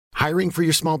Hiring for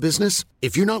your small business?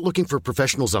 If you're not looking for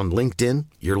professionals on LinkedIn,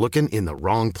 you're looking in the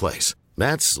wrong place.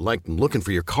 That's like looking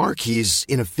for your car keys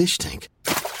in a fish tank.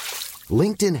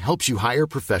 LinkedIn helps you hire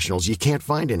professionals you can't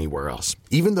find anywhere else,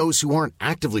 even those who aren't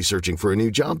actively searching for a new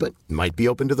job but might be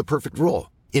open to the perfect role.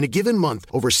 In a given month,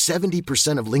 over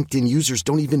 70% of LinkedIn users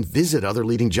don't even visit other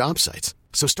leading job sites.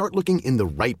 So start looking in the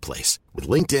right place. With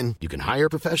LinkedIn, you can hire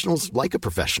professionals like a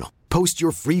professional. Post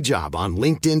your free job on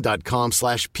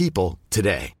linkedin.com/people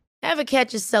today. Ever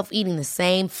catch yourself eating the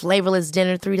same flavorless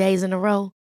dinner 3 days in a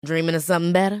row? Dreaming of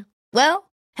something better?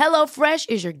 Well, HelloFresh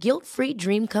is your guilt-free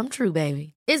dream come true,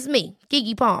 baby. It's me,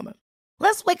 Keke Palmer.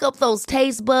 Let's wake up those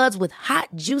taste buds with hot,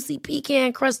 juicy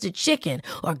pecan-crusted chicken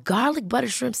or garlic butter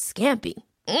shrimp scampi.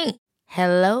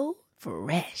 Hello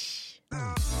Fresh.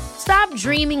 Stop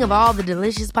dreaming of all the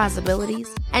delicious possibilities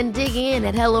and dig in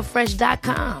at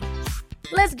HelloFresh.com.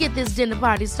 Let's get this dinner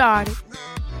party started.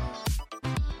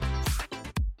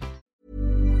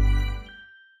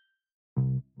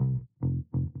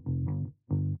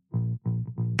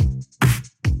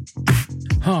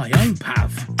 Hi, I'm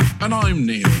Pav. And I'm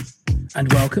Neil.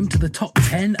 And welcome to the Top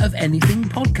 10 of Anything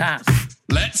podcast.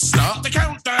 Let's start the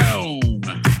countdown.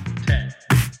 10,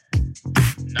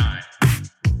 9,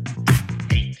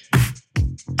 8,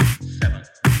 7,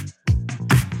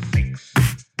 6,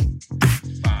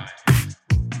 5,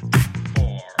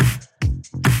 4,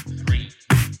 3,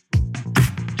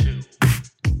 2,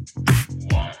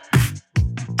 1.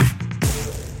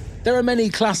 There are many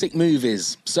classic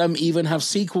movies. Some even have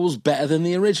sequels better than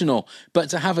the original. But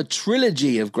to have a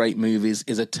trilogy of great movies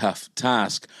is a tough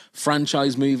task.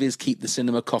 Franchise movies keep the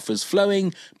cinema coffers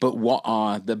flowing, but what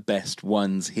are the best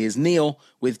ones? Here's Neil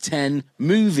with 10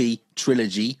 movie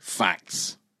trilogy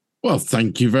facts. Well,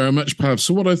 thank you very much, Pav.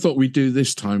 So what I thought we'd do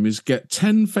this time is get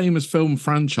 10 famous film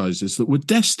franchises that were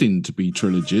destined to be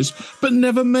trilogies, but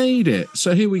never made it.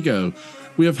 So here we go.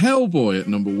 We have Hellboy at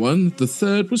number 1. The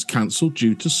third was cancelled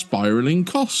due to spiralling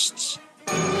costs.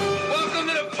 Welcome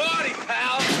to the party,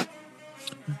 pal.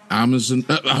 Amazing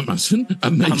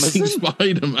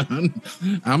Spider-Man.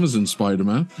 Amazon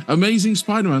Spider-Man. Amazing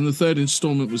Spider-Man, the third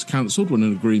installment was cancelled when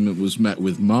an agreement was met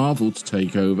with Marvel to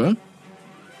take over.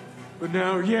 But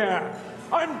now, yeah,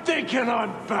 I'm thinking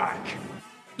I'm back.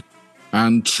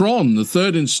 And Tron, the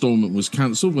third installment, was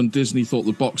cancelled when Disney thought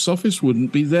the box office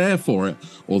wouldn't be there for it.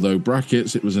 Although,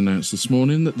 brackets, it was announced this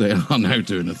morning that they are now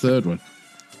doing a third one.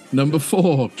 Number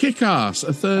 4, Kick-Ass,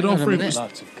 a third offering.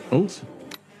 Lots of guns.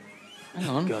 Hang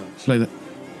on. Guns. Play that.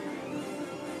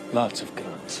 Lots of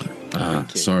guns.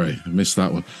 Sorry, I missed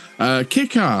that one.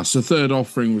 Kick-Ass, a third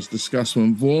offering, was discussed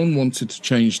when Vaughn wanted to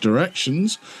change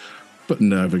directions, but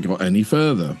never got any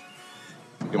further.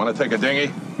 You want to take a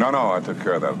dinghy? No, I took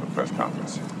care of that at the press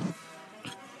conference.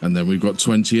 And then we've got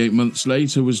 28 Months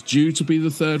Later was due to be the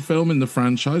third film in the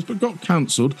franchise, but got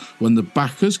cancelled when the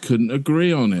backers couldn't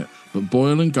agree on it. But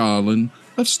Boyle and Garland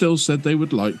have still said they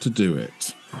would like to do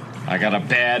it. I got a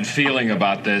bad feeling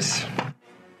about this.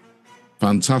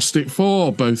 Fantastic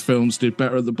Four. Both films did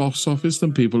better at the box office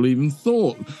than people even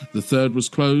thought. The third was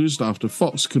closed after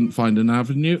Fox couldn't find an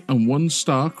avenue, and one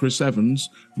star, Chris Evans,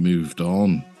 moved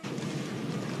on.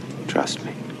 Trust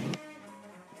me.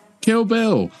 Kill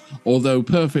Bill. Although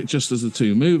perfect just as the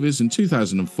two movies, in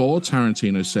 2004,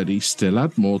 Tarantino said he still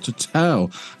had more to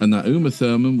tell and that Uma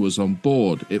Thurman was on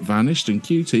board. It vanished, and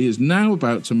QT is now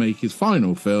about to make his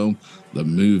final film, The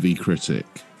Movie Critic.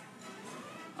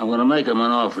 I'm going to make him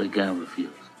an offer he can't refuse.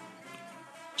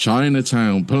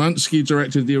 Chinatown. Polanski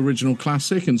directed the original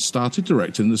classic and started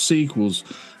directing the sequels.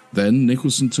 Then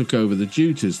Nicholson took over the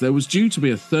duties. There was due to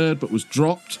be a third, but was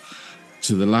dropped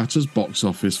to the latter's box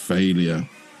office failure.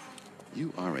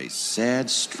 You are a sad,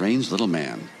 strange little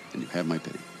man, and you have my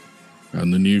pity.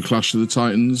 And the new Clash of the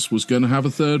Titans was going to have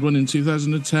a third one in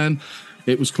 2010.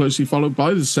 It was closely followed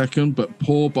by the second, but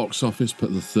poor box office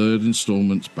put the third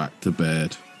installment back to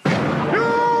bed.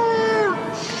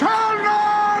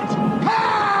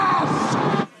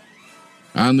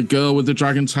 And The Girl with the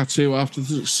Dragon Tattoo. After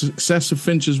the success of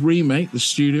Fincher's remake, the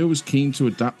studio was keen to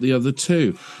adapt the other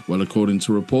two. Well, according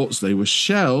to reports, they were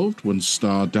shelved when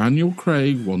star Daniel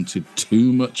Craig wanted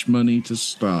too much money to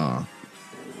star.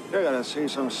 You're going to see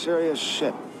some serious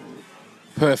shit.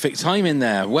 Perfect timing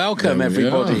there. Welcome,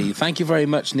 everybody. Thank you very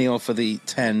much, Neil, for the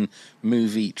 10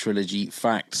 movie trilogy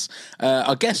facts.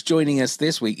 Our guest joining us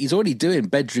this week, he's already doing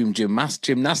bedroom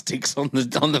gymnastics on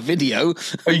the video.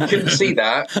 Oh, you couldn't see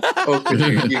that? Or could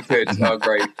you? You could. Oh,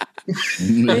 great.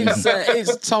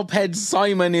 It's top head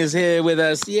Simon is here with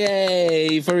us.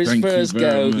 Yay! For his first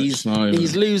go. He's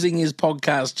losing his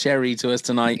podcast cherry to us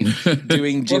tonight,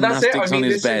 doing gymnastics on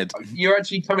his bed. You're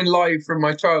actually coming live from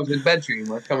my childhood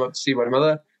bedroom. I come up to see my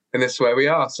mother. and this is where we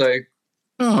are. So,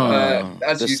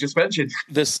 as you just mentioned,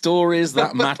 the stories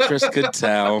that mattress could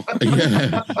tell,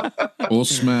 or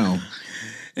smell.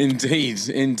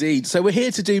 Indeed. So we're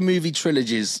here to do movie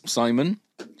trilogies, Simon.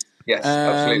 Yes,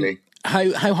 absolutely.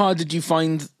 How hard did you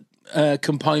find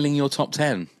compiling your top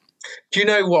 10? Do you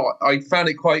know what? I found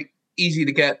it quite easy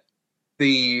to get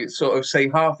the sort of, say,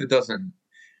 half a dozen.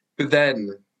 But then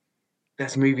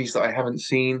there's movies that I haven't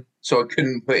seen, so I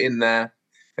couldn't put in there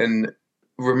and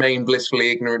remain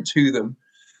blissfully ignorant to them.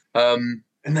 And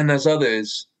then there's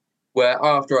others where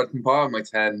after I'd compiled my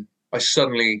 10, I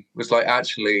suddenly was like,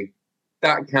 actually,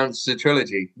 that counts as a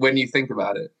trilogy when you think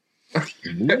about it.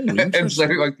 And so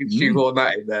I could shoehorn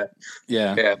that in there.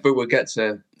 Yeah, but we'll get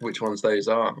to which ones those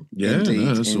are. Yeah,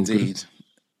 indeed.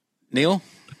 Neil?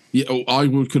 Yeah, I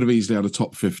could have easily had a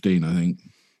top 15, I think.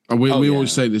 We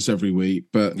always say this every week,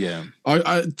 but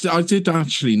I did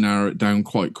actually narrow it down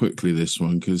quite quickly, this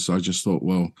one, because I just thought,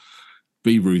 well,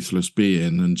 be ruthless, be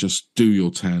in, and just do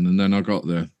your 10, and then I got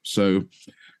there. So,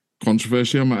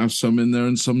 controversially, I might have some in there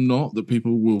and some not that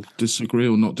people will disagree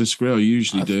or not disagree. I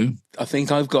usually do. I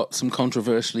think I've got some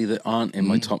controversially that aren't in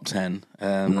my top 10.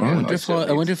 I wonder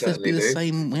if they'd be the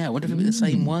same. Yeah, I wonder if it'd be the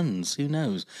same ones. Who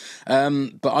knows?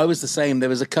 But I was the same. There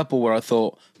was a couple where I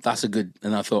thought that's a good,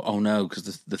 and I thought, oh no,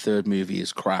 because the third movie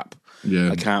is crap.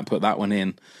 Yeah, I can't put that one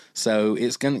in. So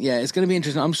it's gonna be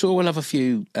interesting. I'm sure we'll have a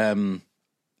few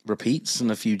repeats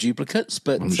and a few duplicates,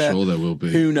 but I'm sure there will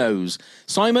be. Who knows?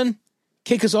 Simon,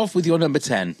 kick us off with your number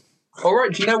 10. All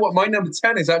right. Do you know what? My number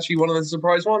 10 is actually one of the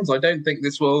surprise ones. I don't think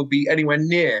this will be anywhere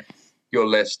near your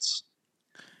lists.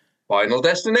 Final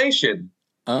Destination.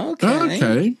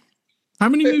 Okay. How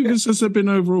many movies has there been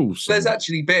overall? There's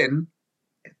actually been,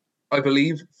 I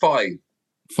believe, 5.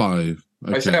 5.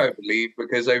 Okay. I say I believe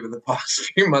because over the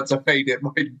past few months I've made it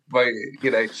my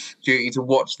duty to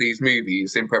watch these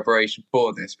movies in preparation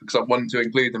for this because I wanted to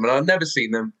include them and I've never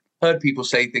seen them. Heard people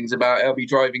say things about it. I'll be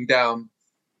driving down,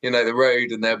 the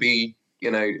road and there'll be,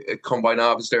 a combine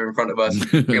harvester in front of us.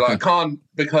 Be like, I can't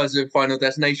because of Final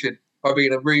Destination. I'll be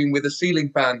in a room with a ceiling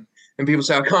fan and people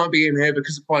say, I can't be in here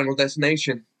because of Final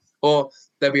Destination. Or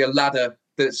there'll be a ladder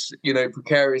that's,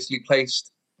 precariously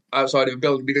placed outside of a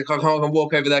building because I can't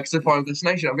walk over there because of Final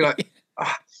Destination. I'll be like,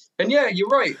 And yeah, you're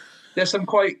right. There's some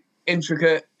quite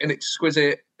intricate and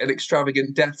exquisite and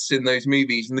extravagant deaths in those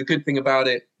movies. And the good thing about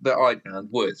it that I found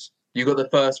was you got the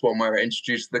first one where it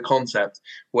introduced the concept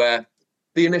where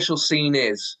the initial scene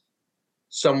is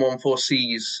someone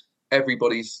foresees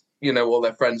everybody's, all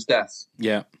their friends' deaths.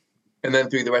 Yeah. And then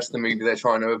through the rest of the movie, they're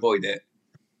trying to avoid it.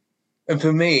 And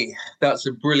for me, that's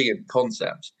a brilliant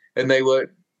concept. And they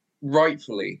were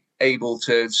rightfully able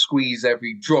to squeeze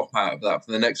every drop out of that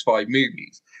for the next 5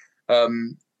 movies.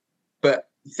 But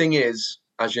the thing is,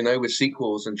 as you know, with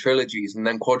sequels and trilogies and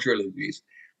then quadrilogies,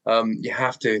 you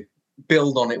have to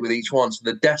build on it with each one. So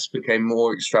the deaths became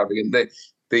more extravagant.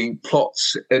 The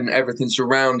plots and everything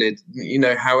surrounded,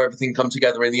 how everything come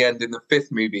together in the end in the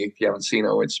 5th movie. If you haven't seen it,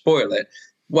 I won't spoil it.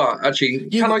 Well, actually,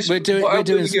 we're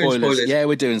doing spoilers. Yeah,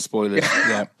 we're doing spoilers.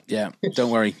 Yeah.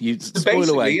 Don't worry. You spoil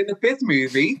away. In the 5th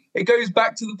movie, it goes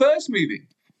back to the first movie.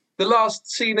 The last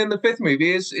scene in the 5th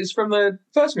movie is from the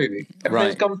first movie.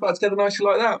 Everything comes back together nicely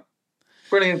like that.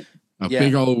 Brilliant.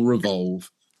 Big old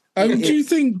revolve. Do you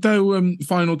think, though,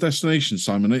 Final Destination,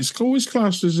 Simon, it's always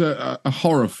classed as a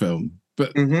horror film,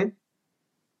 but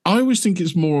I always think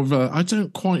it's more of I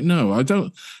don't quite know.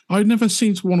 I never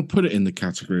seem to want to put it in the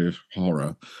category of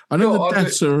horror. I know the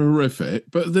deaths are horrific,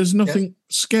 but there's nothing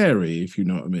scary, if you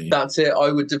know what I mean. That's it.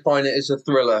 I would define it as a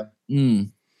thriller.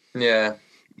 Yeah.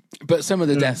 But some of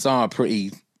the deaths are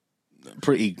pretty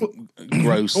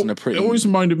gross and It always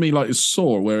reminded me like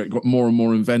Saw, where it got more and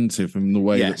more inventive in the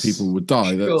way that people would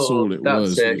die. That's all it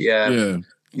was. That's it, yeah.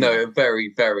 No, a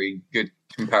very, very good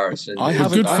comparison. I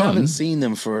haven't seen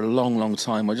them for a long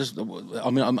time.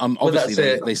 I'm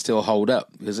obviously they still hold up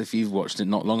because if you've watched it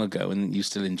not long ago and you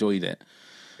still enjoyed it,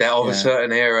 they're of a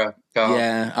certain era. God.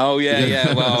 Yeah. Oh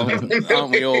yeah. Well,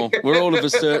 aren't we all? We're all of a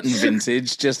certain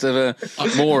vintage, just of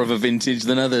more of a vintage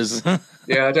than others.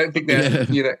 Yeah, I don't think they're.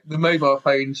 The mobile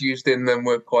phones used in them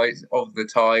were quite of the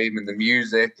time, and the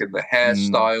music and the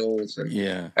hairstyles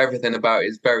and everything about it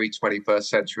is very 21st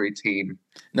century teen.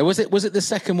 Now, was it the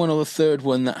second one or the third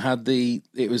one that had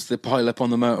it was the pile up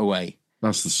on the motorway?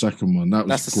 That's the second one.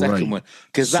 That's the second one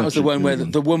because that was the one where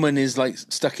the woman is like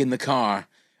stuck in the car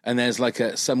and there's like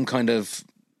some kind of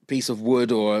piece of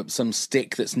wood or some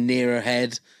stick that's near her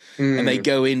head. And they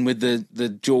go in with the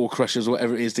jaw crushers or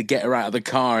whatever it is to get her out of the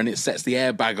car, and it sets the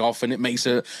airbag off, and it makes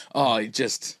her.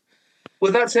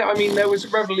 Well, that's it. I mean, there was a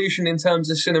revolution in terms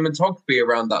of cinematography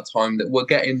around that time that we'll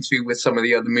get into with some of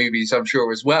the other movies, I'm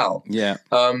sure, as well. Yeah.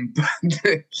 But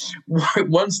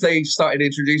once they started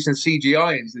introducing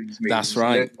CGI into these movies, that's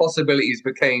right, the possibilities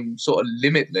became sort of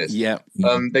limitless. Yeah.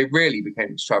 They really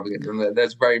became extravagant. And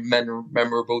there's a very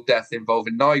memorable death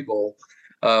involving Nigel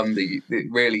that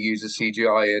really uses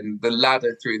CGI, and the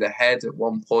ladder through the head at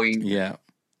one point. Yeah.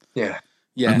 Yeah.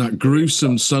 And that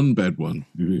gruesome sunbed one.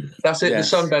 That's it, the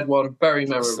sunbed one, very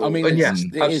memorable. I mean, it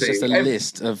is just a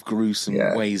list of gruesome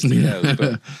ways to go.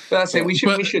 But that's it. We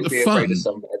should be afraid of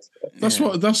sunbeds.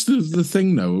 That's the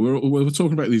thing, though. We're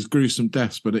talking about these gruesome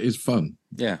deaths, but it is fun.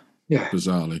 Yeah.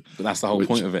 Bizarrely. But that's the whole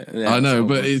point of it. Yeah, I know,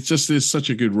 but it just is such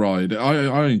a good ride.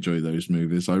 I enjoy those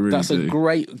movies. I really do. That's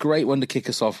a great one to kick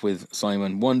us off with,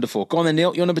 Simon. Wonderful. Go on then,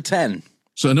 Neil. You're number 10.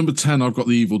 So number 10, I've got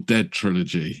the Evil Dead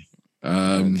trilogy.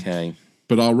 Okay.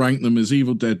 But I'll rank them as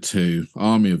Evil Dead 2,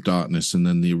 Army of Darkness, and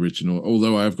then the original.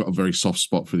 Although I have got a very soft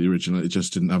spot for the original, it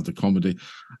just didn't have the comedy.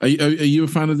 Are you a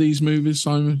fan of these movies,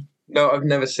 Simon? No, I've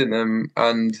never seen them.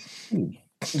 And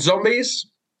zombies?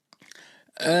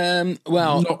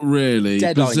 Well, not really.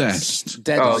 Possessed.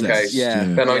 Okay. Yeah.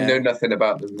 Then I know nothing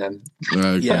about them then.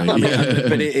 Okay. Yeah.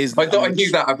 But it is. I thought I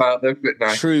knew that about them, but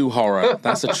no. True horror.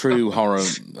 That's a true horror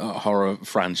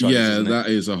franchise. Yeah, isn't it? that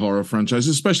is a horror franchise,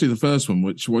 especially the first one,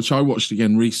 which I watched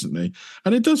again recently,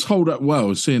 and it does hold up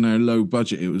well, seeing how low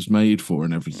budget it was made for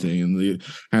and everything, and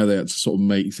how they had to sort of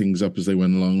make things up as they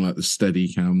went along, like the steady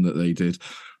cam that they did.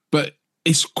 But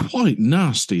it's quite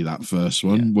nasty, that first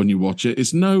one, when you watch it.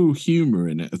 It's no humour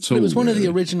in it at all. It was one of the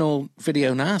original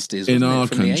video nasties in our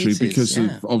country 80s, because of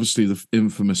obviously the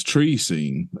infamous tree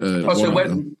scene.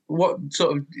 What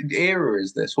sort of era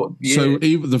is this? What year? So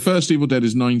the first Evil Dead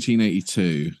is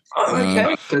 1982. Oh,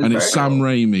 okay. And it's Sam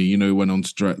Raimi, who went on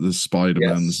to direct the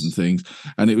Spider-Mans and things.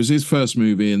 And it was his first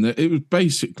movie, and it was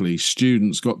basically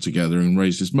students got together and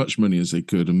raised as much money as they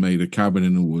could and made a cabin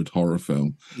in the wood horror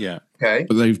film. Yeah. Okay.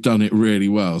 But they've done it really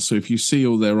well. So if you see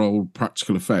all their old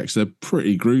practical effects, they're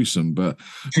pretty gruesome. But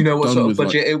do you know what sort of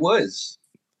budget it was?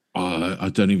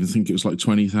 I don't even think it was like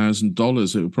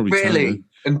 $20,000. It would probably really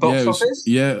in box office.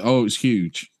 It was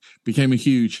huge. Became a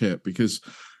huge hit because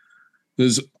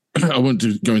there's. I won't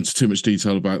go into too much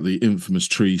detail about the infamous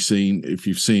tree scene. If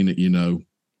you've seen it, you know.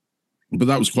 But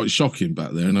that was quite shocking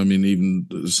back then. I mean,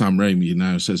 even Sam Raimi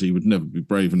now says he would never be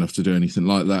brave enough to do anything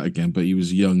like that again. But he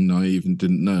was young, naive, and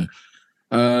didn't know.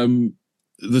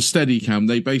 The Steadicam,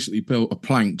 they basically built a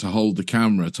plank to hold the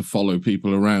camera to follow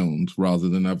people around rather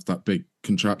than have that big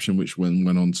contraption, which went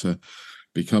on to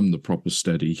become the proper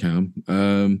Steadicam.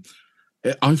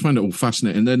 I find it all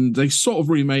fascinating. And then they sort of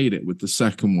remade it with the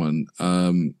second one,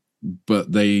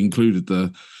 but they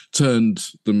turned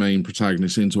the main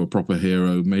protagonist into a proper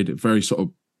hero, made it very sort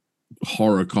of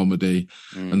horror comedy,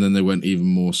 and then they went even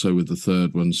more so with the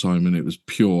third one, Simon. It was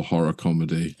pure horror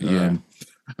comedy. Yeah.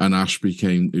 And Ash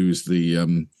who was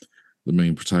the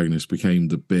main protagonist, became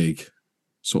the big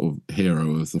sort of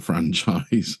hero of the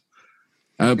franchise.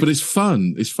 But it's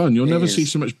fun. It's fun. You'll never see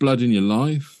so much blood in your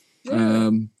life.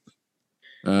 Yeah.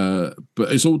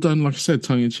 But it's all done, like I said,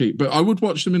 tongue in cheek. But I would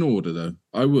watch them in order, though.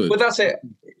 I would. Well, that's it.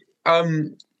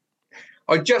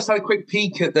 I just had a quick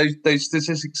peek at those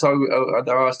statistics I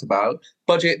asked about.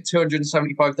 Budget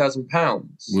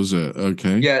 £275,000. Was it?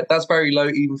 Okay. Yeah, that's very low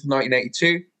even for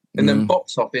 1982. And then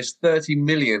box office 30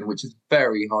 million, which is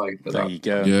very high for that. There you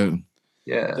go. Yeah.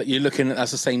 Yeah. But you're looking at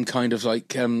that's the same kind of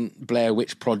like Blair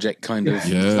Witch Project kind of.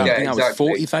 Yeah. I think that was exactly.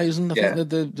 40,000. I think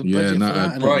the budget and for that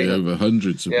that. had probably over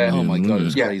hundreds of million. Oh my god, it was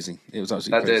wasn't crazy. It was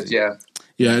absolutely That crazy. did, yeah.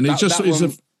 Yeah, and it's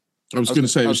one- I was going to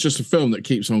say, it was just a film that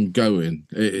keeps on going.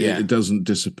 It doesn't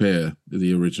disappear,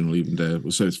 the original Evil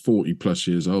Dead. So it's 40 plus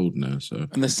years old now. So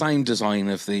and the sound design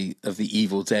of the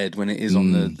Evil Dead when it is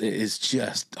on it is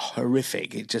just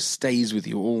horrific. It just stays with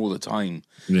you all the time.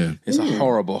 Yeah, it's a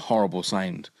horrible, horrible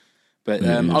sound. But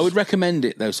I would recommend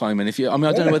it though, Simon. I don't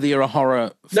know whether you're a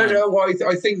horror fan. No. Well,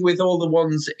 I think with all the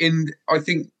ones I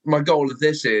think my goal of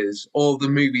this is all the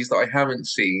movies that I haven't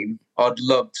seen, I'd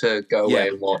love to go away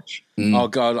and watch. Oh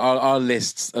God, our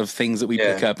lists of things that we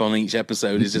pick up on each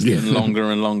episode is just getting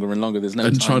longer and longer and longer. There's no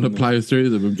time trying to plow through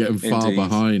them and getting far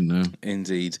behind now.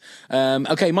 Indeed.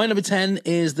 Okay, my number 10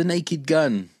 is The Naked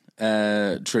Gun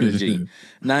trilogy.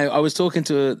 Now, I was talking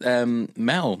to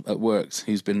Mel at Works,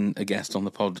 who's been a guest on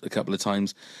the pod a couple of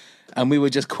times, and we were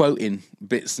just quoting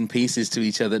bits and pieces to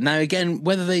each other. Now, again,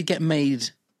 whether they get made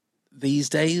these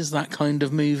days, that kind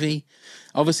of movie,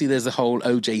 obviously there's the whole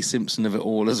O.J. Simpson of it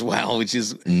all as well, which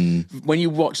is, when you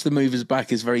watch the movies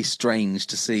back, it's very strange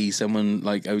to see someone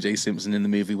like O.J. Simpson in the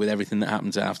movie with everything that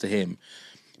happened after him.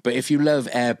 But if you love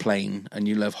Airplane and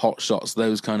you love Hot Shots,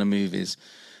 those kind of movies,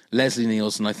 Leslie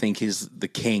Nielsen, I think, is the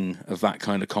king of that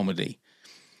kind of comedy.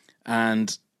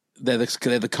 And they're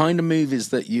the kind of movies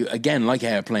that you, again, like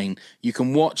Airplane, you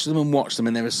can watch them,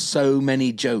 and there are so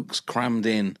many jokes crammed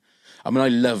in. I mean, I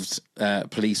loved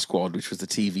Police Squad, which was the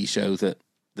TV show that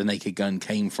The Naked Gun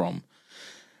came from.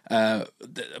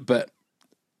 But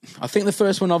I think the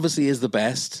first one obviously is the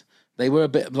best. They were a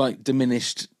bit like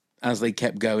diminished as they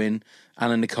kept going.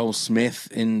 Anna Nicole Smith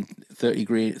in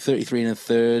 33 and a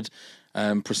Third.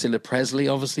 Priscilla Presley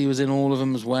obviously was in all of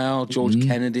them as well. George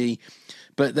Kennedy.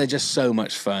 But they're just so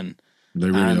much fun. They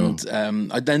really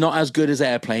are. They're not as good as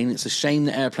Airplane. It's a shame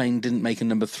that Airplane didn't make a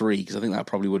number 3, because I think that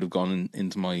probably would have gone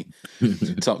into my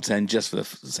top 10 just for the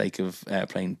sake of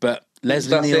Airplane. But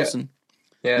Leslie Nielsen,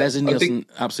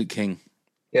 absolute king.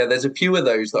 Yeah, there's a few of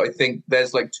those that I think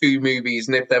there's like 2 movies,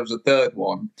 and if there was a third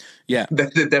one, they'd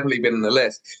definitely been on the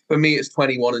list. For me, it's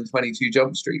 21 and 22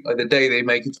 Jump Street. Like the day they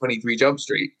make a 23 Jump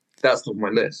Street, that's on my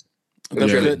list.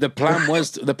 The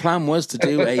plan was to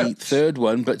do a third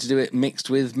one, but to do it mixed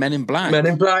with Men in Black. Men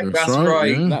in Black, that's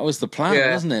right. Yeah. That was the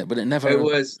plan, wasn't it? But it never. It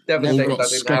was definitely never that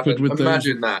didn't happen.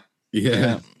 Imagine that.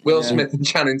 Yeah. Will Smith and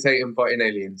Channing Tatum fighting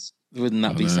aliens. Wouldn't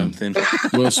that be something?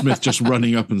 Will Smith just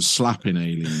running up and slapping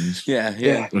aliens.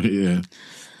 Yeah.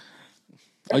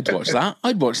 I'd watch that. Yeah.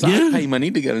 I'd pay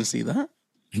money to go and see that.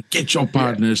 Get your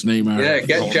partner's name out. Yeah,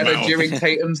 get Jenna Dewing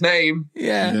Tatum's name.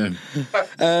 Yeah.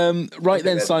 Right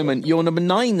then, Simon, your number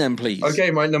 9 then, please.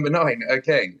 Okay, my number 9.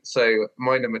 Okay, so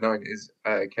my number 9 is,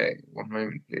 one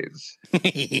moment, please.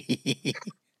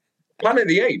 Planet of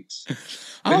the Apes.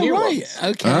 The new ones.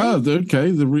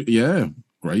 Okay.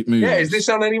 Great movie. Yeah, is this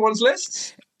on anyone's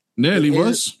list? Nearly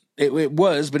was. It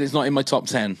was, but it's not in my top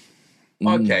 10.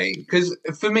 Okay, because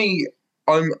for me,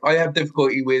 I have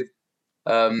difficulty with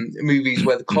movies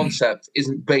where the concept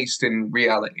isn't based in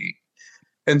reality.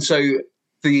 And so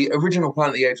the original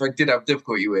Planet of the Apes I did have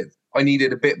difficulty with. I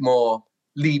needed a bit more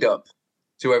lead up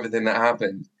to everything that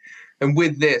happened. And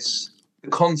with this, the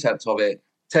concept of it,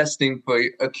 testing for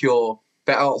a cure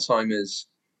for Alzheimer's,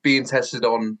 being tested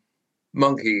on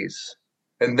monkeys,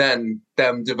 and then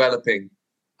them developing,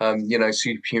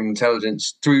 superhuman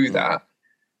intelligence through that,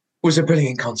 was a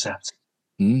brilliant concept.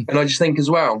 And I just think as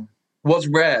well, what's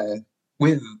rare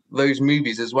with those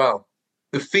movies as well,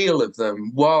 the feel of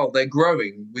them while they're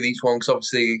growing with each one, because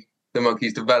obviously the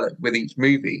monkeys develop with each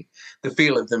movie, the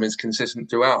feel of them is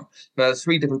consistent throughout. Now, there's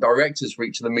 3 different directors for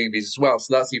each of the movies as well,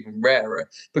 so that's even rarer,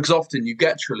 because often you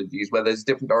get trilogies where there's a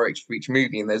different director for each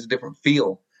movie and there's a different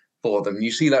feel for them.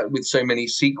 You see that with so many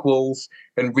sequels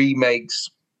and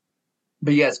remakes,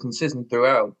 but yeah, it's consistent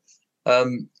throughout.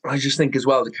 I just think as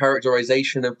well the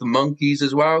characterization of the monkeys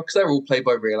as well, because they're all played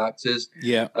by real actors,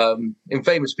 and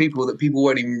famous people that people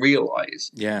won't even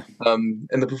realize. And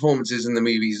the performances in the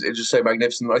movies are just so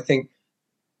magnificent. I think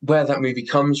where that movie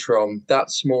comes from,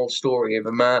 that small story of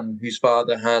a man whose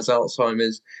father has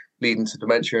Alzheimer's, leading to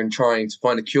dementia and trying to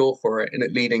find a cure for it, and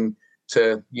it leading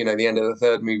to the end of the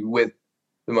third movie with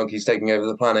the monkeys taking over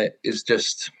the planet, is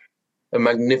just a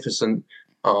magnificent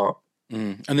art.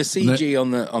 And the CG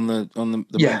on the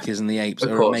monkeys and the apes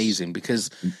are amazing, because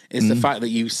it's the fact that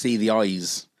you see the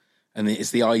eyes, and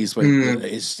it's the eyes where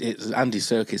it's Andy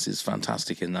Serkis is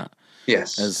fantastic in that.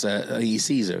 Yes, as he's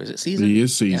Caesar. Is it Caesar? He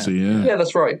is Caesar. Yeah,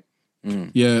 that's right.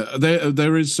 Yeah,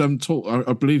 there is some talk.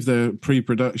 I believe they're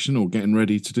pre-production or getting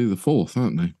ready to do the 4th,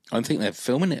 aren't they? I think they're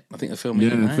filming it. They're filming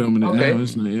it now. Yeah, filming it now,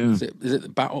 isn't it? Yeah. Is it the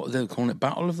Battle? They're calling it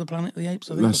Battle of the Planet of the Apes.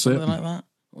 I think, that's or something it. Like that.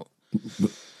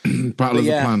 Battle of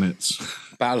the Planets.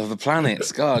 Battle of the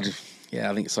Planets. God, yeah,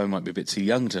 I think so. Might be a bit too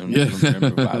young to remember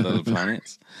Battle of the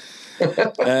Planets.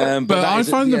 But I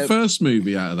find the first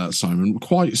movie out of that, Simon,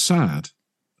 quite sad.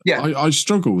 Yeah, I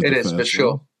struggle with it. It is for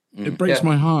sure. It breaks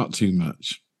my heart too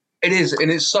much. It is, and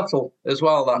it's subtle as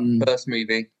well, that first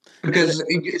movie, because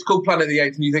it's called Planet of the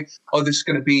Apes, and you think, oh, this is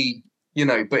going to be,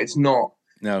 but it's not.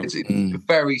 No, it's a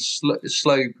very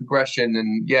slow progression,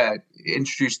 and it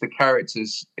introduced the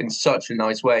characters in such a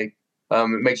nice way.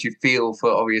 It makes you feel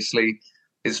for, obviously,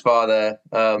 his father,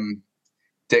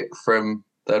 Dick from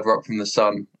Third Rock from the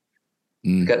Sun.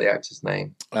 Get the actor's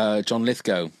name. John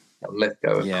Lithgow. John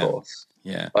Lithgow, of course.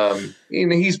 Yeah.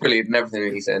 He's brilliant in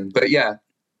everything he's in. But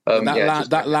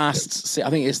that last, I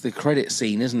think it's the credit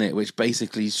scene, isn't it? Which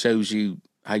basically shows you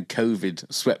how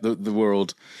COVID swept the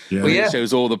world. Yeah. It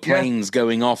shows all the planes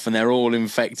going off and they're all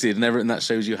infected and everything. That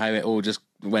shows you how it all just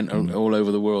went all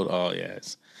over the world. Oh, yeah.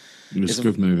 It's a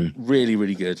good movie. Really,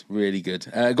 really good. Really good.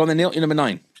 Go on then, Neil, you're number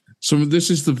 9. So this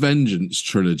is the Vengeance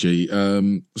trilogy.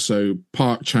 So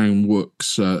Park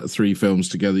Chan-wook's 3 films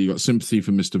together. You got Sympathy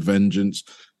for Mr. Vengeance,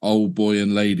 Old Boy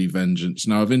and Lady Vengeance.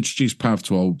 Now, I've introduced Pav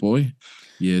to Old Boy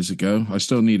years ago. I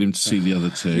still need him to see the other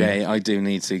two. Yeah, I do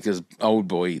need to, because Old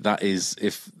Boy, that is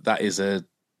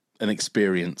an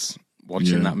experience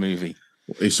watching that movie.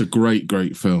 It's a great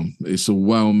film. It's a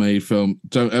well-made film.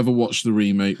 Don't ever watch the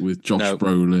remake with Josh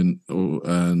Brolin who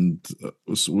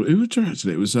directed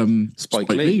it? It was Spike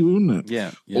Lee, wasn't it?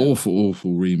 Yeah.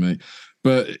 Awful remake.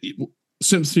 But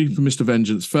Sympathy for Mr.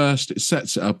 Vengeance first. It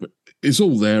sets it up. It's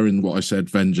all there in what I said.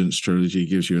 Vengeance trilogy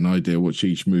gives you an idea what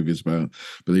each movie is about.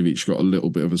 But they've each got a little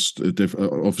bit of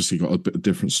obviously got a bit of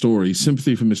different story.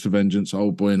 Sympathy for Mr. Vengeance,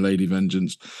 Old Boy and Lady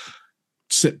Vengeance.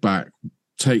 Sit back,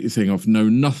 take your thing off, know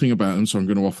nothing about them, so I'm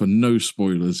going to offer no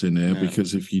spoilers in here,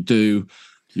 because if you do,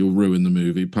 you'll ruin the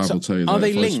movie. Pav will tell you that. Are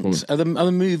they linked? Are the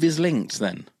movies linked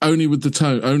then? Only with the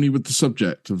tone, only with the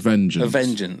subject of vengeance. Of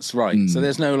vengeance, right. So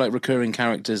there's no like recurring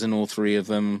characters in all three of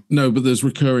them? No, but there's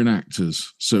recurring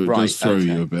actors, so it does throw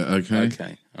you a bit, okay?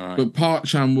 Okay, all right. But Park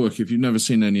Chan-wook, if you've never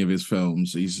seen any of his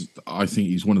films, I think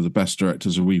he's one of the best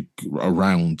directors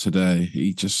around today.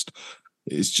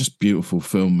 It's just beautiful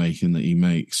filmmaking that he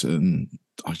makes, and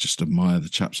I just admire the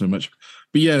chap so much.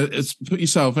 But yeah, put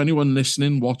yourself, anyone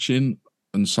listening, watching,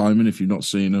 and Simon, if you've not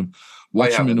seen them,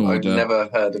 watch them in order. I've never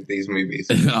heard of these movies.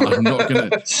 I'm not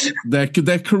gonna.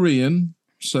 They're Korean,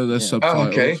 so they're subtitled.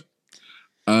 Okay.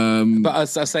 But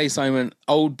as I say, Simon,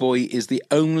 Old Boy is the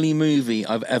only movie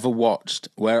I've ever watched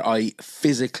where I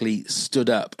physically stood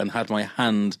up and had my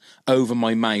hand over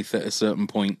my mouth at a certain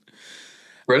point.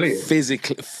 Brilliant.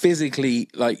 Physically,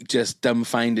 like, just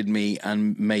dumbfounded me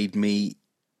and made me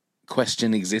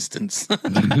question existence.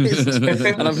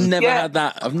 And I've never had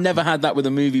that. I've never had that with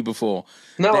a movie before.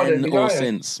 No, I don't think or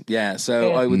since. Yeah,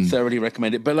 so I would thoroughly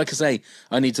recommend it. But like I say,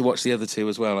 I need to watch the other two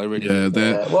as well. I really.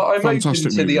 They're well, I'm open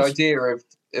fantastic to movies. the idea of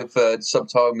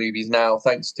subtitle movies now,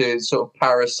 thanks to sort of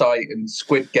Parasite and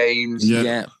Squid Games.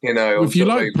 Yeah. You know, if you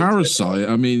like Parasite,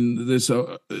 I mean, there's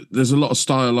a lot of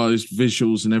stylized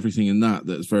visuals and everything in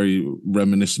that's very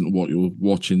reminiscent of what you're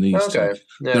watching these days.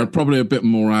 Yeah. They're probably a bit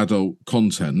more adult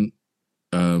content.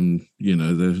 You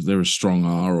know, they're a strong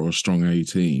R or a strong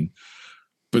 18,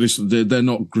 but they're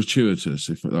not gratuitous,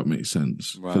 if that makes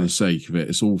sense. Right. For the sake of it,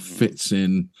 it's all fits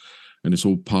in, and it's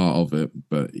all part of it.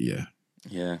 But yeah.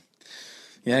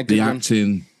 Good the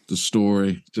acting, the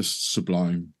story, just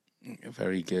sublime.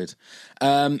 Very good.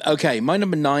 Okay, my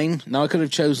number 9. Now I could have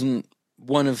chosen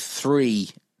one of 3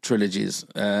 trilogies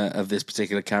of this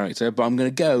particular character, but I'm going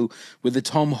to go with the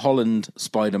Tom Holland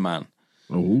Spider-Man.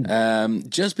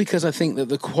 Just because I think that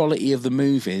the quality of the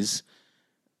movies,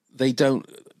 they don't.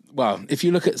 Well, if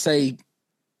you look at, say,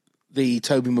 the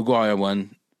Tobey Maguire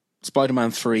one, Spider-Man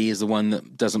 3 is the one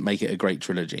that doesn't make it a great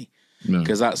trilogy.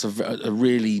 Because that's a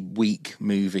really weak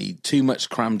movie. Too much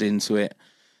crammed into it.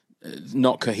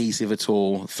 Not cohesive at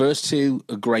all. First 2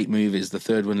 are great movies. The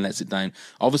third one lets it down.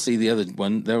 Obviously, the other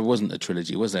one, there wasn't a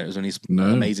trilogy, was there? It was only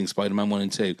Amazing Spider-Man 1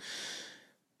 and 2.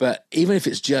 But even if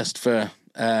it's just for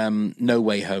No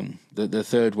Way Home, the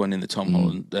third one in the Tom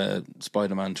Holland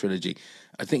Spider-Man trilogy,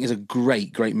 I think is a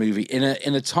great movie. In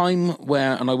a time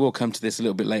where, and I will come to this a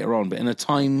little bit later on, but in a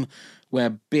time where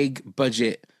big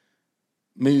budget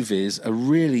movies are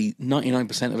really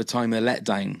 99% of the time they're let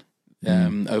down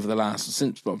over the last,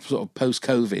 since sort of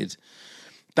post-COVID,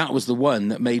 that was the one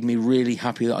that made me really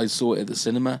happy that I saw it at the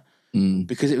cinema,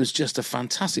 because it was just a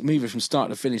fantastic movie from start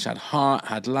to finish. Had heart,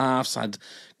 had laughs, had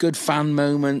good fan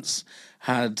moments,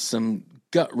 had some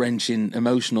gut-wrenching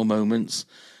emotional moments,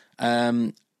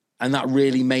 and that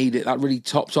really made it, that really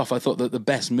topped off. I thought that the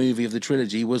best movie of the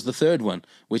trilogy was the third one,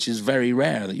 which is very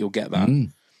rare that you'll get that.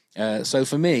 So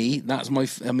for me, I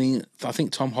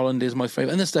think Tom Holland is my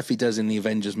favourite. And the stuff he does in the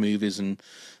Avengers movies and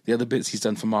the other bits he's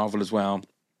done for Marvel as well,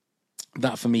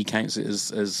 that for me counts it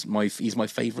as he's my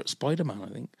favourite Spider-Man, I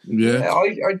think. Yeah.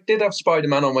 I did have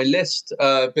Spider-Man on my list,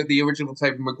 but the original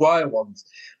Tobey Maguire ones,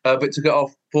 but took it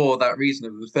off for that reason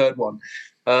of the third one,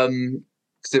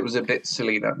 because it was a bit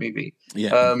silly, that movie.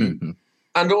 Yeah.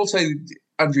 And also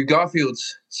Andrew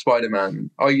Garfield's Spider-Man,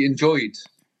 I enjoyed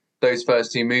those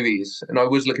first 2 movies, and I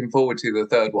was looking forward to the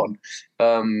third one,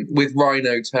 with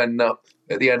Rhino turning up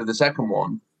at the end of the second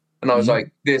one, and I was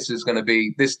like, this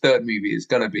third movie is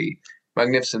going to be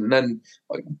magnificent. And then,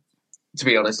 to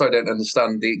be honest, I don't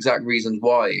understand the exact reasons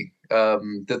why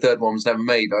the third one was never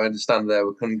made. I understand there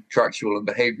were contractual and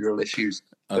behavioural issues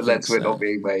that led to it not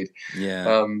being made.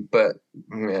 Yeah. But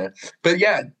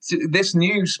yeah, this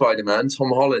new Spider-Man,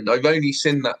 Tom Holland, I've only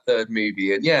seen that third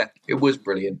movie, and yeah, it was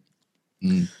brilliant.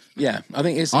 Yeah, I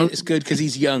think it's good because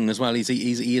he's young as well.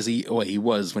 He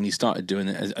was when he started doing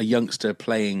it as a youngster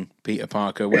playing Peter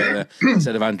Parker, where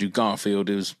instead of Andrew Garfield,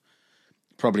 who's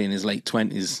probably in his late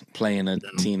 20s, playing a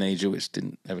teenager, which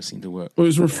didn't ever seem to work. Well, it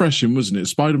was refreshing, wasn't it?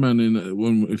 Spider-Man,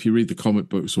 if you read the comic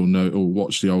books or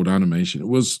watch the old animation, it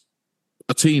was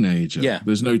a teenager. Yeah.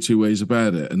 There's no two ways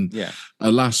about it. And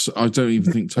alas, I don't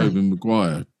even think Tobey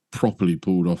Maguire properly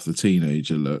pulled off the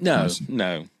teenager look. No.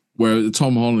 Where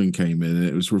Tom Holland came in,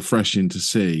 it was refreshing to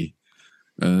see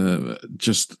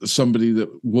just somebody that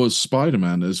was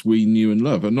Spider-Man as we knew and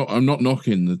love. I'm not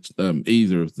knocking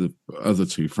either of the other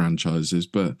two franchises,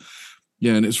 but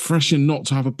yeah, and it's refreshing not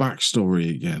to have a backstory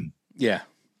again. Yeah.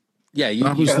 Yeah.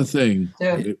 That was the thing.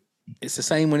 Yeah. It's the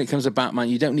same when it comes to Batman.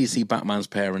 You don't need to see Batman's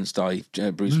parents die,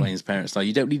 Bruce Wayne's parents die.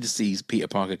 You don't need to see Peter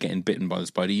Parker getting bitten by the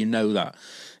spider. You know that.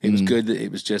 It was good that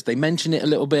it was just, they mention it a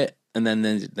little bit and then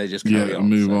they just carry on.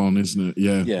 Move on, isn't it?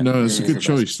 Yeah. No, it's a good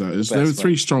choice, that is. There were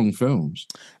 3 strong films.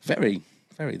 Very,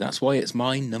 very. That's why it's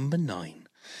my number 9.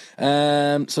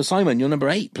 So, Simon, your number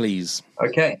 8, please.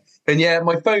 Okay. And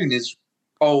my phone is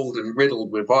old and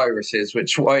riddled with viruses,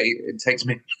 which why it takes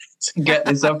me to get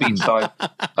this up each time.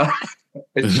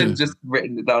 I should have just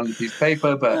written it down on a piece of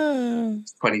paper, but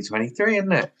it's 2023,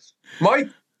 isn't it? My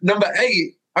number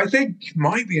 8, I think,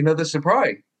 might be another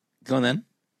surprise. Go on then.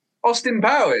 Austin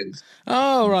Powers.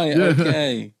 Oh, right.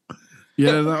 Okay.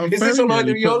 Yeah. Is this on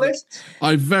either of your lists?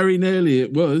 Very nearly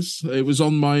it was. It was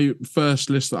on my first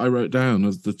list that I wrote down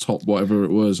of the top whatever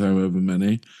it was, however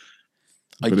many.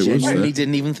 I genuinely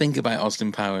didn't even think about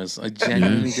Austin Powers. I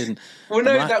genuinely didn't. Well,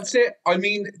 no, that's it. I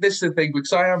mean, this is the thing,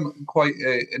 because I am quite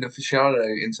an aficionado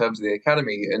in terms of the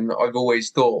Academy, and I've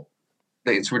always thought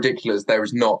that it's ridiculous there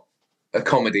is not a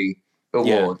comedy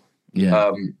award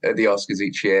at the Oscars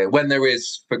each year, when there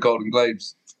is for Golden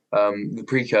Globes, the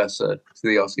precursor to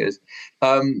the Oscars.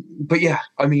 But yeah,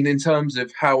 I mean, in terms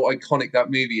of how iconic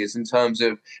that movie is, in terms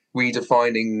of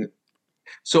redefining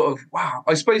sort of, wow,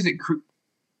 I suppose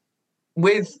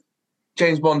with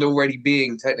James Bond already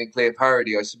being technically a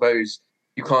parody, I suppose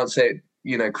you can't say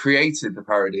it, created the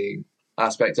parodying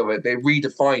aspect of it. They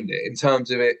redefined it in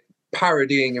terms of it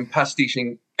parodying and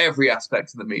pastiching every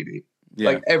aspect of the movie. Yeah.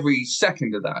 Like every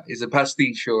second of that is a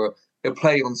pastiche or a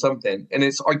play on something. And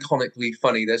it's iconically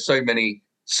funny. There's so many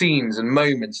scenes and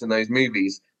moments in those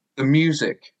movies. The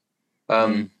music,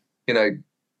 completely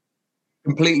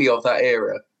of that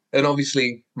era. And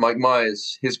obviously Mike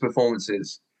Myers, his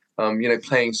performances,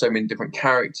 playing so many different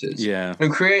characters,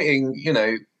 and creating,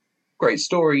 great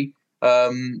story,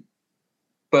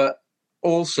 but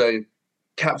also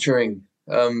capturing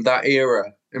that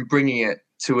era and bringing it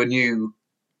to a new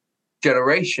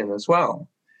generation as well.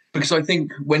 Because I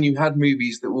think when you had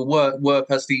movies that were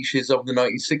pastiches of the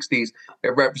 1960s,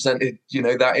 it represented,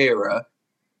 that era.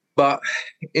 But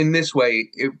in this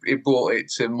way, it brought it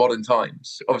to modern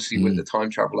times. Obviously, with the time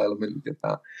travel element, we did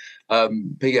that.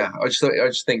 But yeah, I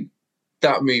just think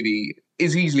that movie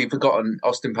is easily forgotten.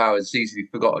 Austin Powers is easily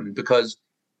forgotten because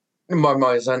my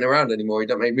mind isn't around anymore. He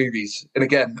don't make movies. And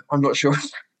again, I'm not sure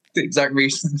the exact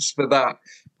reasons for that.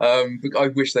 But I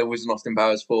wish there was an Austin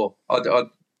Powers 4. I'd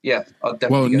definitely.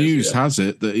 Well, news has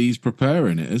it that he's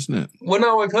preparing it, isn't it? Well,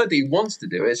 no, I've heard that he wants to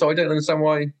do it, so I don't understand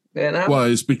why. Well,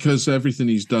 it's because everything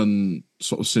he's done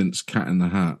sort of since Cat in the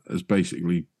Hat has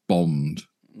basically bombed.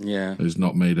 Yeah. Has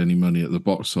not made any money at the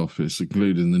box office,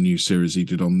 including the new series he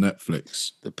did on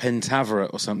Netflix. The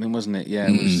Pentaveret or something, wasn't it? Yeah,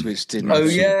 which didn't. Oh,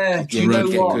 yeah. Do you know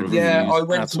what? Yeah, I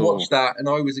went to watch all. that and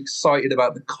I was excited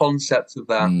about the concept of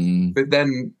that. But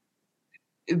then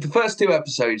in the first 2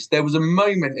 episodes, there was a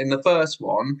moment in the first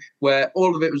one where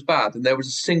all of it was bad. And there was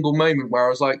a single moment where I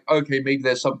was like, okay, maybe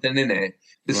there's something in it.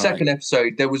 The second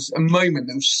episode, there was a moment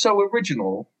that was so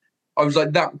original. I was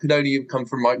like, that could only have come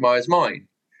from Mike Myers' mind.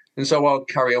 And so I'll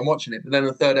carry on watching it. But then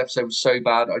the third episode was so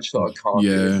bad, I just thought I can't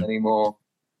do this anymore.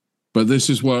 But this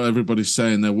is what everybody's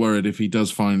saying. They're worried if he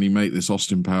does finally make this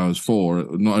Austin Powers 4,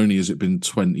 not only has it been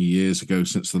 20 years ago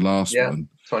since the last one.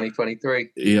 2023.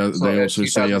 They also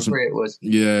say he hasn't. It was.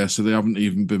 Yeah, so they haven't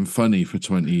even been funny for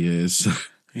 20 years.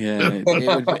 Yeah. But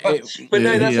no, that's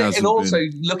it. And also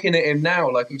looking at him now,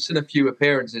 like I've seen a few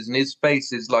appearances and his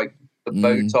face is like the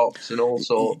Botox and all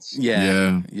sorts.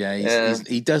 Yeah.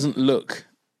 He doesn't look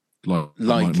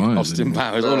like Austin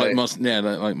Powers, or like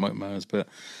Mike Myers,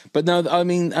 but no, I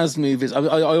mean, as movies,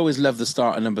 I always love the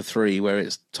start of number 3 where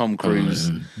it's Tom Cruise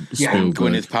and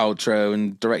Gwyneth Paltrow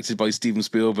and directed by Steven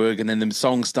Spielberg, and then the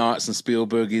song starts and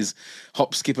Spielberg is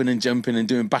hop, skipping and jumping and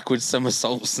doing backwards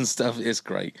somersaults and stuff. It's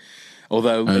great.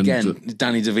 Although again,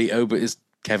 Danny DeVito, but it's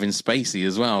Kevin Spacey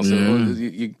as well. So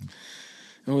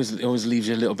It always leaves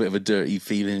you a little bit of a dirty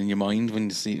feeling in your mind when you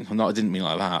see. No, I didn't mean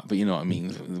like that, but you know what I mean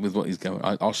with what he's going.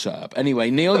 I'll shut up. Anyway,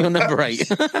 Neil, you're number 8.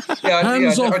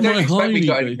 Hands off I don't my expect me to hiney,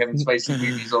 got any baby. Kevin Spacey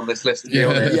movies on this list, to be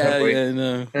honest.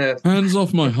 No. Yeah. Hands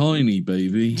off my hiney,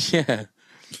 baby. Yeah.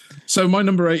 So my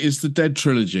number 8 is the Dead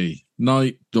trilogy: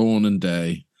 Night, Dawn, and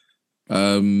Day.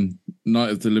 Night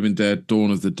of the Living Dead, Dawn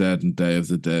of the Dead, and Day of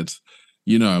the Dead.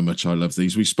 You know how much I love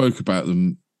these. We spoke about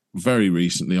them very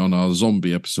recently on our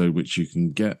zombie episode, which you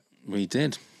can get. We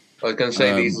did. I was going to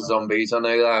say these are zombies. I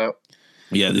know that.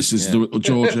 Yeah, this is the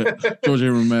George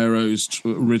A. Romero's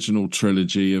original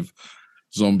trilogy of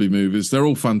zombie movies. They're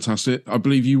all fantastic. I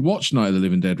believe you watched Night of the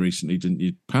Living Dead recently, didn't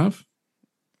you, Pav?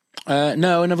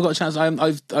 No, I never got a chance.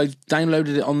 I've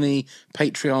downloaded it on the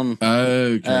Patreon.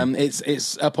 Okay.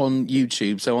 It's up on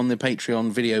YouTube, so on the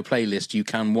Patreon video playlist you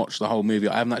can watch the whole movie.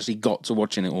 I haven't actually got to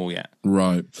watching it all yet.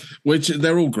 Right, which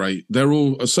they're all great. They're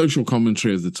all a social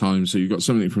commentary of the time. So you've got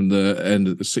something from the end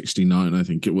of the '69, I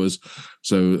think it was.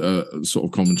 So sort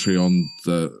of commentary on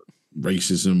the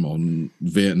racism, on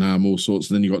Vietnam, all sorts.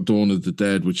 And then you got Dawn of the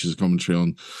Dead, which is a commentary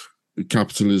on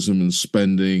capitalism and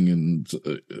spending, and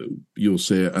you'll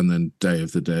see it. And then Day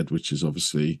of the Dead, which is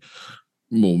obviously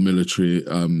more military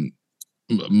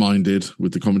minded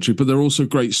with the commentary, but they're also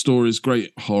great stories,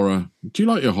 great horror. Do you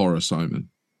like your horror, Simon?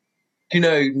 You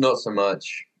know, not so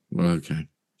much. Okay.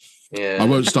 Yeah. I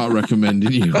won't start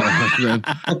recommending you horror then.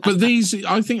 But these,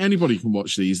 I think anybody can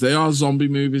watch these. They are zombie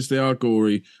movies, they are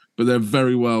gory, but they're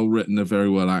very well written, they're very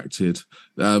well acted.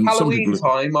 Halloween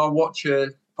time, I'll watch a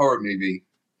horror movie.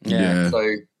 Yeah.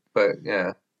 So, but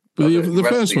yeah. But the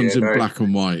first one's in black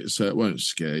and white, so it won't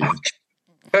scare you.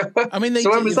 I mean,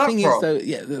 so when was that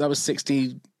from? That was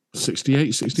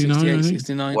 68, 69.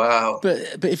 69. Wow.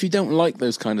 But if you don't like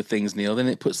those kind of things, Neil, then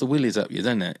it puts the willies up you,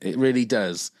 doesn't it? It really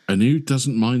does. And who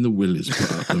doesn't mind the willies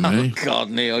put up them, eh? Oh,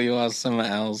 God, Neil, you are something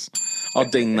else. I'll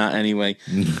ding that anyway.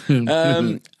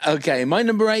 Okay, my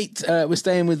number 8, we're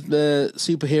staying with the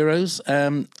superheroes.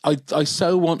 I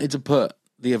so wanted to put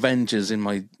the Avengers in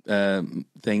my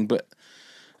thing, but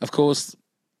of course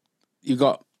you've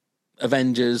got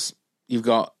Avengers, you've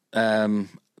got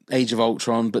Age of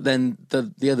Ultron, but then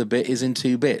the other bit is in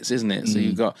 2 bits, isn't it?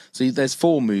 So there's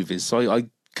 4 movies, so I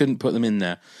couldn't put them in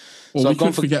there. Well, so we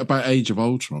could forget about Age of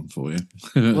Ultron for you.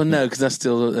 Well, no, because that's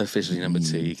still officially number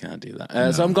 2. You can't do that.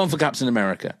 No. So I'm gone for Captain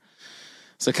America.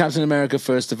 So Captain America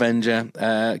First Avenger,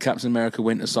 Captain America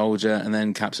Winter Soldier, and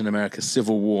then Captain America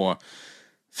Civil War.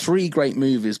 3 great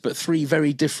movies, but 3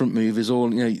 very different movies.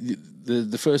 All, you know,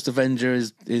 the first Avenger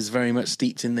is very much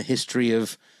steeped in the history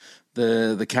of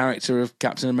the character of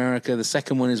Captain America. The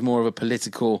second one is more of a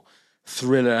political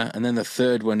thriller, and then the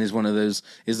third one is one of those.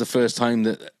 Is the first time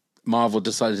that Marvel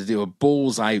decided to do a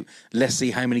balls out. Let's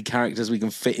see how many characters we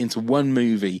can fit into one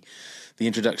movie. The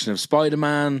introduction of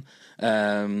Spider-Man,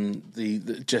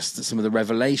 just some of the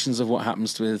revelations of what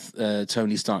happens with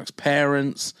Tony Stark's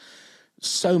parents.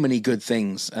 So many good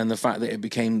things, and the fact that it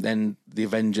became then the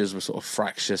Avengers were sort of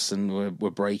fractious and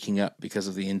were breaking up because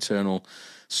of the internal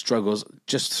struggles.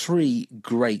 Just 3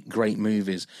 great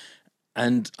movies,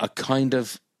 and I kind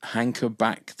of hanker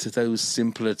back to those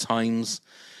simpler times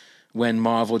when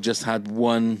Marvel just had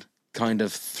one kind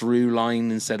of through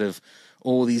line instead of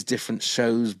all these different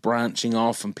shows branching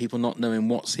off and people not knowing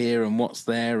what's here and what's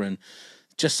there, and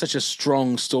just such a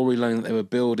strong storyline that they were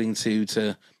building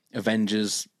to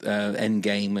Avengers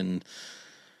Endgame. And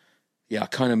yeah, I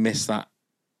kind of miss that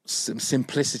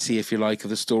simplicity, if you like, of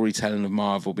the storytelling of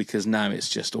Marvel, because now it's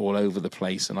just all over the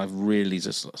place and I've really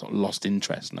just sort of lost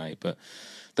interest now. But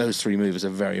those 3 movies are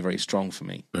very, very strong for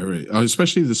me. Very,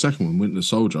 especially the second one, Winter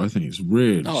Soldier. I think it's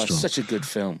really strong. It's such a good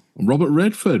film. Robert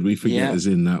Redford, we forget, is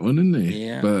in that one, isn't he?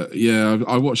 Yeah. But yeah,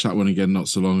 I watched that one again not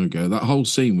so long ago. That whole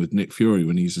scene with Nick Fury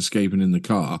when he's escaping in the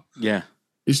car. Yeah.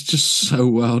 It's just so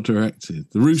well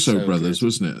directed. The Russo brothers, good.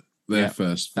 Wasn't it? Their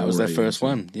first. That was their first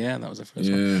one. Yeah, that was their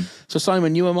first one. So,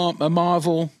 Simon, you a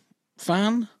Marvel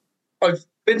fan? I've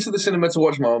been to the cinema to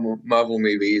watch Marvel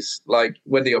movies, like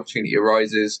when the opportunity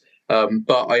arises.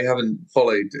 But I haven't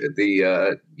followed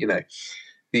the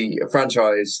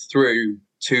franchise through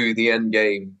to the end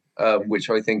game,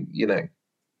 which I think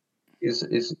is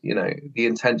the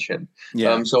intention.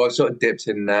 Yeah. So I've sort of dipped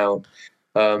in now.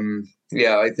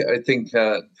 I think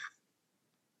the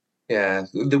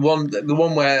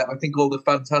one where I think all the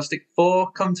Fantastic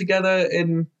Four come together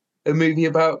in a movie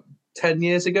about 10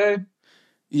 years ago.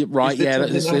 Yeah, right,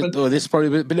 this is probably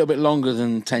a little bit longer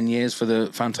than 10 years for the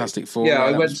Fantastic Four. Yeah,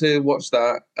 I went to watch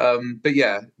that. But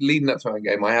yeah, leading up to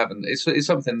Endgame, I haven't. It's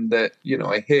something that,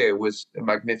 I hear was a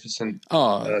magnificent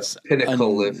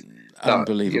pinnacle of that,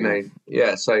 unbelievable.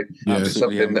 So it's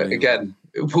something that, again,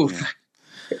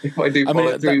 if I do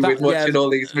follow through with watching all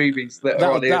these movies that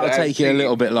are on here. That'll take you a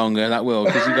little bit longer, that will,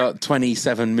 because you've got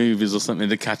 27 movies or something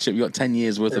to catch up. You've got 10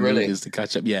 years worth of movies to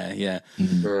catch up. Yeah.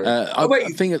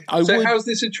 How's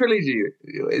this a trilogy?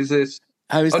 Is this...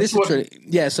 How is this a trilogy?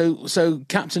 Yeah, so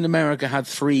Captain America had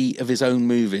 3 of his own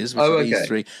movies. These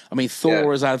 3. I mean,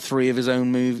 Thor has had 3 of his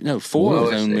own movies. No, 4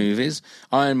 of his own movies.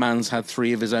 Iron Man's had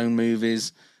 3 of his own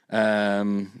movies. Who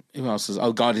else has?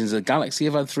 Guardians of the Galaxy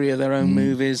have had 3 of their own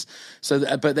movies.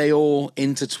 So, but they all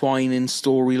intertwine in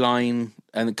storyline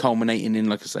and culminating in,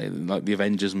 like I say, like the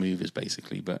Avengers movies,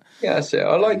 basically. But yeah, that's it.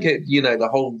 I like it. The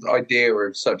whole idea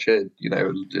of such a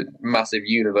massive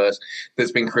universe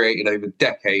that's been created over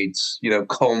decades.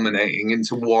 Culminating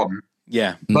into one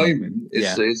moment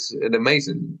is an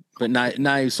amazing. But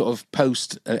now, sort of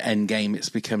post Endgame, it's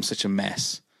become such a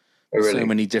mess. Oh, really? So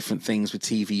many different things with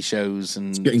TV shows, and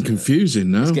it's getting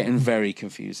confusing now. It's getting very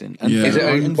confusing. And is it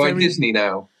owned by Disney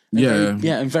now?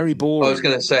 And very boring. I was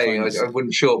going to say, I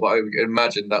wasn't sure, but I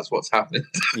imagine that's what's happened.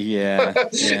 Yeah.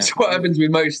 It's what happens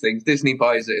with most things. Disney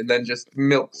buys it and then just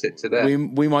milks it to death.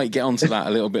 We might get onto that a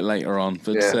little bit later on.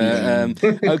 But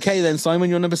okay then, Simon,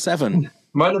 you're number 7.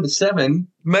 My number 7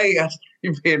 may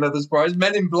actually be another surprise.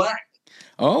 Men in Black.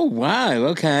 Oh wow!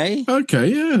 Okay,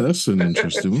 yeah, that's an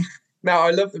interesting one. Now,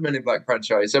 I love the Men in Black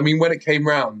franchise. I mean, when it came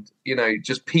round,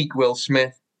 just peak Will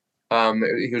Smith. He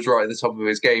was right at the top of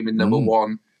his game in number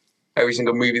 1. Every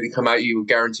single movie that come out, you were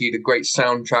guaranteed a great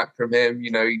soundtrack from him. He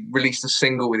released a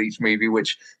single with each movie,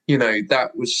 which,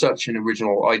 that was such an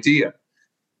original idea.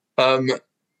 And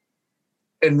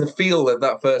the feel of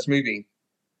that first movie,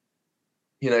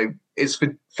 it's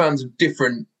for fans of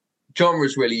different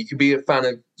genres, really. You could be a fan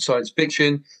of science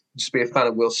fiction, just be a fan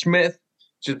of Will Smith,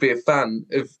 just be a fan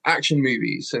of action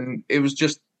movies. And it was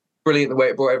just brilliant the way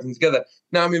it brought everything together.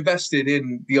 Now I'm invested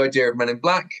in the idea of Men in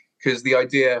Black, because the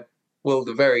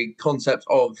very concept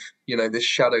of, this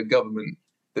shadow government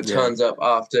that turns up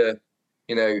after,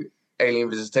 alien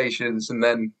visitations and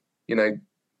then,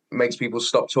 makes people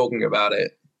stop talking about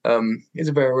it, is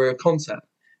a very real concept.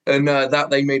 And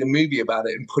that they made a movie about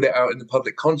it and put it out in the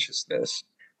public consciousness,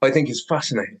 I think is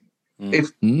fascinating.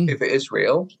 If it is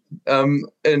real.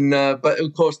 But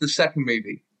of course, the second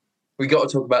movie, we got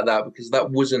to talk about that, because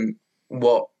that wasn't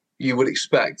what you would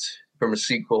expect from a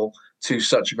sequel to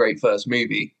such a great first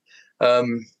movie.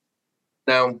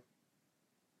 Now,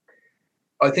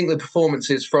 I think the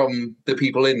performances from the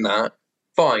people in that,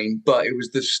 fine, but it was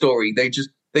the story. They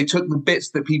took the bits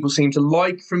that people seem to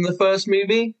like from the first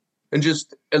movie and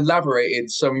just elaborated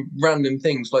some random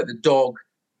things like the dog.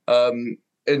 And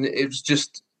it was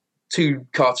just too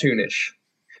cartoonish.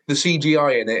 The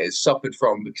CGI in it suffered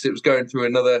from, because it was going through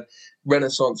another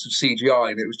renaissance of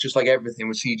CGI, and it was just like everything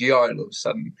was CGI all of a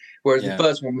sudden. Whereas the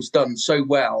first one was done so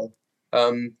well,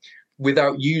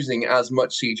 without using as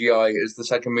much CGI as the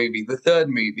second movie. The third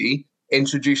movie,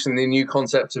 introducing the new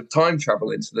concept of time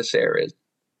travel into the series,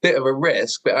 bit of a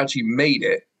risk, but actually made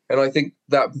it. And I think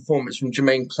that performance from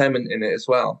Jermaine Clement in it as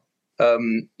well,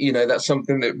 that's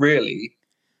something that really,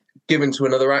 given to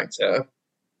another actor,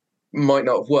 might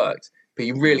not have worked, but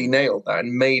he really nailed that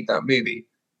and made that movie.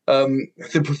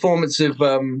 The performance of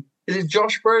is it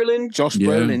Josh Brolin? Josh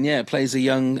Brolin, plays a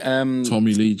young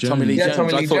Tommy Lee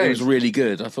Jones. I thought he was really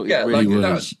good. I thought he was really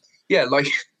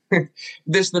good.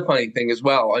 This is the funny thing as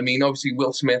well. I mean, obviously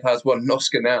Will Smith has won an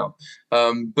Oscar now,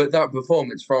 but that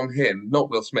performance from him, not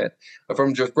Will Smith,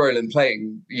 from Josh Brolin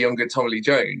playing younger Tommy Lee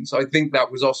Jones, I think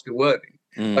that was Oscar worthy.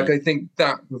 I think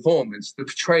that performance, the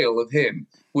portrayal of him,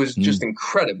 was just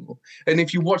incredible. And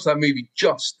if you watch that movie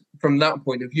just from that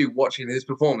point of view, watching his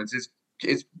performance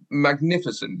is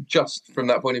magnificent just from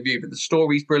that point of view. But the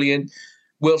story's brilliant.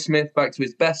 Will Smith back to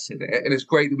his best in it, and it's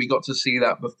great that we got to see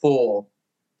that before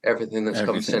everything that's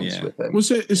come since with him. Was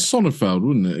it Sonnenfeld,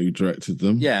 wasn't it, who directed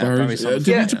them? Yeah, Barry Sonnenfeld.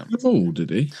 Did he do them all, did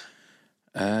he?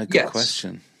 Good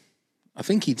question. I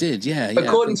think he did, yeah.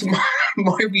 According to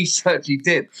my research, he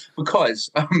did, because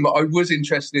I was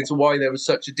interested into why there was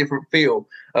such a different feel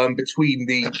between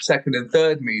the second and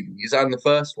third movies and the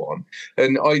first one.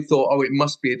 And I thought, it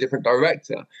must be a different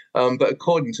director. But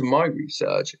according to my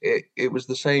research, it was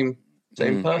the same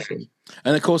person.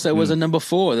 And of course, there was a number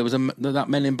 4. There was that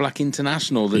Men in Black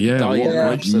International that died.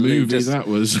 What movie that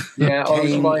was? Yeah, I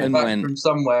was flying back from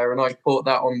somewhere, and I caught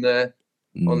that on the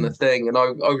thing, and I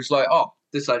was like,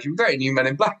 this is actually great, new Men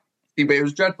in Black. But it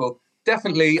was dreadful.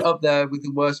 Definitely up there with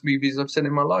the worst movies I've seen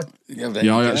in my life.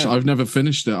 I've never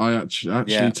finished it. I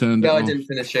actually turned it off. I didn't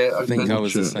finish it. I think I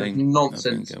was the same.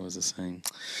 Nonsense. I think I was the same.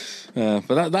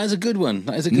 But that is a good one.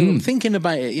 That is a good one. Thinking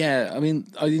about it, I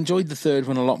mean, I enjoyed the third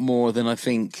one a lot more than I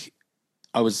think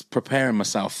I was preparing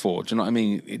myself for. Do you know what I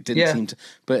mean? It didn't seem to,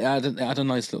 but it had a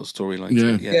nice little storyline.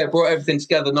 Yeah, it brought everything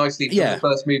together nicely from the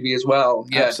first movie as well.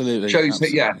 Yeah, absolutely.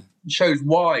 Shows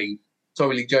why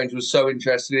Tommy Lee Jones was so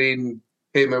interested in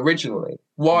him originally.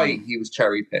 Why he was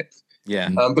cherry picked. Yeah.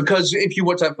 Because if you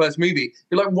watch that first movie,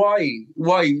 you're like, why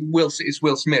it's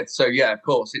Will Smith? So yeah, of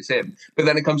course it's him. But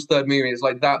then it comes to the third movie, it's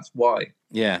like, that's why.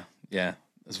 Yeah.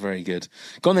 That's very good.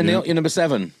 Go on then, Neil. You're number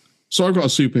 7. So I've got a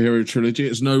superhero trilogy.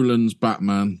 It's Nolan's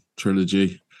Batman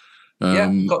trilogy.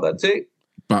 Got that too.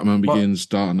 Batman Begins,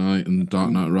 Dark Knight, and Dark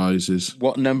Knight Rises.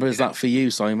 What number is that for you,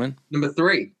 Simon? Number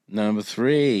 3. Number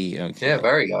 3. Okay. Yeah,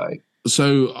 very high.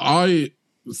 So I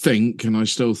think, and I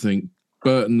still think,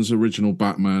 Burton's original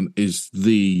Batman is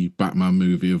the Batman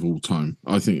movie of all time.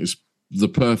 I think it's the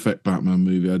perfect Batman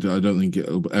movie. I don't think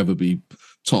it'll ever be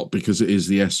top because it is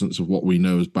the essence of what we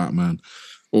know as Batman,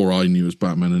 or I knew as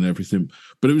Batman and everything.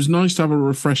 But it was nice to have a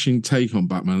refreshing take on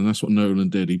Batman, and that's what Nolan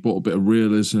did. He brought a bit of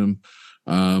realism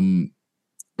and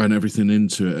everything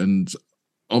into it. And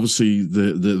obviously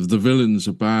the villains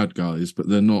are bad guys, but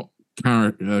they're not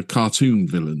cartoon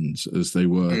villains as they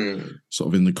were sort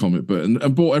of in the comic book,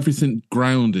 and brought everything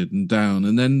grounded and down.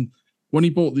 And then when he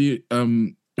brought the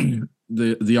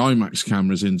IMAX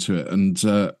cameras into it, and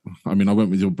I mean, I went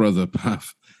with your brother,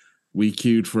 Pav. We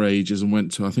queued for ages and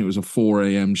went to, I think it was a 4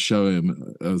 a.m.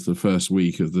 showing of the first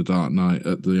week of The Dark Knight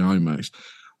at the IMAX.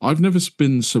 I've never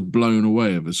been so blown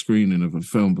away of a screening of a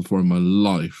film before in my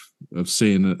life, of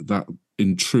seeing that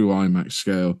in true IMAX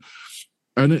scale.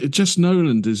 And it just,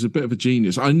 Nolan is a bit of a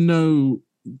genius. I know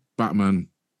Batman,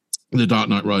 The Dark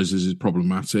Knight Rises is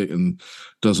problematic and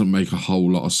doesn't make a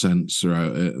whole lot of sense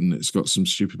throughout it, and it's got some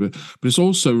stupid bit, but it's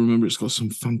also, remember, it's got some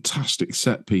fantastic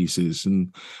set pieces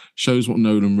and shows what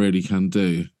Nolan really can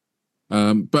do.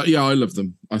 But yeah, I love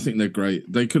them. I think they're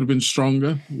great. They could have been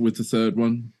stronger with the third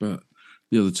one, but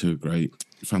the other two are great.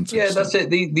 Fantastic. Yeah, that's it.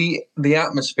 The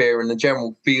atmosphere and the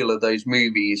general feel of those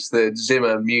movies, the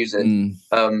Zimmer music,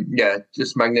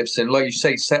 just magnificent. Like you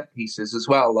say, set pieces as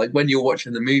well. Like when you're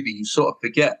watching the movie, you sort of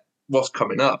forget what's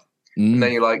coming up, and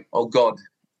then you're like, oh god,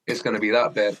 it's going to be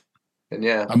that bit. And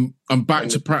yeah, I'm back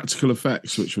to practical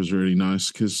effects, which was really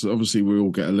nice, because obviously we all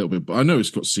get a little bit, but I know it's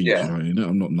got CGI in it,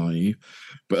 I'm not naive,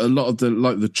 but a lot of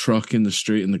the truck in the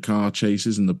street and the car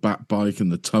chases and the bat bike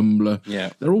and the tumbler,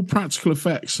 they're all practical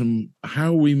effects. And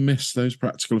how we miss those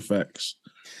practical effects,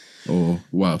 or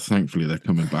well, thankfully they're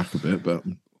coming back a bit, but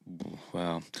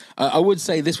well, I would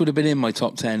say this would have been in my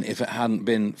top 10 if it hadn't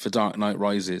been for Dark Knight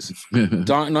Rises.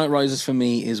 Dark Knight Rises for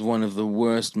me is one of the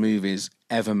worst movies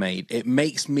ever made. It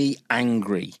makes me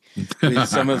angry with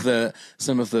some of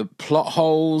the plot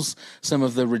holes, some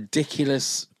of the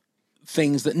ridiculous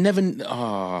things that never.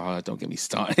 Oh, don't get me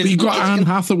started. But you got Anne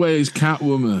Hathaway as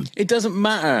Catwoman. It doesn't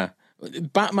matter.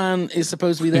 Batman is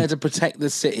supposed to be there to protect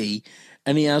the city,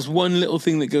 and he has one little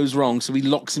thing that goes wrong, so he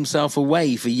locks himself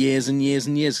away for years and years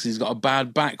and years because he's got a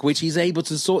bad back, which he's able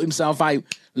to sort himself out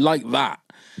like that.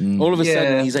 All of a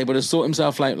sudden, he's able to sort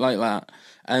himself out like that.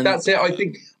 And that's it. I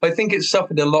think it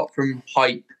suffered a lot from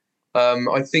hype.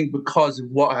 I think because of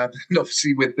what happened,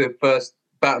 obviously, with the first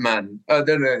Batman.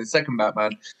 The second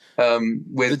Batman.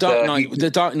 With the Dark Knight. The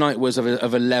Dark Knight was of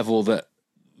a level that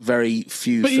very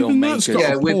few but filmmakers. Even that's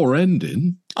got a poor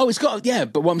ending. Oh, it's got,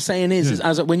 but what I'm saying is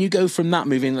as when you go from that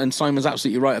movie, and Simon's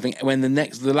absolutely right. I think when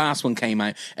the last one came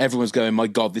out, everyone's going, "My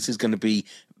God, this is going to be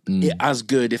as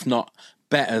good, if not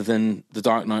better, than The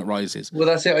Dark Knight Rises." Well,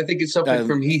 that's it. I think it's something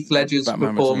from Heath Ledger's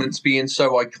performance being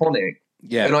so iconic.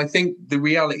 Yeah, and I think the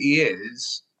reality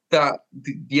is that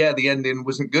the ending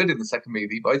wasn't good in the second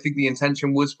movie, but I think the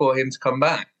intention was for him to come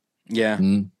back. Yeah.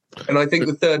 And I think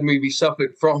the third movie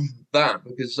suffered from that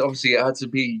because obviously it had to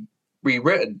be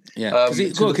rewritten. Yeah, because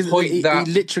he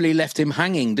literally left him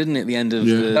hanging, didn't it? At the end of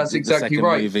that's exactly the second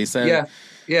right. movie. So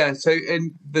yeah. So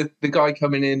in the guy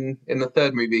coming in the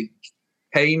third movie,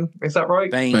 Kane, is that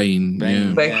right? Bane.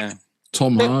 Yeah.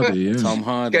 Tom Hardy. Yeah. Tom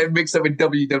Hardy. Getting mixed up with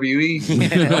WWE.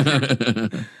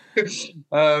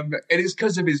 And it's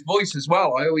because of his voice as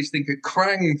well. I always think of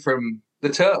Krang from the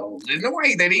Turtles in the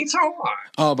way that he talks.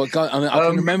 Oh, but God, I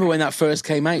can remember when that first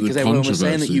came out because everyone was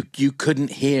saying that you couldn't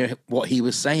hear what he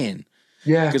was saying.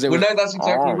 Yeah, no, that's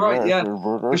exactly right. Yeah,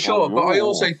 for sure. But I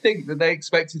also think that they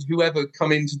expected whoever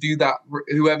come in to do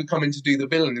the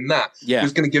villain in that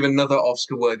was going to give another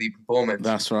Oscar-worthy performance.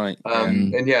 That's right.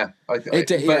 And box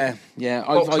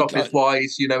office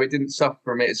wise, it didn't suffer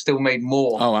from it. It still made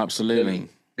more. Oh, absolutely.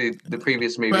 The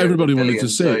previous movie. But everybody wanted to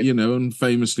see it, and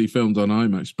famously filmed on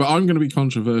IMAX. But I'm going to be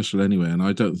controversial anyway, and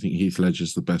I don't think Heath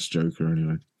Ledger's the best Joker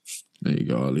anyway. There you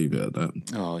go, I'll leave it at that.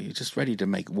 Oh, you're just ready to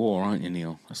make war, aren't you,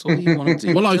 Neil? That's all you want to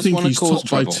do. Well, I think he's topped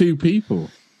by two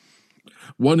people.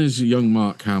 One is young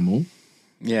Mark Hamill.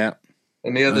 Yeah.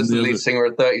 And the other's the lead singer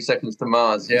of 30 Seconds to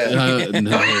Mars, yeah.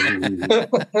 No.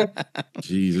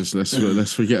 Jesus,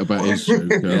 let's forget about his joke.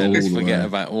 Let's forget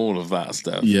about all of that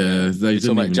stuff. Yeah, they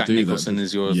didn't like even Jack do Nicholson that.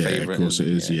 is your favourite. Yeah, of course it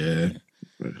is, yeah.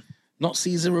 Not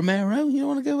Cesar Romero? You don't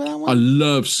want to go with that one? I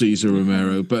love Cesar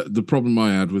Romero, but the problem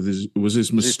I had with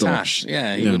his moustache.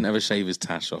 Yeah, he wouldn't ever shave his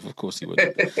tash off. Of course he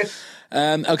wouldn't.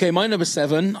 Okay, my number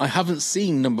 7. I haven't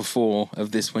seen number 4 of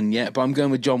this one yet, but I'm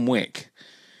going with John Wick.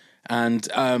 And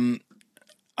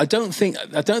I don't think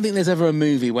there's ever a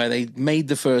movie where they made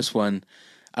the first one,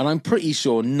 and I'm pretty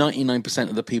sure 99%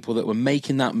 of the people that were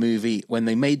making that movie when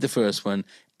they made the first one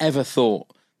ever thought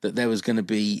that there was going to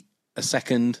be a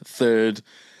second, third,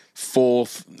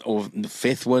 fourth, or the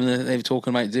fifth one that they're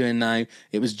talking about doing now.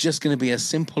 It was just going to be a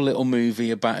simple little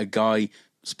movie about a guy,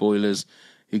 spoilers,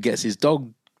 who gets his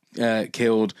dog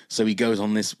killed, so he goes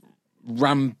on this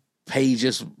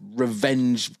rampageous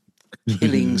revenge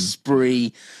killing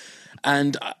spree.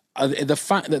 And the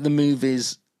fact that the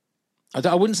movies,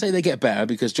 I wouldn't say they get better,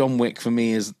 because John Wick for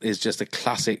me is just a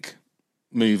classic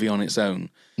movie on its own.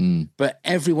 But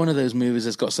every one of those movies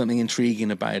has got something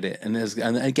intriguing about it, and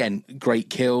again, great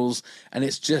kills, and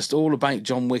it's just all about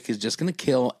John Wick is just going to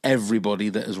kill everybody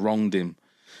that has wronged him,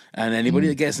 and anybody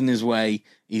that gets in his way,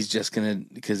 he's just going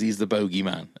to, because he's the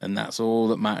bogeyman, and that's all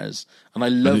that matters. And I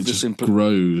love the simplicity.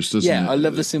 Grows, doesn't it? I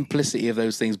love the simplicity of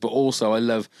those things, but also I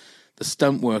love the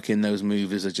stunt work in those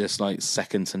movies are just like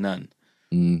second to none.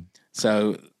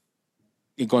 So,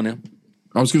 you go on now.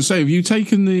 I was going to say,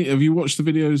 have you watched the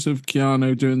videos of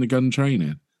Keanu doing the gun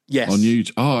training? Yes. On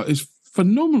YouTube. Oh, it's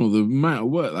phenomenal the amount of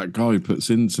work that guy puts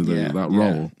into that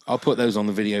role. I'll put those on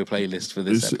the video playlist for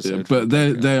this episode. But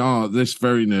they are. This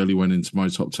very nearly went into my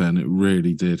top 10. It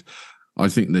really did. I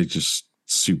think they're just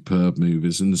superb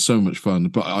movies, and they're so much fun.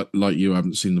 But like you,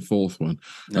 haven't seen the fourth one,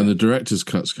 and the director's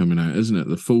cut's coming out, isn't it?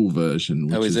 The full version.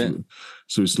 Which is it?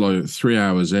 So it's like 3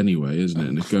 hours anyway, isn't it?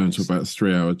 And it's going to about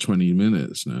 3 hour 20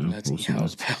 minutes now.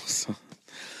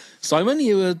 Simon,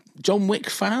 you a John Wick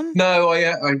fan? No,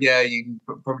 you can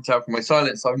probably tell from my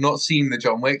silence. I've not seen the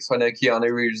John Wicks. I know Keanu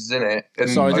Reeves is in it. And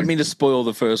sorry, I didn't mean to spoil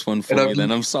the first one for you.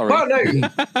 Then I'm sorry. Oh no,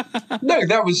 no,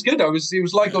 that was good. It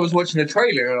was like I was watching a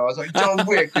trailer, and I was like, John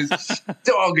Wick is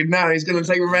dog, and now he's going to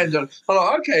take revenge on. I'm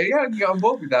like, okay, yeah, I can get on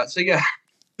board with that. So yeah.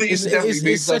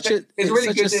 It's such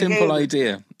a simple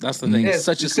idea. That's the thing. It's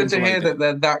such a simple idea. It's good to hear that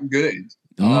they're that good.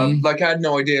 Like I had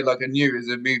no idea. Like I knew it was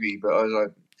a movie, but I was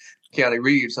like, Keanu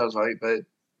Reeves. I was like, but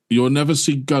you'll never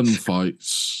see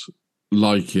gunfights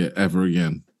like it ever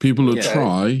again. People will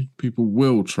try. People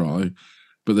will try,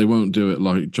 but they won't do it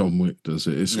like John Wick does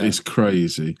it. It's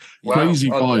crazy, crazy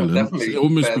violence. Definitely it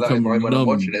almost become when numb. I'm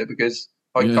watching it, because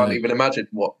I can't even imagine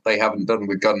what they haven't done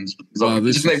with guns.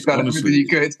 They've done everything you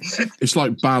could. It's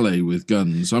like ballet with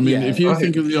guns. I mean, if you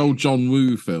think of the old John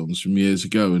Woo films from years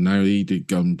ago, and now he did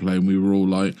gunplay, and we were all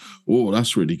like, "Oh,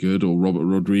 that's really good," or Robert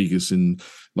Rodriguez in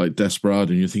like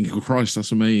Desperado, and you're thinking, "Oh, Christ,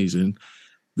 that's amazing."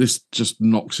 This just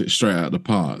knocks it straight out of the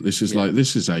park. This is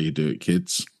this is how you do it,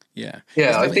 kids. Yeah.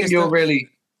 I think you're really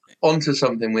onto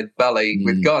something with ballet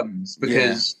with guns,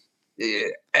 because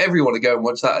everyone would go and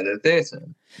watch that at the theatre.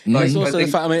 It's also the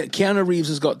fact, Keanu Reeves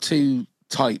has got two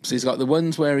types. He's got the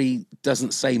ones where he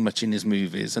doesn't say much in his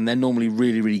movies, and they're normally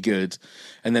really, really good.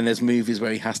 And then there's movies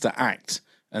where he has to act,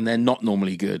 and they're not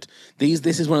normally good.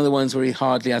 This is one of the ones where he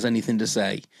hardly has anything to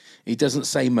say. He doesn't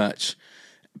say much,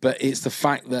 but it's the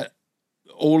fact that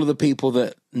all of the people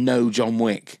that know John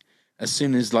Wick, as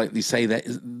soon as they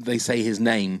say his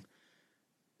name,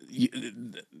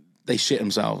 they shit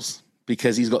themselves,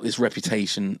 because he's got this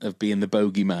reputation of being the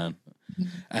bogeyman.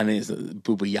 And it's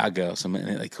Baba Yaga or something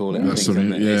they call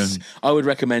it. I would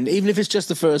recommend, even if it's just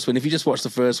the first one, if you just watch the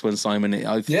first one, Simon,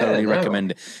 I thoroughly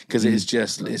recommend it, because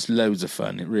it's loads of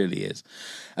fun. It really is.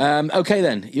 Okay,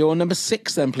 then. Your number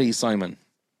 6 then, please, Simon.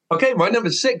 Okay, my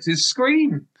number 6 is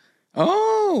Scream.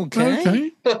 Oh,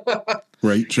 okay.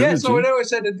 Great trilogy. Yeah, so I know I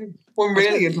said one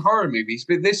really into horror movies,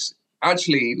 but this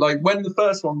actually, like when the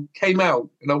first one came out,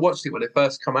 and I watched it when it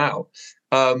first came out,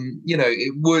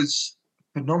 it was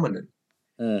phenomenal.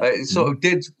 It sort of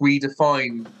did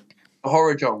redefine the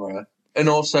horror genre, and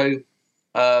also,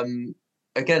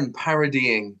 again,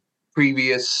 parodying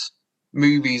previous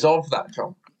movies of that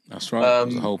genre. That's right. That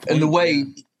was the whole point. And the way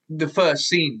the first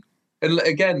scene, and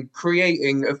again,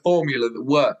 creating a formula that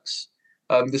works.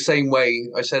 The same way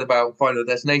I said about Final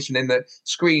Destination, in that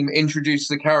Scream introduces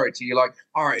the character. You're like,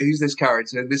 all right, who's this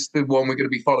character? This is the one we're going to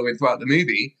be following throughout the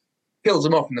movie. Kills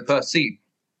him off in the first scene.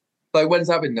 Like, when's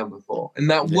that been done before? And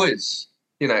that was,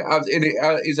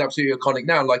 it is absolutely iconic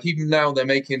now. Like, even now they're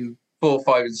making 4,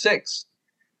 5, and 6.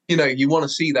 you want to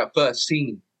see that first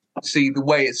scene, see the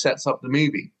way it sets up the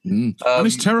movie. And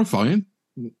it's terrifying,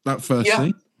 that first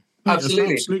scene.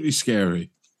 Absolutely. It's absolutely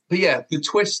scary. But yeah, the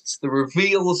twists, the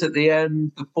reveals at the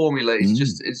end, the formula is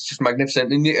just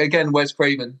magnificent. And again, Wes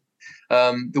Craven,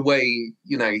 the way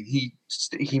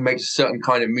he makes a certain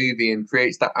kind of movie and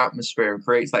creates that atmosphere and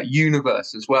creates that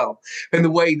universe as well, and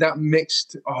the way that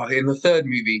mixed in the third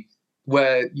movie,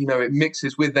 where it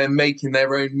mixes with them making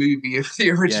their own movie of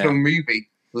the original movie.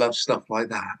 Love stuff like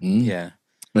that. Yeah.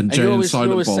 And you're always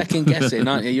Bob. second guessing,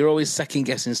 aren't you? You're always second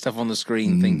guessing stuff on the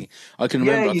screen, thinking. I can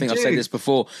remember. I think I've said this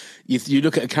before. You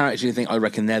look at a character and you think, I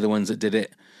reckon they're the ones that did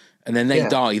it, and then they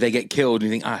die, they get killed,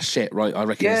 and you think, ah, shit, right? I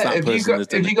reckon it's that person that's done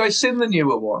it. Have you guys seen the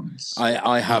newer ones?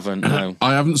 I haven't. No,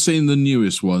 I haven't seen the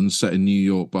newest one set in New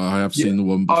York, but I have seen the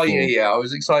one before. Oh yeah. I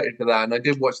was excited for that, and I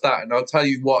did watch that, and I'll tell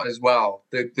you what as well.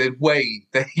 The way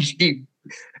they keep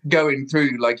going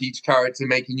through like each character,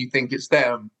 making you think it's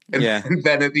them. And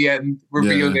then at the end,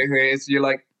 revealing it here, so you're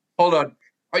like, hold on,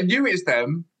 I knew it's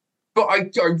them, but I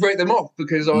wrote them off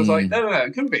because I was like, no,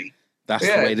 it couldn't be. That's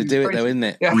the way to do it, though, isn't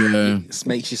it? Yeah. It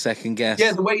makes you second guess.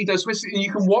 Yeah, the way he does twists, and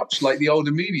you can watch like the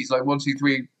older movies, like 1, 2,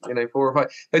 3, 4 or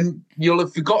 5, and you'll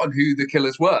have forgotten who the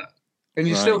killers were, and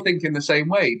you're still thinking the same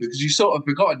way because you sort of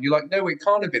forgotten. You're like, no, it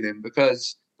can't have been him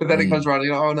because. But then it comes around and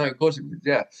you're like, oh no, of course it was.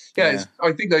 Yeah.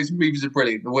 I think those movies are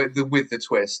brilliant. With the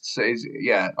twists, I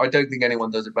don't think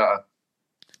anyone does it better.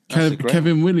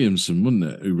 Kevin Williamson, wasn't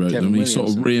it, who wrote them? He sort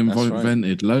of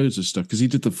reinvented loads of stuff because he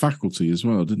did The Faculty as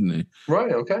well, didn't he?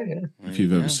 Right. Okay. Yeah. If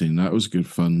you've ever seen that, it was a good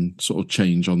fun sort of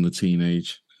change on the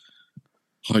teenage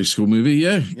high school movie.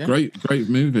 Yeah. Great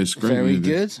movies. Very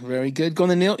good. Go on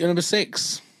then, Neil. You're number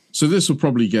 6. So this will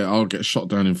probably I'll get shot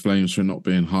down in flames for not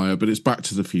being higher, but it's Back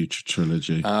to the Future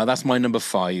trilogy. That's my number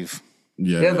 5.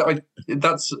 Yeah.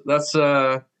 That's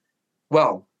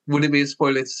well, would it be a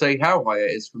spoiler to say how high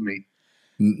it is for me?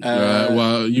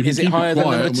 Well, you is can it keep higher it than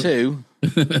quiet. number 2?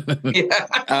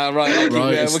 Right.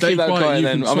 We'll keep that quiet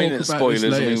then. I mean, it's spoilers.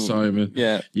 Later, Simon.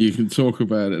 Yeah, you can talk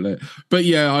about it later. But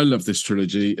yeah, I love this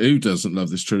trilogy. Who doesn't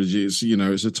love this trilogy? It's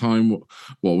it's a time.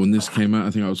 When this came out,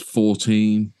 I think I was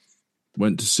 14.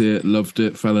 Went to see it, loved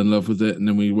it, fell in love with it, and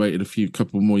then we waited a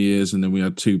couple more years, and then we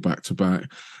had 2 back to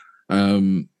back.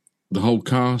 The whole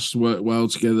cast worked well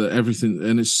together, everything,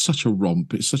 and it's such a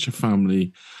romp. It's such a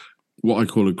family, what I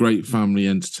call a great family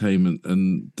entertainment,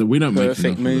 and we don't make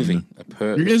perfect movie.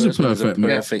 It is a perfect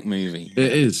movie.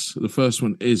 It is. The first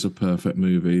one is a perfect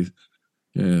movie.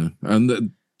 Yeah,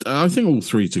 and I think all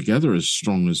 3 together are as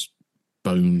strong as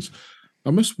bones. I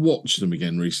must watch them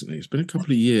again recently. It's been a couple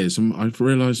of years, and I've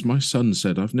realised my son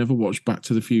said I've never watched Back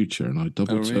to the Future, and I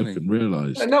double-took and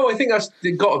realised. No, I think that's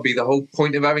got to be the whole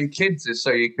point of having kids is so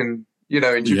you can,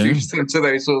 introduce them to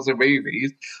those sorts of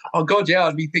movies. Oh, God, yeah,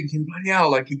 I'd be thinking, bloody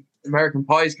hell, like American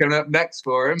Pie's coming up next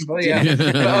for him. But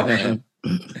let's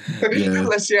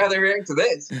see how they react to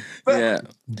this. But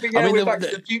with Back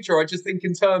to the Future, I just think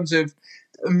in terms of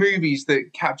movies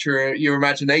that capture your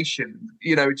imagination,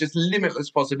 just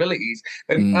limitless possibilities.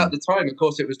 And at the time, of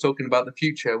course, it was talking about the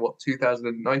future.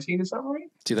 2019, is that right?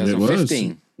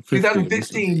 2015.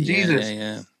 2015,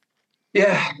 Jesus.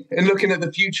 Yeah. And looking at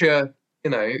the future,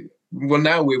 well,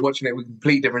 now we're watching it with a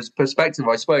complete different perspective,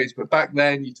 I suppose. But back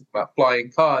then, you talk about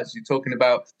flying cars. You're talking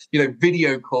about,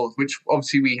 video calls, which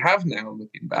obviously we have now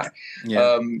looking back.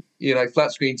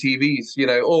 Flat screen TVs,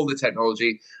 all the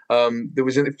technology. There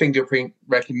was a fingerprint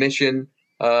recognition,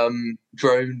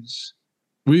 drones.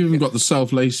 We even got the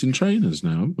self-lacing trainers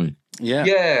now, haven't we?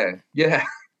 Yeah.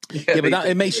 But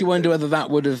it makes you wonder whether that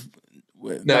would have.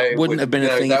 That wouldn't have been a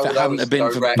thing if it hadn't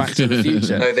been for Back to the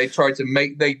Future. No, they tried to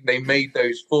make they made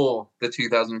those for the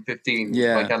 2015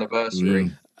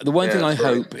 anniversary. The one thing I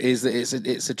hope is that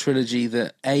it's a trilogy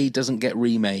that A, doesn't get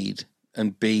remade,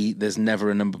 and B, there's never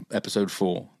a episode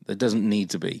 4. There doesn't need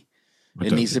to be.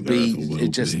 It needs to be. It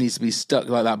just needs to be stuck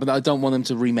like that. But I don't want them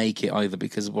to remake it either,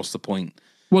 because what's the point?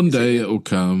 One day it'll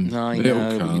come. No,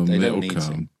 it'll come. They don't need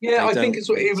to. Yeah, I think it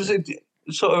was a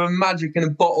sort of a magic in a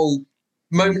bottle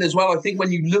moment as well. I think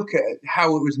when you look at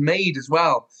how it was made as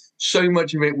well, so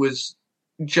much of it was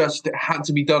just had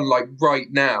to be done like right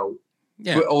now,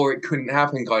 or it couldn't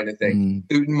happen kind of thing.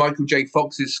 Michael J.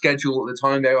 Fox's schedule at the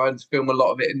time, they had to film a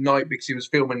lot of it at night because he was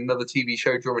filming another TV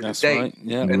show during the day. Right.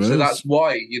 Yeah, and so that's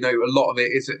why a lot of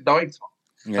it is at night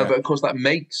time. But of course that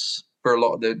makes for a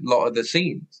lot of the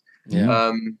scenes.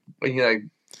 Yeah.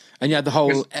 And you had the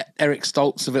whole Eric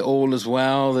Stoltz of it all as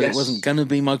well, that it wasn't going to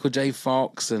be Michael J.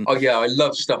 Fox. And oh, yeah, I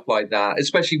love stuff like that,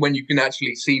 especially when you can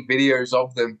actually see videos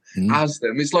of them as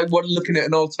them. It's like looking at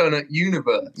an alternate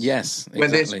universe. Yes, exactly. Where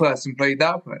this person played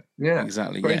that way. Yeah.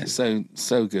 Exactly, yeah. So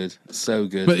good. So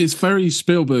good. But it's very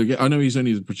Spielberg. I know he's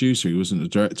only the producer, he wasn't the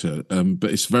director, but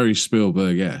it's very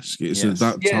Spielberg-esque. It's at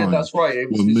that time that's right.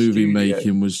 when movie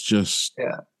making was just...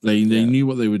 They knew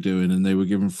what they were doing and they were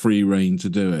given free rein to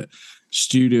do it.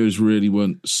 Studios really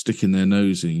weren't sticking their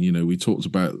nose in. You know, we talked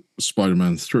about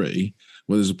Spider-Man 3,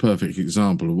 where there's a perfect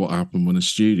example of what happened when a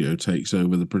studio takes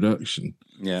over the production.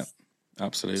 Yeah,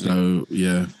 absolutely. So,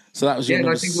 yeah. So that was and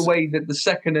I think the way that the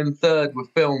second and third were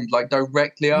filmed like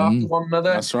directly after one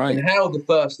another. That's right. And how the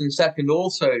first and second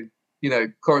also, you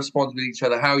know, correspond with each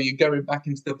other. How you're going back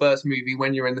into the first movie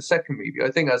when you're in the second movie.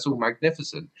 I think that's all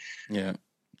magnificent. Yeah.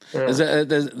 There's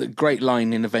a great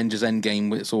line in Avengers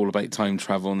Endgame where it's all about time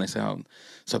travel, and they say, "Oh,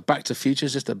 so Back to the Future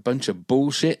is just a bunch of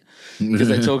bullshit," because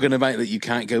they're talking about that you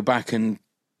can't go back and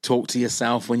talk to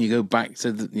yourself when you go back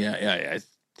to the I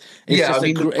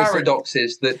mean, the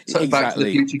paradoxes that Back to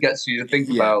the Future gets you to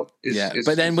think about.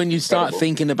 But then when you start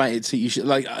thinking about it too, you should,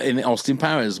 like in Austin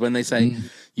Powers, when they say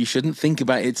you shouldn't think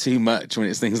about it too much, when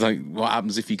it's things like what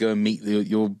happens if you go and meet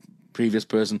your previous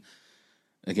person.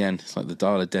 Again, it's like the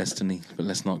Dial of Destiny, but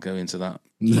let's not go into that.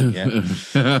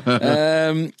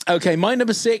 Okay, my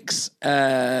number 6,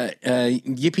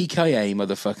 yippee-ki-yay,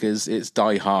 motherfuckers. It's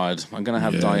Die Hard. I'm going to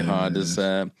have Die Hard as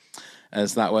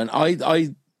that one.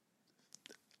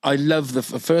 I love the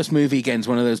first movie. Again, it's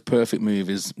one of those perfect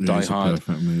movies, Die Hard. It's a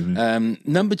perfect movie.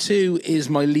 Number 2 is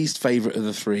my least favourite of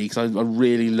the 3, because I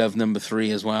really love number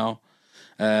 3 as well,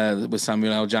 with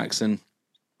Samuel L. Jackson.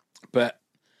 But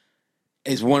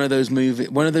it's one of those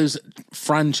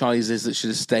franchises that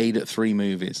should have stayed at 3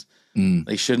 movies.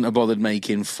 They shouldn't have bothered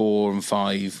making 4 and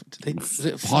 5. Was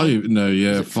it 5? No,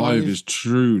 yeah, 5 is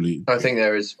truly. I think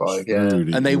there is 5. Yeah,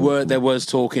 and there was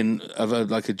talking of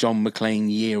a John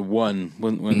McClane year 1,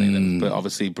 weren't they? But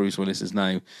obviously Bruce Willis is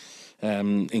now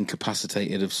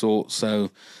incapacitated of sorts,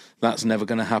 so that's never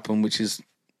going to happen. Which is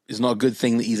not a good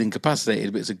thing that he's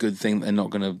incapacitated, but it's a good thing that they're not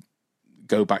going to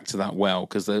go back to that well,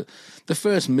 because the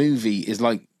first movie is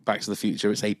like Back to the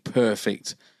Future. It's a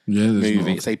perfect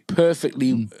movie. It's a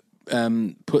perfectly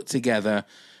put together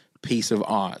piece of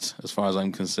art, as far as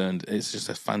I'm concerned. It's just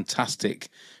a fantastic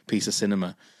piece of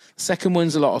cinema. The second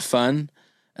one's a lot of fun,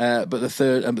 but the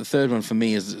third one for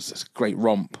me is a great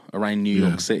romp around New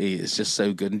York City. It's just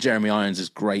so good, and Jeremy Irons is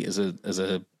great as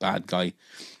a bad guy.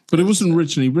 But it wasn't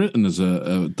originally written as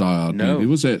a Die Hard movie,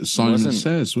 was it? Simon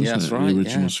Says, wasn't it? That's right, the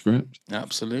original script.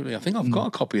 Absolutely. I think I've got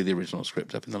a copy of the original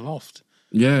script up in the loft.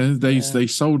 Yeah, they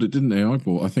sold it, didn't they? I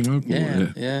bought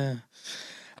it. Yeah.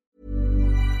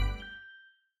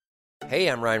 Hey,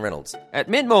 I'm Ryan Reynolds. At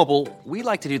Mint Mobile, we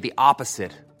like to do the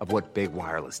opposite of what Big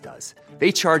Wireless does.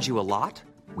 They charge you a lot,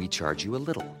 we charge you a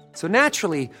little. So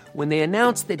naturally, when they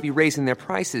announced they'd be raising their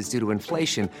prices due to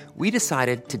inflation, we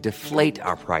decided to deflate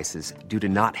our prices due to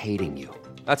not hating you.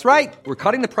 That's right. We're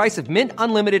cutting the price of Mint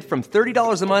Unlimited from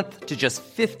 $30 a month to just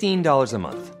 $15 a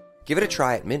month. Give it a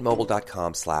try at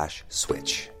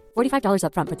mintmobile.com/switch. $45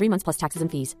 up front for 3 months plus taxes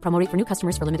and fees. Promo rate for new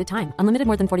customers for limited time. Unlimited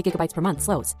more than 40 gigabytes per month.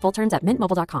 Slows full terms at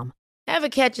mintmobile.com. Ever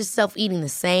catch yourself eating the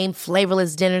same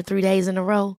flavorless dinner 3 days in a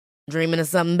row? Dreaming of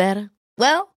something better?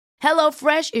 Well,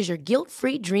 HelloFresh is your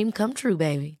guilt-free dream come true,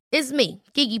 baby. It's me,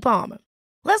 Keke Palmer.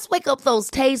 Let's wake up those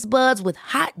taste buds with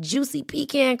hot, juicy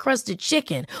pecan-crusted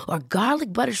chicken or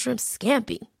garlic butter shrimp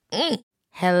scampi.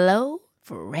 Hello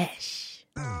Fresh.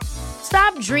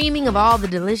 Stop dreaming of all the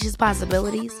delicious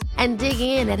possibilities and dig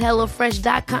in at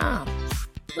HelloFresh.com.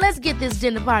 Let's get this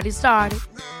dinner party started.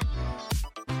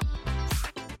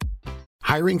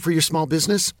 Hiring for your small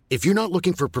business? If you're not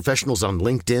looking for professionals on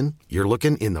LinkedIn, you're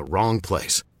looking in the wrong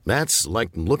place. That's like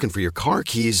looking for your car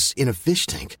keys in a fish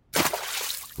tank.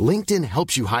 LinkedIn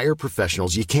helps you hire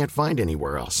professionals you can't find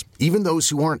anywhere else, even those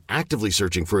who aren't actively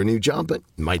searching for a new job but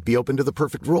might be open to the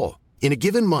perfect role. In a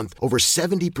given month, over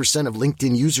 70% of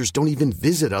LinkedIn users don't even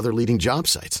visit other leading job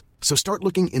sites. So start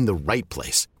looking in the right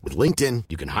place. With LinkedIn,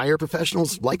 you can hire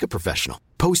professionals like a professional.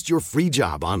 Post your free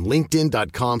job on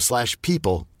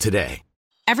linkedin.com/people today.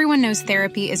 Everyone knows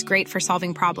therapy is great for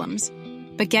solving problems,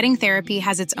 but getting therapy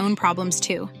has its own problems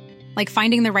too, like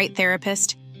finding the right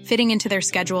therapist, fitting into their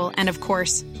schedule, and of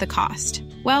course, the cost.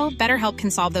 Well, BetterHelp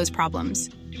can solve those problems.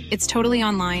 It's totally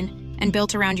online and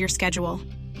built around your schedule.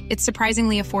 It's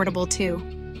surprisingly affordable too.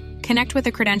 Connect with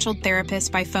a credentialed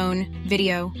therapist by phone,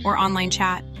 video, or online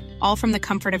chat, all from the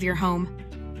comfort of your home.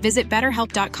 Visit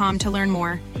BetterHelp.com to learn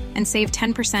more and save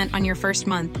 10% on your first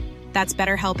month. That's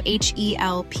BetterHelp,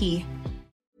 H-E-L-P.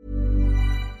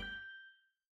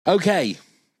 Okay,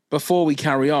 before we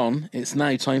carry on, it's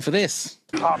now time for this.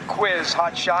 Pop quiz,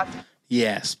 hot shot.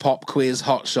 Yes, pop quiz,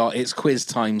 hot shot. It's quiz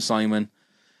time, Simon.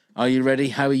 Are you ready?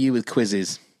 How are you with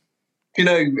quizzes?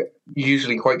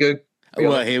 Usually quite good.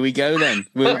 Well, here we go then.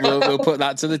 We'll put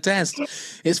that to the test.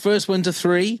 It's first one to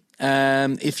three.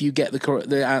 If you get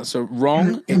the answer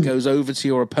wrong, it goes over to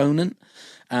your opponent.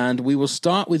 And we will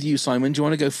start with you, Simon. Do you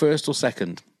want to go first or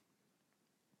second?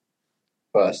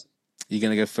 First. You're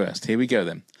going to go first. Here we go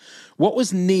then. What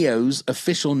was Neo's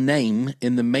official name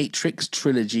in the Matrix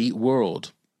trilogy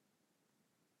world?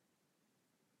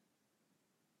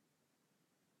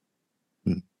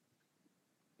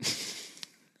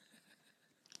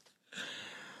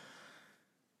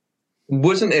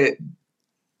 Wasn't it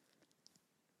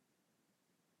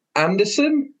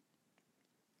Anderson?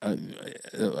 Can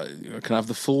I have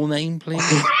the full name, please?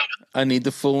 I need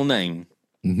the full name.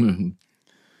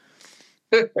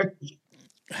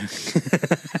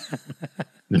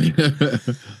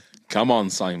 Come on,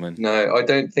 Simon. No, I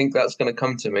don't think that's going to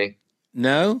come to me.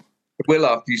 No? It will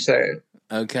after you say it.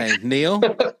 Okay, Neil?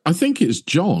 I think it's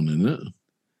John, isn't it?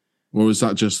 Or is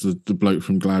that just the bloke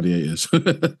from Gladiators?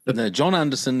 No, John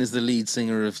Anderson is the lead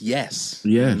singer of Yes.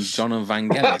 Yes. John and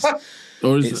Vangelis.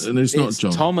 Or it's not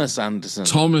John. Thomas Anderson.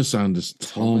 Thomas Anderson.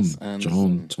 Tom.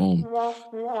 No,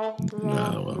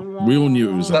 well, we all knew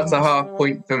it was That's Anderson. a half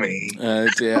point for me.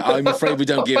 Dear. I'm afraid we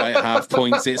don't give out half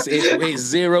points. It's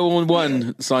 0 and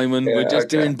 1, Simon. Yeah, We're just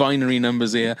doing binary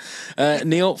numbers here.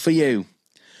 Neil, for you.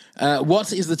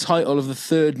 What is the title of the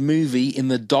third movie in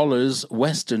the Dollars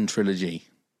Western trilogy?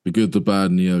 The Good, the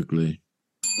Bad, and the Ugly.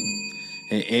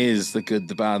 It is The Good,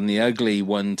 the Bad, and the Ugly.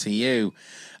 One to you.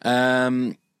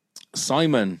 Simon.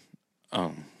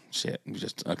 Oh, shit.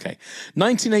 Okay.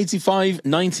 1985,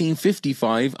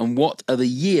 1955, and what other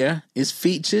year is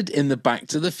featured in the Back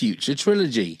to the Future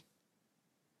trilogy?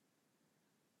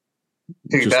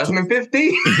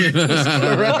 2050? That's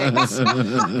correct.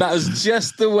 That was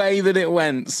just the way that it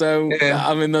went. So, yeah.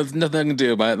 I mean, there's nothing I can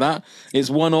do about that. It's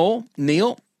 1-1.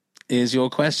 Neil, here's your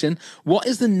question. What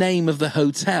is the name of the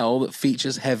hotel that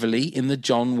features heavily in the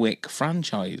John Wick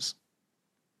franchise?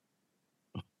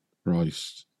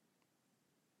 Christ.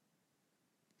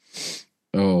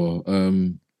 Oh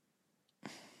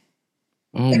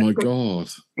my God.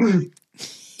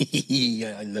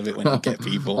 Yeah, I love it when you get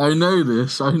people. I know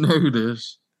this. I'll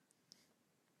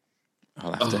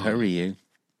have to hurry you.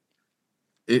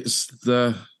 It's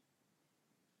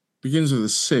begins with a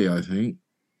C, I think.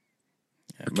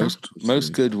 Yeah,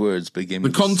 most good words begin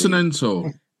with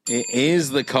Continental. C. It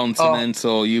is the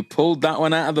Continental. You pulled that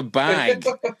one out of the bag.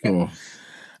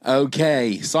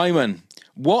 Okay, Simon.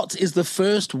 What is the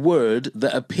first word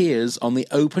that appears on the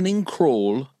opening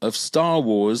crawl of Star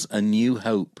Wars: A New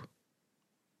Hope?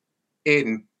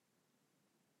 In.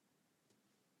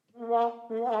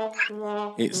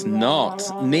 It's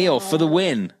not. Neil, for the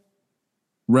win.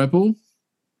 Rebel?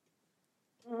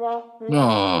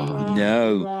 Oh.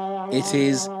 No. It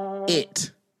is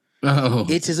It. Oh.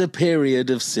 It is a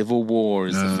period of civil war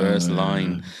is the first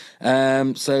line.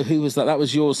 So who was that? That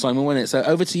was yours, Simon, wasn't it? So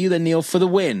over to you then, Neil, for the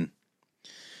win.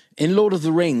 In Lord of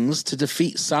the Rings, to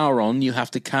defeat Sauron, you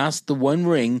have to cast the One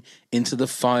Ring into the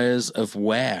fires of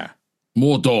where?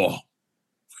 Mordor.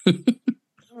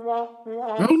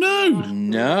 Oh, no.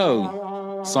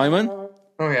 No. Simon?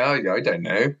 Oh, yeah, I don't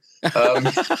know.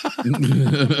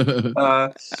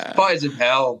 Fires of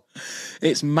Hell.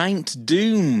 It's Mount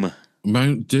Doom.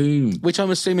 Mount Doom. Which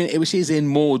I'm assuming, which is in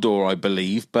Mordor, I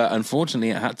believe, but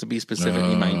unfortunately it had to be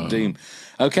specifically Mount Doom.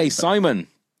 Okay, Simon.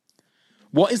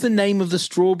 What is the name of the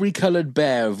strawberry-coloured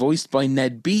bear voiced by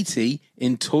Ned Beatty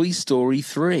in Toy Story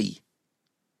 3?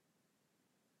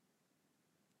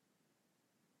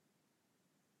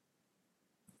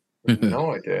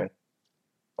 No idea.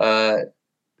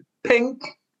 Pink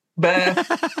bear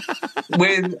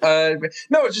with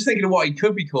no, I was just thinking of what he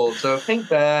could be called. So a pink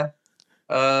bear,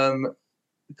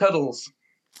 Cuddles.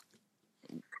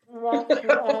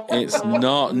 It's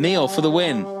not. Neil, for the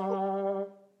win.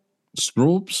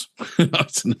 Straubs? I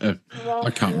don't know.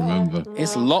 I can't remember.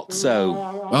 It's Lotso.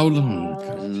 Oh, no.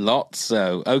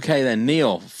 Lotso. Okay, then,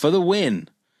 Neil, for the win.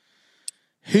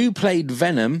 Who played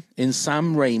Venom in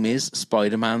Sam Raimi's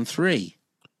Spider-Man 3?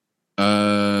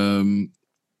 Oh,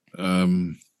 my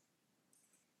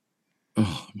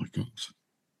God.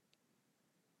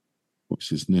 What's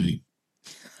his name?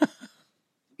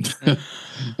 I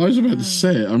was about to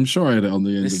say it. I'm sure I had it on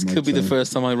the end of my This could be the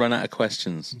first time I run out of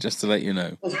questions, just to let you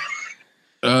know.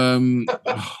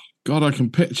 God, I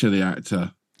can picture the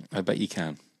actor. I bet you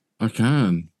can. I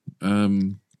can. I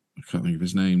can't think of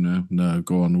his name now. No,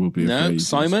 go on. We'll be No,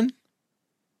 Simon?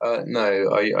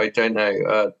 No, I don't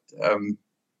know.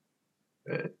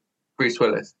 Bruce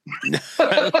Willis. No,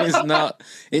 it's not.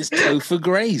 It's Topher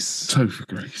Grace. Topher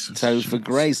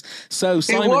Grace. So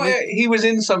Simon, he was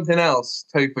in something else.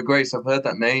 Topher Grace. I've heard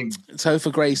that name.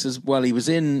 Topher Grace as well. He was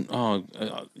in.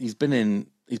 He's been in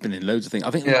loads of things.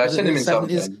 I think. Yeah, I've seen him in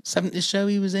something. 70s show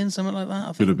he was in, something like that.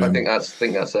 I think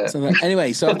that's it. So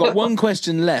anyway, so I've got one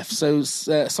question left. So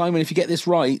Simon, if you get this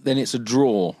right, then it's a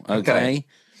draw. Okay.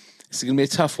 It's going to be a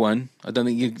tough one. I don't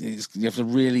think you have to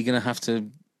really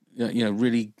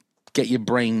really get your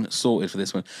brain sorted for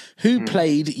this one. Who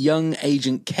played young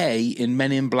Agent K in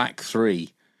Men in Black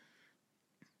 3?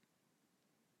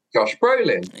 Josh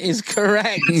Brolin. Is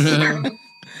correct.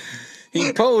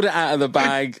 He pulled it out of the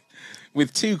bag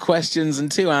with 2 questions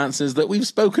and 2 answers that we've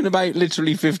spoken about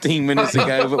literally 15 minutes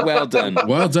ago, but well done.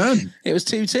 Well done. It was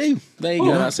 2-2. There you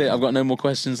go. That's it. I've got no more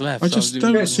questions left. I just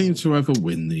don't seem to ever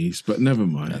win these, but never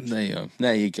mind.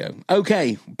 There you go.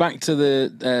 Okay, back to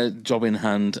the job in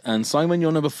hand. And Simon,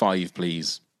 you're number 5,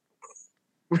 please.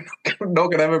 We're not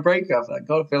going to have a break after that.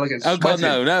 God, I feel like it's God,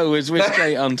 no. We're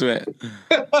straight onto it.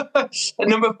 And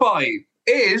number 5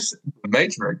 is The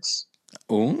Matrix.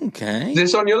 Okay. Is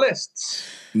this on your lists?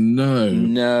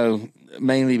 No,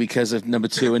 mainly because of number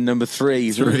 2 and number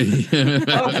 3.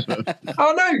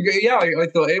 Oh no, yeah, I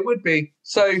thought it would be.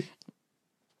 So,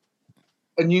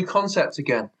 a new concept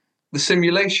again, the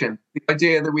simulation, the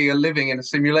idea that we are living in a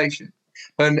simulation.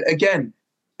 And again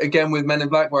with Men in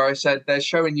Black, where I said they're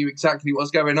showing you exactly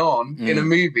what's going on in a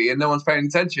movie and no one's paying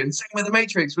attention. Same with The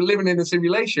Matrix, we're living in a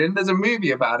simulation, there's a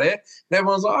movie about it, and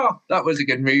everyone's like, oh, that was a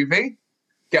good movie.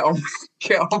 Get on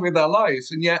with our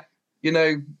lives. And yet,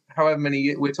 however many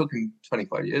years, we're talking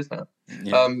 25 years now,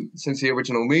 since the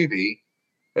original movie.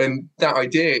 And that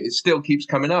idea, it still keeps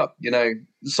coming up.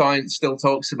 Science still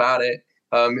talks about it.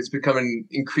 It's becoming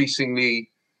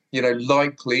increasingly,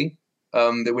 likely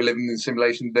that we're living in a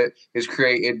simulation that is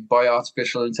created by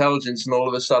artificial intelligence. And all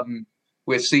of a sudden,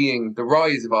 we're seeing the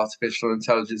rise of artificial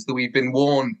intelligence, that we've been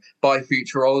warned by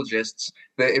futurologists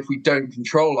that if we don't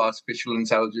control artificial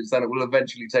intelligence, then it will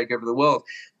eventually take over the world.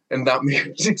 And that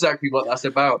is exactly what that's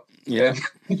about. Yeah.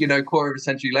 And, quarter of a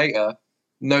century later,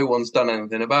 no one's done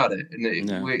anything about it. And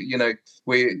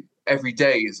we every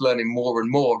day it's learning more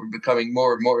and more and becoming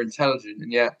more and more intelligent.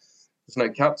 And yet there's no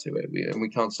cap to it, and we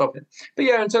can't stop it. But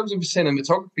yeah, in terms of a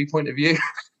cinematography point of view,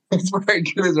 it's very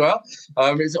good as well.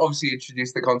 It's obviously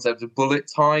introduced the concept of bullet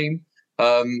time.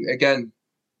 Keanu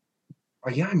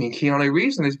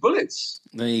Reeves and his bullets.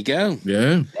 There you go.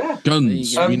 Yeah.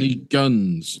 Guns. We need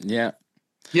guns. Yeah.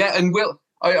 Yeah, and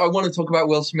I want to talk about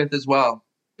Will Smith as well,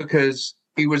 because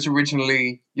he was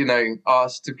originally,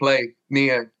 asked to play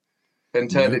Neo and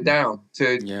turned it down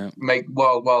to make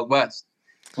Wild Wild West,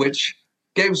 which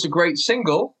gave us a great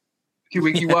single,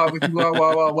 Wiki Wild Wiki Wild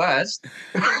Wild Wild West.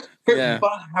 Yeah.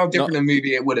 But how different a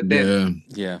movie it would have been.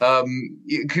 Yeah.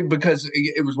 Because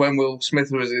it was when Will Smith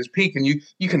was at his peak, and you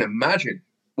can imagine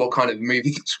what kind of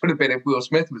movie this would have been if Will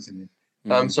Smith was in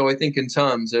it. So I think in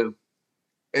terms of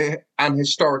an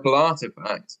historical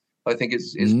artifact, I think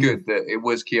it's good that it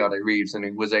was Keanu Reeves and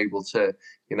he was able to,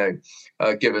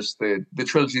 give us the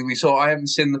trilogy we saw. I haven't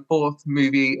seen the 4th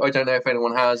movie. I don't know if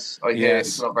anyone has. I hear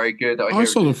it's not very good. I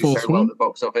saw the 4th one. At the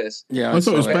box office. Yeah, I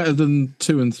thought it was better than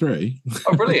 2 and 3.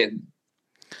 Oh, brilliant!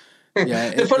 Yeah.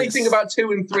 The funny thing about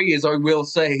 2 and 3 is, I will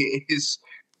say, is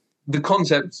the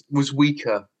concept was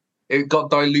weaker. It got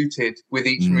diluted with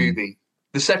each movie.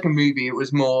 The second movie, it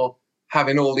was more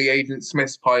having all the Agent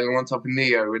Smiths piling on top of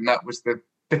Neo, and that was the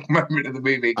big moment of the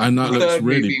movie. And that looks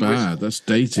really bad. That's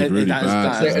dated really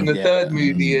bad. And the third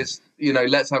movie is,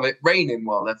 let's have it raining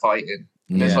while they're fighting.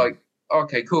 And it's like,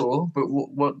 okay, cool, but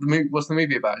what's the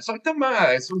movie about? It's like, don't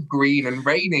matter, it's all green and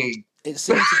rainy. It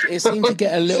seemed to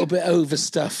get a little bit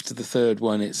overstuffed, the third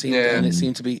one. It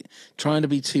seemed to be trying to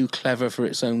be too clever for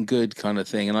its own good, kind of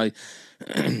thing. And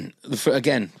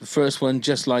the first one,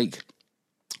 just like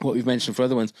what we've mentioned for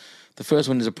other ones, the first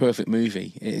one is a perfect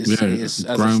movie. It is as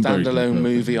a standalone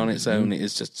movie on its own. It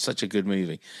is just such a good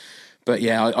movie. But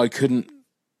yeah, I couldn't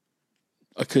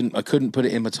put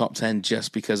it in my top 10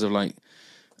 just because of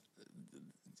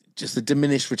just the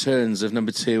diminished returns of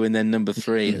number 2 and then number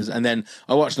 3, and then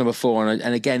I watched number 4,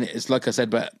 and again, it's like I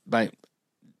said about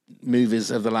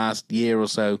movies of the last year or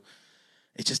so.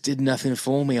 It just did nothing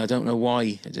for me. I don't know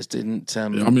why. It just didn't.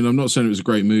 I'm not saying it was a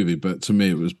great movie, but to me,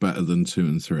 it was better than 2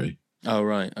 and 3. Oh,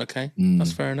 right. Okay.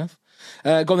 That's fair enough.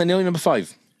 Go on then, Neil, number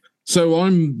 5. So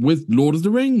I'm with Lord of the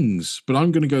Rings, but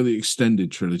I'm going to go the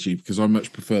extended trilogy because I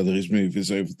much prefer those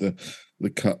movies over the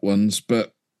cut ones.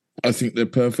 But I think they're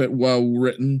perfect, well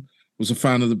written. Was a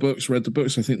fan of the books, read the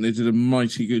books. I think they did a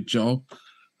mighty good job.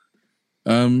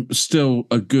 Still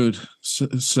a good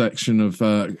section of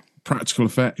practical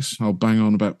effects. I'll bang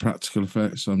on about practical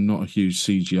effects. I'm not a huge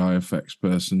CGI effects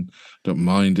person. Don't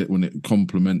mind it when it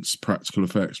complements practical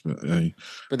effects, but then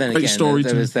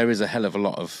again, there is a hell of a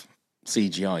lot of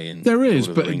CGI in. There is,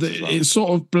 Lord of but the Rings as well. it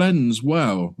sort of blends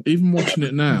well. Even watching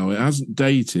it now, it hasn't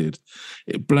dated.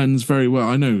 It blends very well.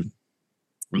 I know,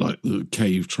 like the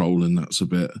cave troll, and that's a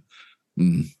bit,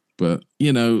 but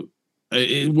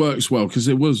it works well because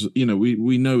it was.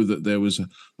 We know that there was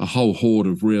a whole horde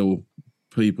of real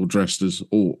people dressed as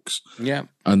orcs,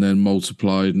 and then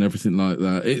multiplied and everything like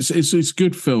that. It's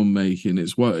good filmmaking.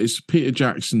 It's Peter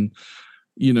Jackson.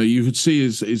 You could see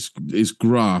his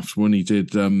graft when he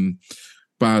did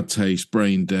Bad Taste,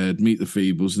 Brain Dead, Meet the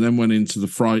Feebles, and then went into The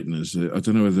Frighteners. I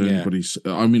don't know whether anybody's...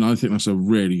 I mean, I think that's a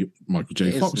really Michael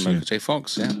J. Fox. Michael J.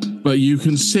 Fox, yeah. But you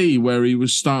can see where he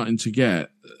was starting to get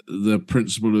the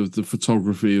principle of the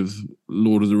photography of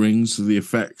Lord of the Rings, the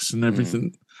effects and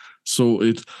everything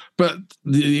sorted. But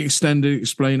the extended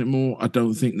Explain It More, I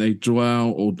don't think they dwell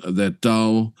or they're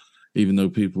dull, even though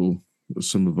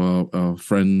some of our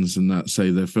friends and that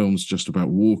say their film's just about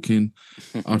walking.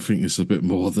 I think it's a bit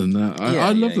more than that.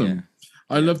 I love them.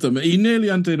 I love them. He nearly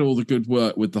undid all the good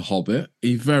work with The Hobbit.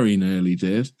 He very nearly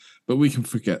did, but we can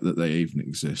forget that they even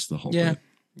exist, The Hobbit.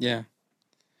 Yeah.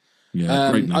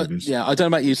 Great movies. I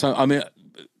don't know about you. So I mean,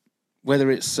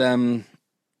 whether it's I'll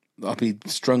be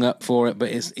strung up for it, but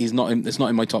it's not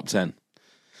in my top 10.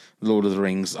 Lord of the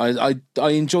Rings. I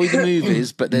enjoy the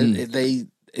movies, but it's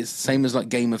the same as like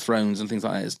Game of Thrones and things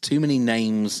like that. It's too many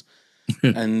names,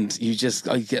 and I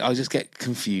just get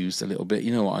confused a little bit.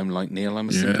 You know what I'm like, Neil. I'm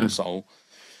a simple soul.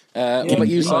 What about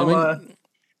you, Simon?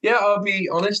 I'll be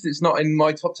honest. It's not in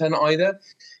my top 10 either.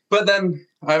 But then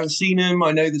I haven't seen him.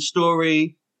 I know the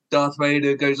story. Darth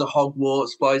Vader goes to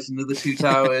Hogwarts, flies into the Two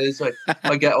Towers.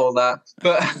 I get all that,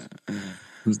 but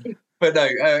no,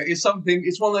 it's something.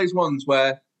 It's one of those ones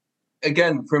where,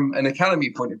 again, from an Academy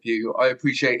point of view, I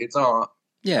appreciate its art.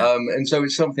 Yeah. And so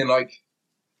it's something like,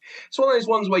 it's one of those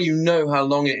ones where you know how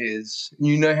long it is, and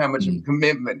you know how much of a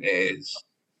commitment it is,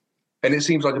 and it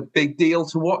seems like a big deal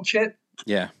to watch it.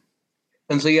 Yeah.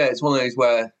 And so, it's one of those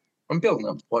where I'm building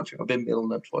up to watch it. I've been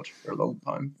building up to watch it for a long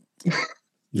time.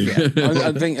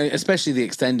 I think especially the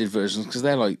extended versions, because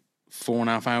they're like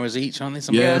 4.5 hours each, aren't they?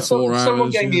 4 hours. Someone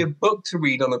gave me a book to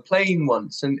read on a plane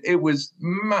once, and it was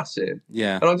massive.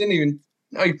 Yeah. And I didn't even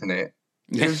open it.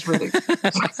 It was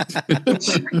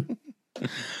ridiculous.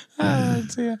 Oh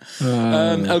dear.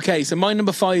 Okay, so my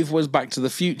number 5 was Back to the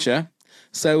Future.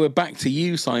 So we're back to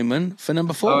you, Simon, for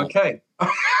number 4. Okay.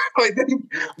 I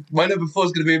think my number 4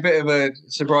 is going to be a bit of a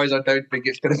surprise. I don't think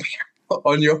it's going to be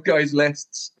on your guys'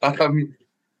 lists.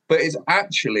 But it's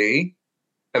actually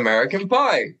American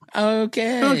Pie.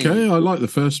 Okay. I like the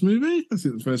first movie. I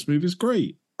think the first movie is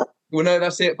great. Well, no,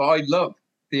 that's it. But I love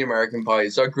the American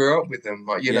Pies. I grew up with them.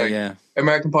 Like,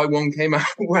 American Pie 1 came out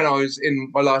when I was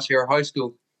in my last year of high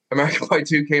school. American Pie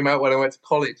 2 came out when I went to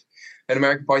college. And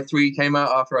American Pie 3 came out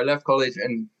after I left college.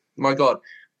 And my God,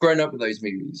 growing up with those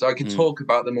movies, I could talk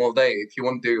about them all day. If you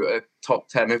want to do a top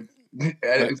 10 of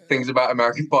things about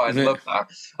American Pie, I'd love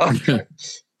that.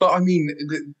 But I mean,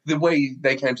 the way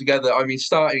they came together, I mean,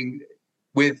 starting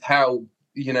with how,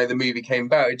 the movie came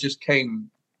about, it just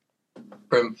came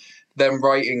from them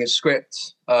writing a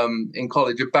script in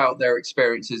college about their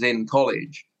experiences in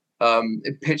college.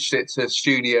 It pitched it to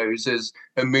studios as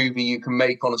a movie you can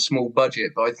make on a small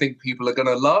budget, but I think people are going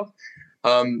to love.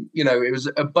 It was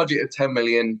a budget of 10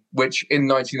 million, which in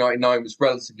 1999 was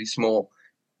relatively small.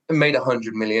 It made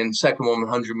 100 million, second one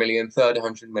 100 million, third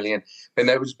 100 million. And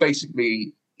there was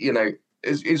basically,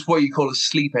 it's what you call a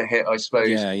sleeper hit, I suppose.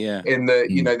 Yeah. In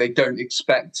the, they don't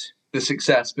expect the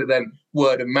success, but then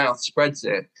word of mouth spreads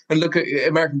it. And look at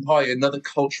American Pie, another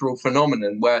cultural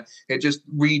phenomenon where it just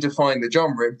redefined the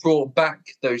genre. It brought back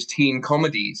those teen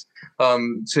comedies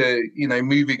to,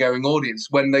 movie-going audience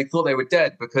when they thought they were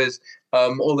dead, because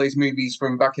all those movies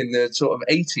from back in the sort of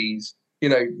 80s,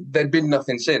 there'd been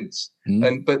nothing since.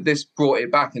 But this brought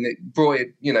it back, and it brought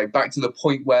it, back to the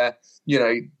point where,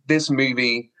 this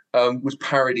movie was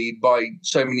parodied by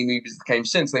so many movies that came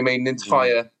since. They made an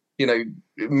entire,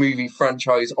 movie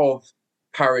franchise of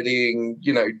parodying,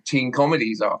 teen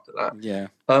comedies after that. Yeah.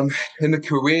 And the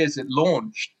careers it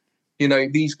launched,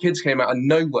 these kids came out of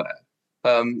nowhere.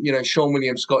 Sean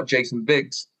William Scott, Jason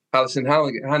Biggs, Alison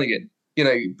Hannigan,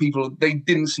 people, they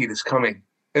didn't see this coming.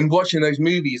 And watching those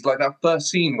movies, like that first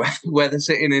scene where they're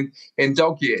sitting in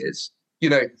dog years,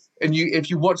 and if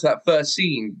you watch that first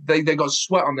scene, they got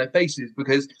sweat on their faces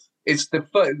because it's the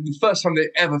first time they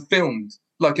ever filmed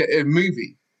like a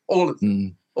movie, all of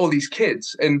them. all these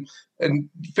kids and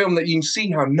film that you can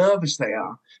see how nervous they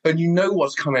are, and you know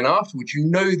what's coming afterwards. You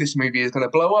know this movie is going to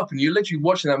blow up, and you're literally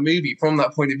watching that movie from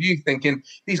that point of view, thinking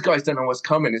these guys don't know what's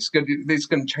coming. It's going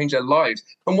to change their lives.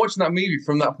 And watching that movie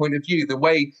from that point of view, the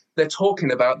way they're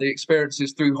talking about the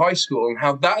experiences through high school and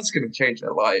how that's going to change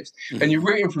their lives, and you're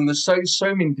rooting from the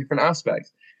so many different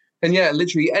aspects. And yeah,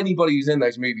 literally anybody who's in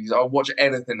those movies, I'll watch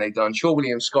anything they've done. Sean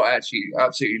William Scott actually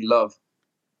absolutely love.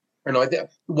 And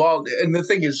the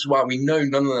thing is, while we know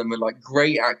none of them are like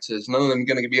great actors, none of them are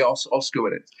going to be Oscar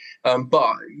winners.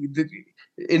 But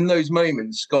in those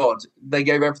moments, God, they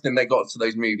gave everything they got to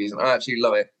those movies, and I absolutely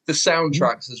love it. The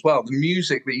soundtracks as well, the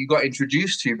music that you got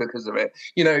introduced to because of it.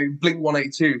 You know,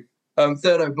 Blink-182,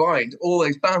 Third Eye Blind, all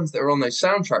those bands that are on those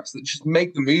soundtracks that just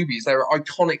make the movies. There are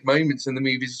iconic moments in the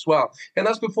movies as well. And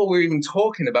that's before we're even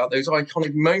talking about those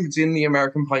iconic moments in the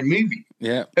American Pie movie.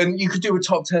 Yeah. And you could do a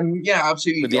top 10, yeah,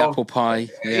 absolutely. With the apple pie.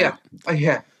 Yeah.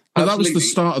 But that was the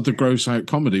start of the gross out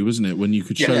comedy, wasn't it? When you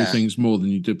could show things more than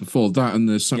you did before. That, and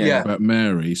there's something about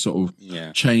Mary sort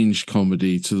of changed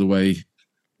comedy to the way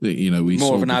that, you know, we more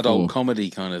saw of an before. Adult comedy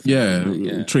kind of thing.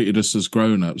 Yeah, treated us as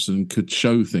grown-ups and could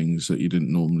show things that you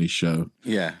didn't normally show.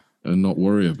 Yeah. And not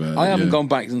worry about it. I haven't gone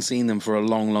back and seen them for a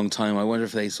long, long time. I wonder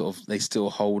if they still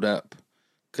hold up.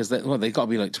 Because they've got to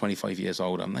be like 25 years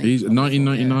old, haven't they?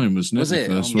 1999, wasn't it? Was it?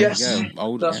 First one? Yes,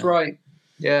 old, that's right.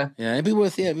 Yeah. Yeah, it'd be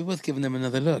worth giving them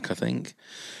another look, I think.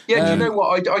 Yeah, do you know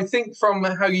what? I think from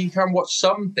how you can watch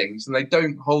some things and they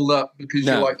don't hold up because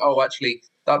you're like, oh, actually,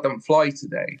 that don't fly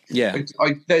today. Yeah.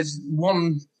 There's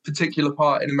one particular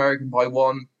part in American Pie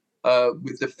 1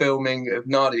 with the filming of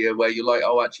Nadia where you're like,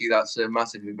 oh, actually, that's a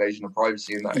massive invasion of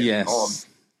privacy and that isn't on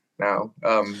now.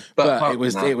 But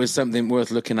it was something worth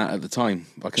looking at the time.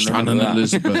 I can Shannon remember that.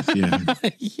 Elizabeth, yeah.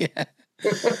 Yeah.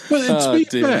 Well, to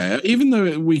be fair, even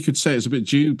though we could say it's a bit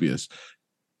dubious,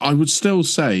 I would still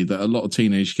say that a lot of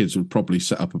teenage kids would probably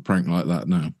set up a prank like that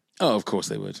now. Oh, of course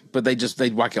they would. But they'd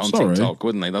whack it on TikTok,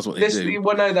 wouldn't they? That's what they do.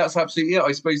 Well, no, that's absolutely it.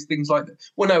 I suppose things like that.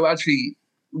 Well, no, actually,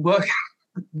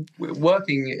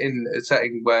 working in a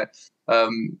setting where,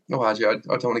 actually, I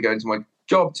don't want to go into my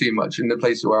job too much in the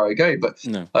places where I go, but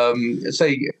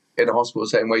say in a hospital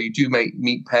setting where you do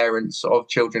meet parents of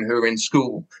children who are in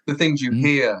school, the things you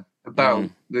hear about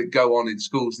that go on in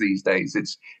schools these days,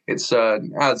 it's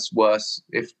as worse,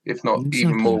 if not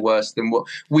even more worse than what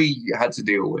we had to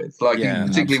deal with. Like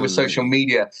particularly with social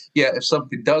media. Yeah, if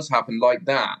something does happen like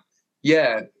that,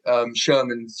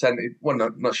 Sherman sent it. Well,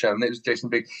 not Sherman. It was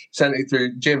Jason Bigg sent it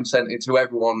through. Jim sent it to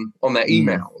everyone on their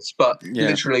emails, but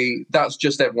literally that's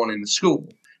just everyone in the school.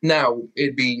 Now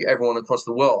it'd be everyone across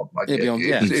the world. Like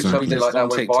if something like that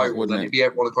went viral, then it'd be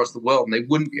everyone across the world, and they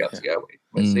wouldn't be able to get away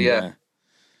with it. So yeah.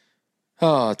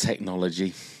 Oh,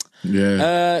 technology.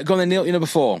 Yeah. Go on then, Neil. Your number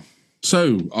 4.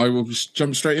 So I will just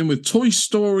jump straight in with Toy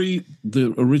Story,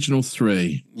 the original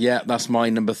 3. Yeah, that's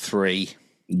my number 3.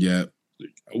 Yeah.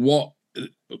 What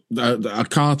a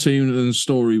cartoon and a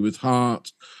story with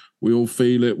heart. We all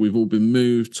feel it. We've all been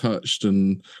moved, touched,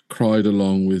 and cried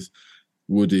along with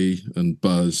Woody and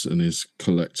Buzz and his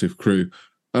collective crew.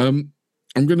 I'm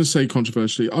going to say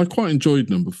controversially, I quite enjoyed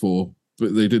number 4,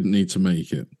 but they didn't need to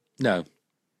make it. No.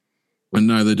 And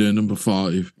now they're doing number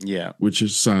 5. Yeah. Which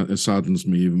is it saddens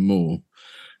me even more.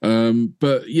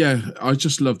 But yeah, I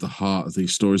just love the heart of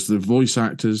these stories. The voice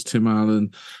actors, Tim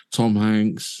Allen, Tom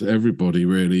Hanks, everybody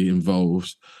really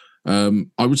involved. I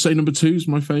would say number 2 is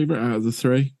my favourite out of the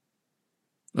 3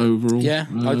 overall. Yeah,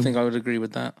 I think I would agree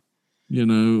with that. You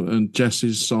know, and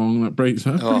Jess's song that breaks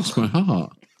my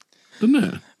heart, doesn't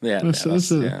it? Yeah, that's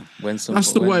the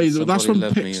way. That's when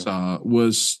Pixar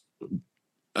was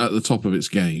at the top of its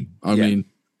game. I mean,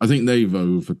 I think they've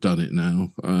overdone it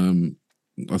now.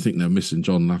 I think they're missing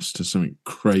John Lasseter to something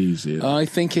crazy. I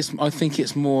think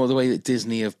it's more the way that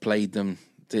Disney have played them.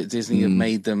 Disney have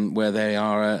made them where they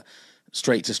are a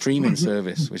straight to streaming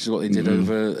service, which is what they did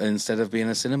over instead of being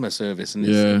a cinema service, and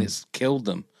it's killed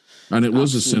them. And it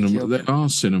was a cinema. They are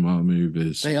cinema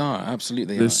movies. They are,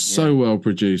 absolutely. They're so well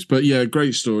produced. But yeah,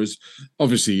 great stories.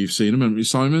 Obviously, you've seen them, haven't you,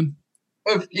 Simon?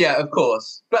 Yeah, of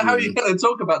course. But how are you going to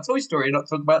talk about Toy Story and not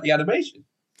talk about the animation?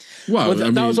 Well,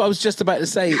 that was what I was just about to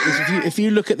say. Is if you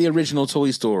look at the original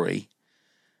Toy Story,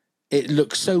 it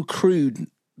looks so crude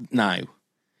now.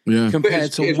 Yeah,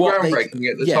 compared to it's what groundbreaking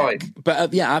at the time. But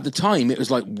at the time, it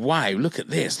was like, wow, look at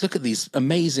this! Look at these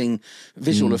amazing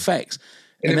visual effects.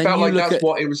 And it felt like that's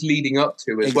what it was leading up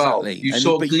to as well. You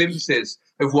saw glimpses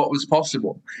of what was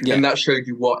possible, and that showed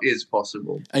you what is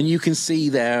possible. And you can see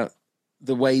there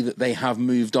the way that they have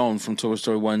moved on from Toy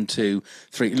Story 1, 2,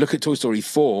 3. Look at Toy Story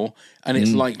 4, and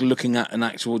it's like looking at an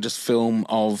actual just film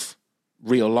of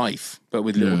real life, but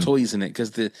with little toys in it,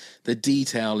 because the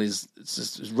detail is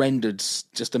just rendered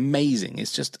just amazing.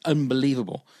 It's just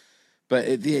unbelievable.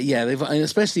 But they've, and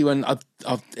especially when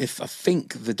if I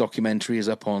think the documentary is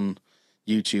up on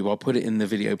YouTube, I'll put it in the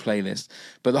video playlist.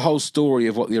 But the whole story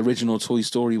of what the original Toy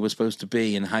Story was supposed to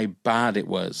be and how bad it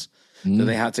was, that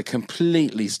they had to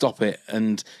completely stop it,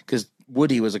 and because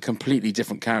Woody was a completely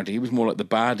different character. He was more like the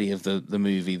baddie of the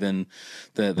movie than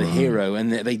the hero,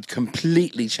 and they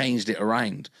completely changed it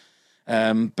around.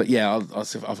 But yeah, I'll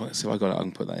see if I got it. I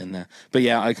can put that in there. But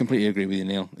yeah, I completely agree with you,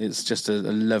 Neil. It's just a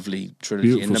lovely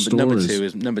trilogy. Beautiful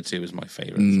And number two is my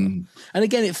favorite as well. And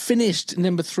again, it finished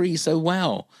number 3 so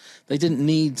well. They didn't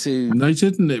need to. They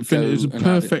didn't. It was a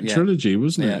perfect trilogy,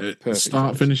 wasn't it? Perfect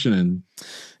Start, finishing in.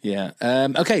 Yeah.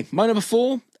 Okay, my number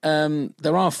 4.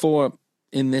 There are 4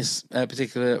 in this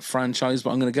particular franchise, but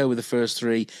I'm going to go with the first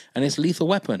 3, and it's Lethal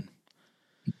Weapon.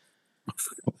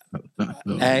 I'm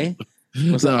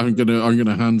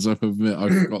gonna hands up admit I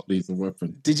forgot Lethal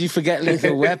Weapon. Did you forget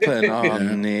Lethal Weapon?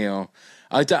 Oh, Neil.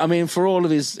 I mean, for all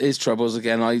of his troubles,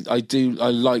 again, I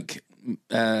like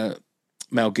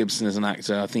Mel Gibson as an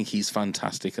actor. I think he's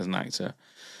fantastic as an actor.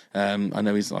 I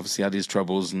know he's obviously had his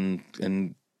troubles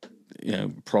and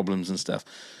problems and stuff.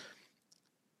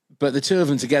 But the two of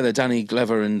them together, Danny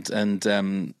Glover and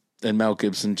Mel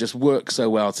Gibson, just work so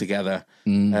well together.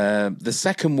 The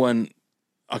second one,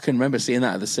 I can remember seeing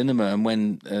that at the cinema, and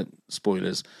when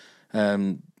spoilers,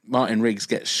 Martin Riggs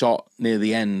gets shot near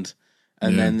the end,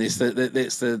 and then it's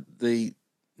the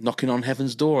Knocking on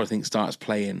Heaven's Door, I think, starts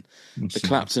playing the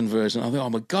Clapton version. I thought, oh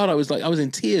my God, I was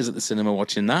in tears at the cinema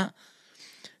watching that.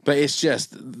 But it's just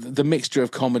the mixture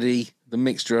of comedy, the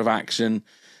mixture of action,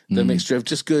 the mixture of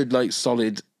just good, like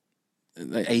solid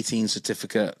 18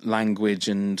 certificate language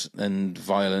and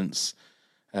violence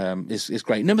is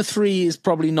great. Number 3 is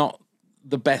probably not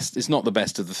the best. It's not the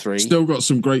best of the 3. Still got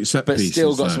some great set pieces. But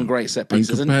still got some great set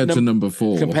pieces. And compared to number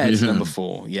 4. Compared to number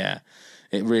 4, yeah.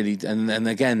 It really, and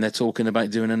again, they're talking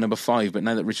about doing a number 5, but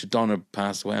now that Richard Donner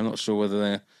passed away, I'm not sure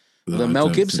whether Mel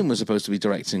Gibson was supposed to be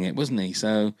directing it, wasn't he?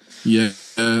 So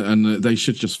and they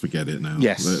should just forget it now.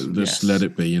 Yes. Just let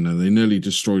it be. They nearly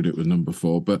destroyed it with number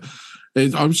 4. But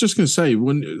I was just going to say,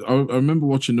 when I remember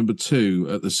watching number 2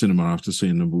 at the cinema after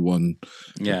seeing number 1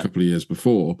 a couple of years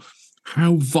before,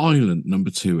 how violent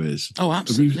number 2 is. Oh,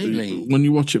 absolutely. When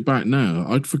you watch it back now,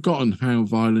 I'd forgotten how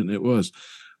violent it was.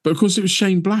 But of course, it was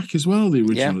Shane Black as well, the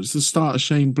original. Yeah. It's the start of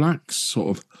Shane Black's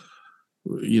sort of,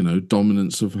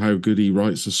 dominance of how good he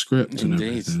writes a script. Indeed. And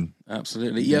everything.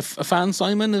 Absolutely. You a fan,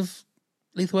 Simon, of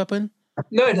Lethal Weapon?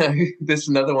 No. This is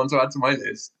another one to add to my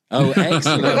list. Oh,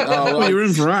 excellent. Well, you're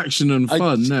in for action and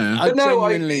fun now.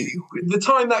 The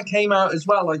time that came out as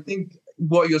well, I think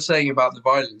what you're saying about the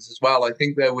violence as well, I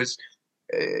think there was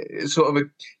sort of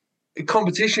a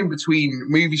competition between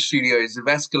movie studios of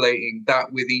escalating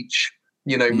that with each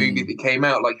movie that came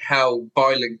out, like how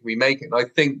violent can we make it? And I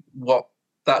think what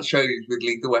that shows with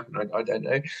Lethal Weapon, I don't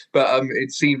know, but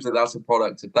it seems that that's a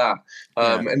product of that,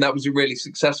 and that was a really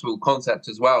successful concept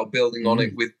as well, building on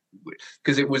it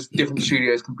because it was different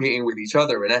studios competing with each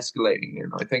other and escalating,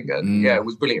 and I think it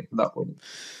was brilliant from that point.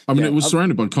 I mean, it was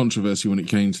surrounded by controversy when it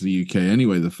came to the UK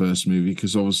anyway, the first movie,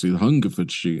 because obviously the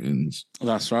Hungerford shootings.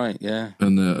 That's right, yeah.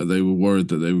 And they were worried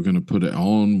that they were going to put it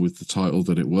on with the title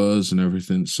that it was and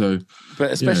everything. So,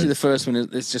 but especially the first one,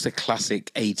 it's just a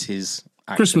classic 80s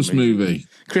Christmas movie.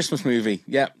 Christmas movie,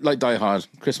 yeah, like Die Hard,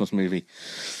 Christmas movie.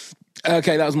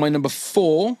 Okay, that was my number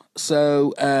 4.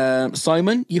 So,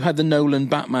 Simon, you had the Nolan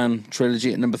Batman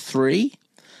trilogy at number 3.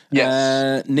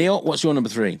 Yes. Neil, what's your number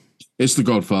 3? It's the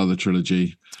Godfather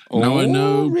trilogy. Now I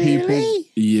know people.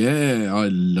 Yeah, I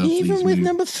love these Even with movies.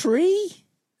 number 3.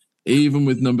 Even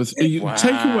with number 3, Wow.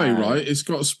 take away, right? It's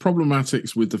got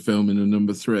problematics with the film in a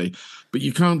number 3, but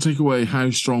you can't take away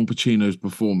how strong Pacino's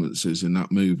performance is in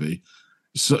that movie.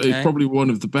 So it's probably one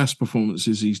of the best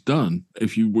performances he's done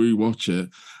if you rewatch it.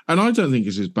 And I don't think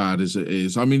it's as bad as it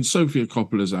is. I mean, Sofia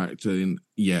Coppola's acting,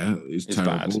 is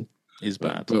terrible. It's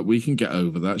bad. But we can get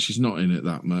over that. She's not in it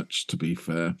that much, to be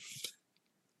fair.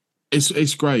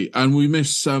 It's great. And we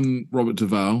miss Robert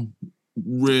Duvall.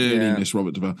 Really miss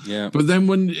Robert Duvall. Yeah. But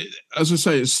then as I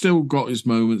say, it's still got its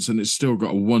moments and it's still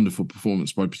got a wonderful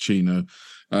performance by Pacino.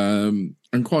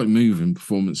 And quite moving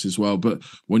performance as well. But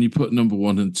when you put number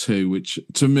 1 and 2, which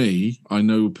to me, I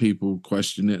know people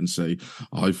question it and say,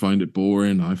 I find it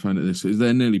boring, I find it this.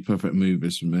 They're nearly perfect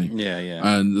movies for me. Yeah.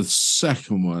 And the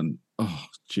second one, oh,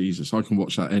 Jesus, I can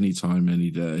watch that anytime,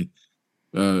 any day.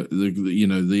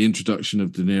 The introduction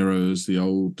of De Niro as the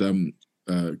old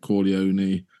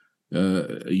Corleone,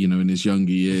 in his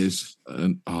younger years.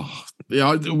 And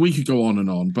we could go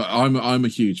on, but I'm a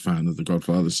huge fan of the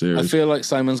Godfather series. I feel like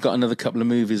Simon's got another couple of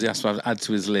movies he has to add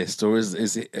to his list, or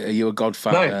are you a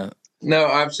Godfather? No,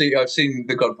 absolutely. I've seen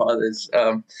The Godfathers.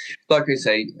 Like I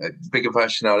say, a big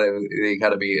impression out of the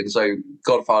Academy, and so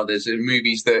Godfathers are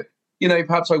movies that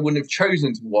perhaps I wouldn't have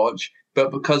chosen to watch,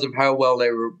 but because of how well they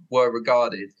were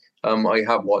regarded, I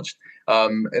have watched.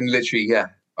 And literally,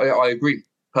 I agree.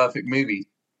 Perfect movie.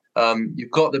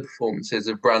 You've got the performances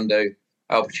of Brando,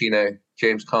 Al Pacino,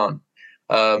 James Caan.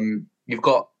 You've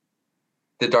got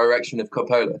the direction of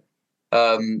Coppola.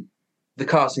 The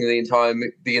casting of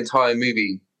the entire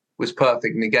movie was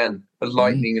perfect. And again, a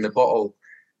lightning in a bottle.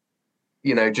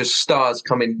 Just stars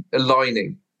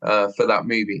aligning for that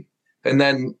movie. And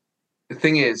then the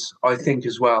thing is, I think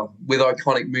as well, with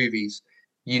iconic movies,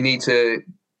 you need to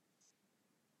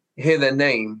hear their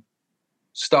name,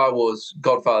 Star Wars,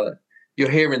 Godfather.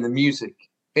 You're hearing the music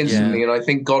instantly. And I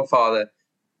think Godfather,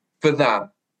 for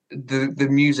that, the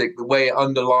music, the way it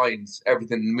underlines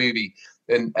everything in the movie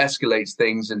and escalates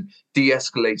things and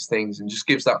de-escalates things and just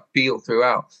gives that feel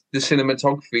throughout. The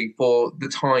cinematography for the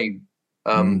time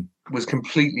was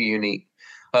completely unique.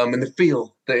 And the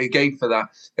feel that it gave for that.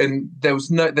 And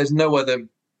there's no other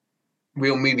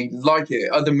real movie like it.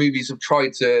 Other movies have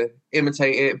tried to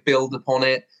imitate it, build upon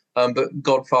it, but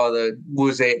Godfather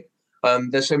was it.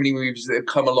 There's so many movies that have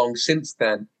come along since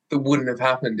then that wouldn't have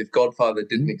happened if Godfather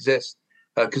didn't exist.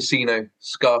 Casino,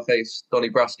 Scarface, Donnie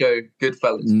Brasco,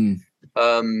 Goodfellas.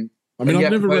 I've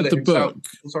never read the book.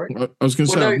 Sorry? I was going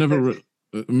to say, I've never read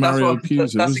Mario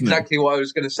Puzo. That's exactly what I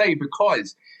was going to say,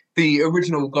 because the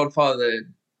original Godfather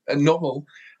novel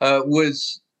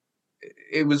was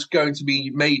going to be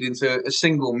made into a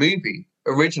single movie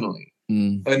originally.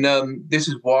 And this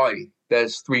is why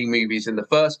there's 3 movies in the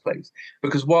first place,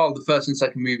 because while the first and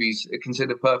second movies are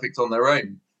considered perfect on their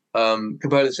own,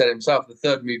 Coppola said himself the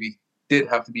third movie did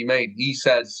have to be made. He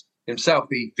says himself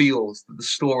that he feels that the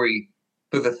story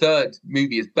for the third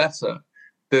movie is better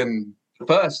than the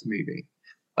first movie.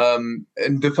 And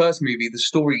the first movie, the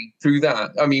story through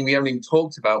that, we haven't even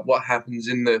talked about what happens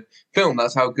in the film.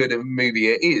 That's how good a movie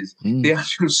it is. The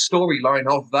actual storyline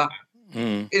of that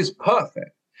is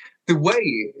perfect. The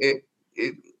way it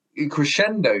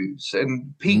crescendos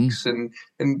and peaks and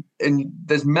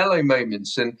there's mellow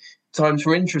moments and times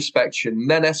for introspection,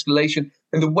 then escalation,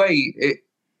 and the way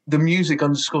the music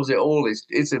underscores it all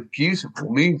it's a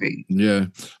beautiful movie. Yeah,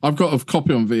 I've got a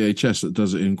copy on VHS that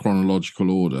does it in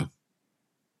chronological order.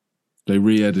 They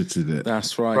re-edited it.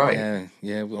 That's right.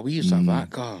 Yeah. Well, we used to have that.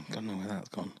 God, I don't know where that's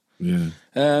gone. Yeah.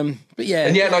 But yeah.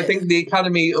 And I think the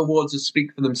Academy Awards will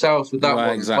speak for themselves with that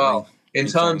one as well. In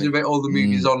terms of all the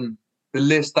movies on the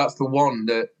list, that's the one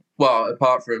that, well,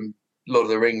 apart from Lord of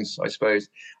the Rings, I suppose,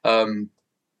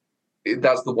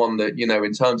 that's the one that,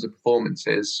 in terms of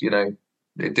performances,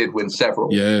 it did win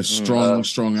several. Yeah,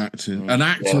 strong acting. An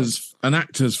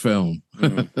actor's film.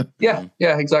 Yeah,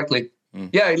 exactly.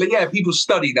 Yeah, people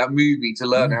study that movie to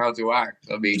learn how to act.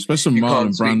 Especially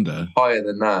Marlon Brando. Higher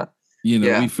than that.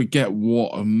 We forget what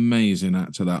amazing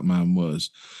actor that man was.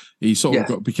 He sort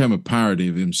of became a parody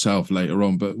of himself later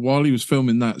on. But while he was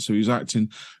filming that, so he was acting,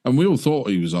 and we all thought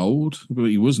he was old, but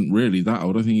he wasn't really that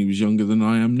old. I think he was younger than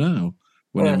I am now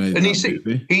when he made that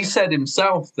movie. He said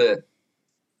himself that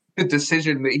the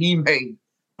decision that he made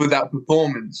with that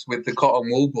performance with the cotton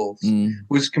wool balls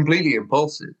was completely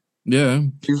impulsive. Yeah,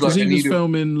 because he was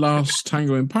filming Last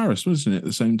Tango in Paris, wasn't it, at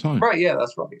the same time? Right, yeah,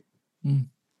 that's right.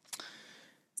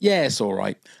 Yeah, it's all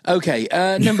right. Okay,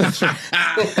 number 3.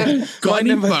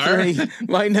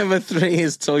 My number 3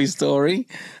 is Toy Story.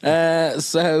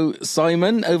 So,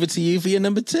 Simon, over to you for your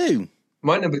number 2.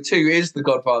 My number 2 is The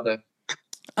Godfather.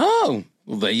 Oh,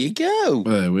 well, there you go.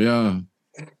 There we are.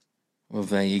 Well,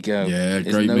 there you go. Yeah, it's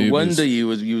great movies. No wonder you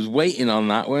was waiting on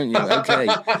that, weren't you? Okay.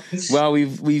 Well,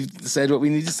 we've said what we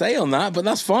need to say on that, but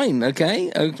that's fine.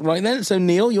 Okay. Right then. So,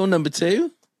 Neil, your number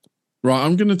 2. Right,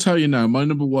 I'm going to tell you now, my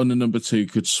number 1 and number 2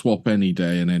 could swap any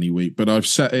day and any week, but I've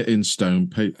set it in stone.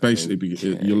 Basically,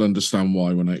 you'll understand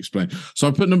why when I explain. So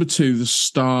I put number 2, the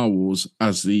Star Wars,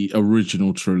 as the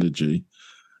original trilogy.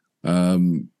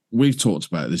 We've talked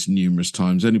about this numerous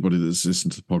times. Anybody that's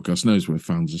listened to the podcast knows we're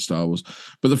fans of Star Wars.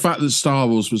 But the fact that Star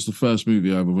Wars was the first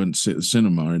movie I ever went to see at the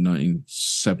cinema in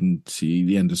 1970,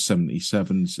 the end of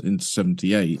 77 into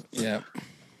 78.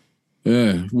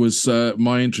 Yeah, was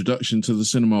my introduction to the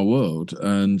cinema world.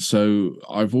 And so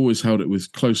I've always held it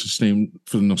with close esteem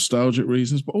for the nostalgic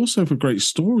reasons, but also for great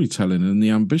storytelling and the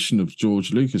ambition of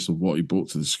George Lucas of what he brought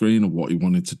to the screen, of what he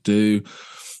wanted to do.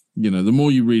 The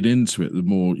more you read into it, the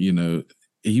more,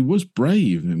 he was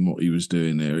brave in what he was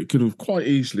doing there. It could have quite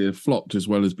easily have flopped as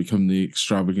well as become the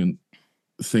extravagant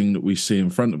thing that we see in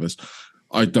front of us.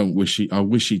 I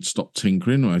wish he'd stopped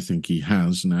tinkering. I think he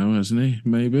has now, hasn't he?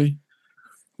 Maybe.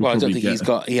 Well, I don't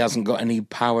think he hasn't got any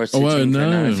power to tinker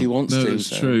now if he wants to. It's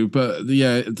true. But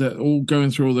yeah, all going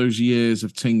through all those years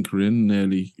of tinkering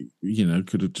nearly,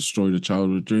 could have destroyed a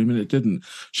childhood dream, and it didn't.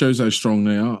 Shows how strong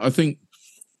they are. I think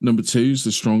number 2 is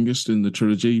the strongest in the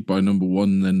trilogy by number 1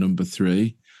 and then number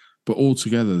 3. But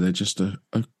altogether, they're just a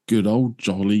good old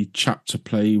jolly chapter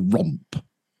play romp.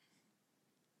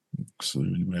 That's the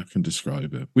only way I can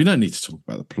describe it. We don't need to talk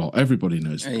about the plot. Everybody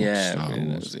knows the plot of Star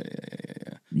Wars.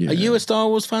 Yeah. Are you a Star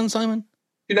Wars fan, Simon?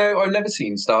 I've never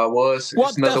seen Star Wars.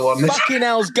 What the fucking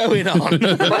hell's going on?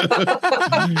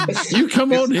 You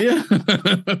come on here.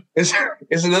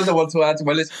 It's another one to add to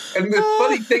my list. And the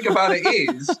funny thing about it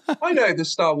is, I know the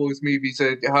Star Wars movies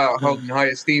are held in high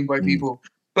esteem by people,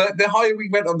 but the higher we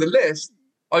went on the list,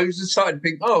 I was just starting to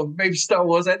think, maybe Star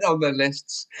Wars ain't on their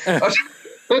lists.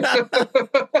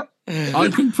 I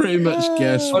can pretty much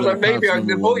guess. I was like, maybe I can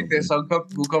avoid this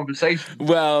uncomfortable conversation.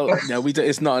 Well, no, we don't,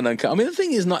 it's not an uncomfortable. I mean, the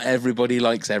thing is, not everybody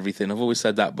likes everything. I've always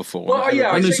said that before. Well,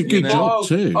 yeah, and it's a good job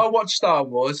too. I watch Star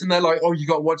Wars, and they're like, "Oh, you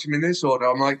got to watch them in this order."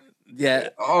 I'm like, "Yeah,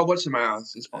 I'll watch them out.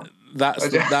 It's fine."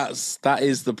 That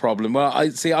is the problem. Well,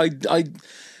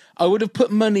 I would have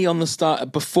put money on the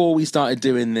start before we started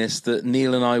doing this that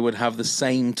Neil and I would have the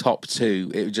same top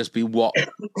 2. It would just be what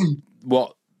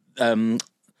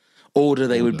order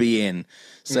they would be in.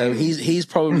 So he's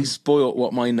probably spoilt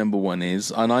what my number 1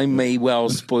 is, and I may well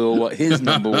spoil what his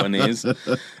number 1 is.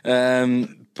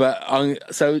 But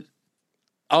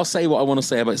I'll say what I want to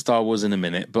say about Star Wars in a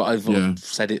minute. But I've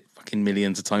said it fucking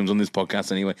millions of times on this podcast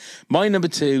anyway. My number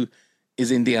 2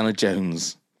 is Indiana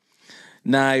Jones.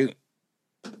 Now,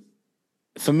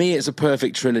 for me, it's a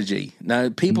perfect trilogy. Now,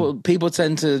 people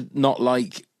tend to not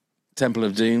like Temple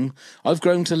of Doom. I've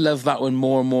grown to love that one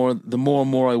more and more. The more and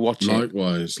more I watch it.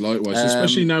 Likewise.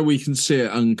 Especially now we can see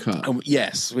it uncut.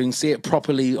 Yes, we can see it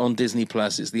properly on Disney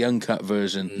Plus. It's the uncut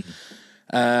version.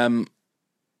 Number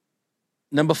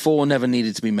 4 never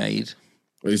needed to be made.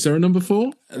 Is there a number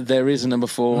 4? There is a number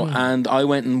 4, and I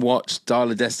went and watched Dial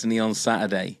of Destiny on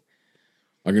Saturday.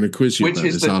 I'm going to quiz you about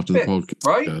this after the podcast.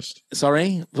 Right?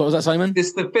 Sorry? What was that, Simon? This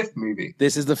is the 5th movie.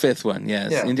 This is the 5th one,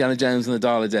 yes. Yeah. Indiana Jones and the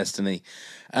Dial of Destiny.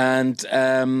 And,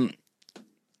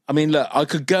 I mean, look, I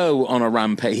could go on a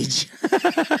rampage,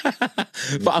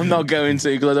 but I'm not going to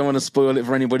because I don't want to spoil it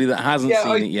for anybody that hasn't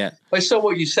seen it yet. I saw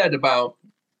what you said about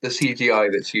the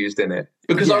CGI that's used in it,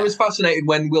 because I was fascinated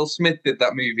when Will Smith did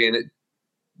that movie and it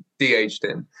de-aged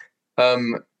him.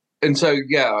 And so,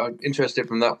 I'm interested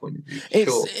from that point of view.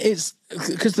 It's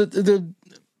because the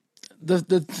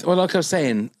like I was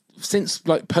saying, since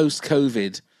like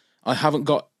post-COVID, I haven't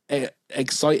got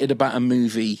excited about a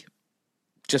movie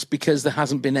just because there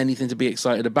hasn't been anything to be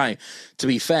excited about. To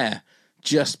be fair,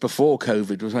 just before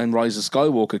COVID was when Rise of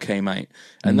Skywalker came out,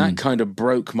 and that kind of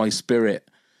broke my spirit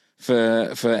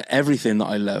for everything that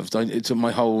I loved. It took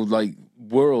my whole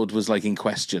world was in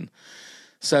question.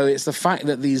 So it's the fact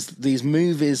that these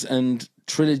movies and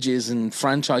trilogies and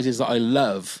franchises that I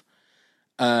love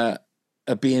are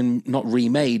being not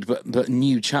remade, but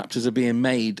new chapters are being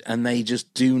made, and they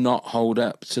just do not hold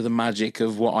up to the magic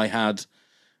of what I had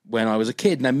when I was a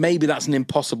kid. Now, maybe that's an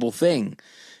impossible thing.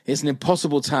 It's an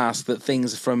impossible task that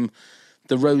things from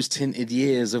the rose-tinted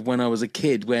years of when I was a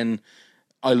kid, when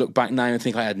I look back now and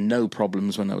think I had no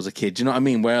problems when I was a kid. Do you know what I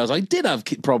mean? Whereas I did have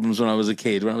problems when I was a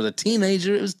kid. When I was a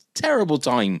teenager, it was a terrible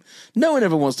time. No one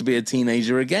ever wants to be a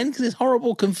teenager again because it's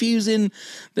horrible, confusing.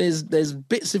 There's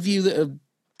bits of you that are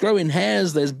growing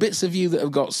hairs. There's bits of you that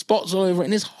have got spots all over it,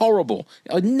 and it's horrible.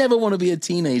 I'd never want to be a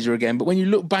teenager again. But when you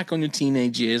look back on your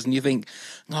teenage years and you think,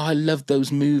 I loved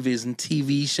those movies and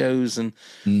TV shows, and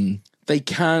they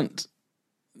can't...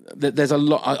 There's a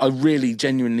lot. I really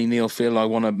genuinely, Neil, feel I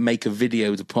want to make a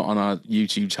video to put on our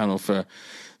YouTube channel for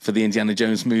the Indiana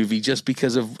Jones movie, just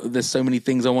because of there's so many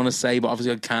things I want to say, but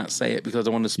obviously I can't say it because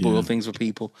I want to spoil things for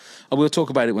people. I will talk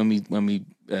about it when we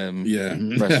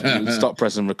stop,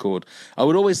 press and record. I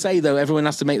would always say though, everyone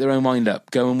has to make their own mind up.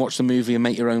 Go and watch the movie and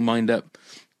make your own mind up.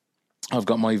 I've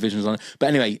got my visions on it. But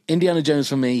anyway, Indiana Jones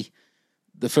for me,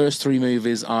 the first 3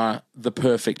 movies are the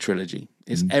perfect trilogy.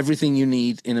 It's everything you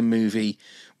need in a movie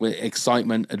with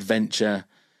excitement, adventure,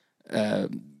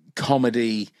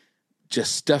 comedy,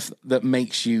 just stuff that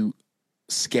makes you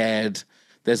scared.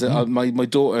 There's my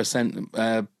daughter sent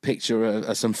a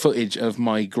picture, some footage of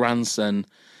my grandson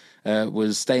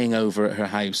was staying over at her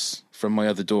house from my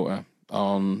other daughter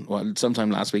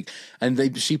sometime last week,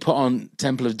 and she put on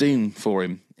Temple of Doom for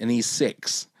him, and he's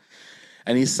 6.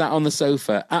 and he sat on the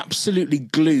sofa, absolutely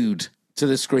glued to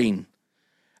the screen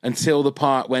until the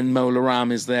part when Mola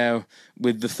Ram is there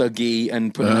with the thuggy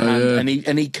and putting a hand,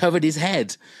 and he covered his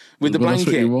head with the blanket.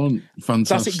 That's what you want.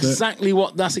 Fantastic.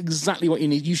 That's exactly what you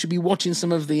need. You should be watching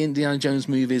some of the Indiana Jones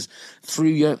movies through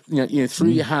your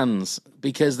your hands,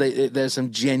 because there's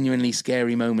some genuinely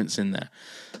scary moments in there.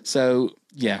 So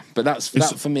yeah, but that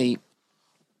for me.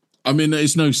 I mean,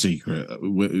 it's no secret.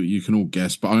 You can all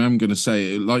guess, but I am going to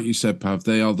say, like you said, Pav,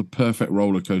 they are the perfect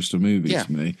roller coaster movies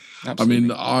for me.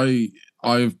 Absolutely. I mean,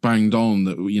 I've banged on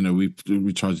that,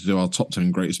 we tried to do our top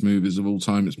 10 greatest movies of all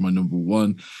time. It's my number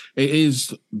one. It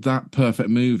is that perfect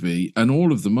movie, and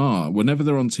all of them are. Whenever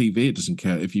they're on TV, it doesn't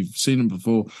care. If you've seen them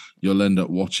before, you'll end up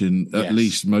watching at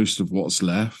least most of what's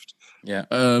left. Yeah.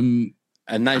 And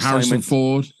now Harrison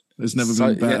Ford has never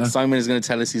been better. Yeah, Simon is going to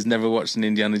tell us he's never watched an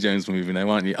Indiana Jones movie now,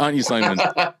 aren't you? Aren't you, Simon?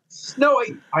 No,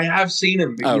 I have seen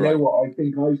them, but know what? I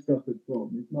think I suffered from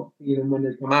is not seeing them when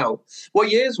they come out. What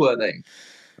years were they?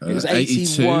 It was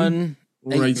 81.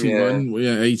 81.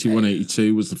 Yeah, 81,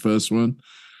 82 was the first one.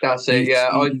 That's it, yeah.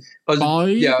 I was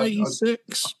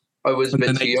 86. I was a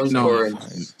bit too young for it.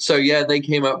 So, yeah, they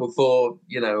came out before,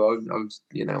 I was,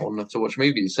 old enough to watch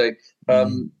movies. So,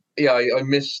 yeah, I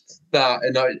missed that.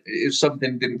 And if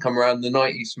something didn't come around in the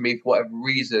 90s for me for whatever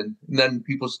reason, and then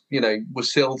people, were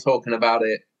still talking about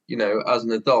it, as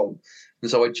an adult.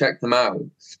 And so I checked them out.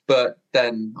 But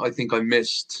then I think I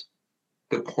missed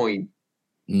the point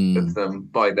of them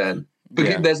by then.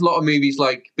 Because there's a lot of movies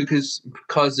because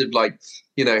of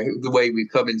the way we've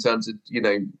come in terms of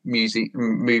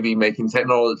movie making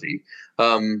technology.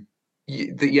 You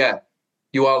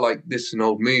are like, this is an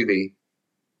old movie,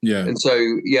 and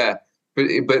so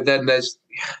but then there's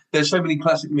so many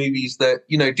classic movies that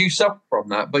do suffer from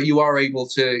that, but you are able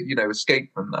to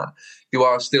escape from that. You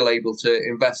are still able to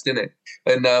invest in it,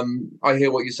 and I hear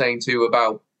what you're saying too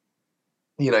about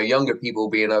younger people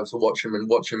being able to watch them in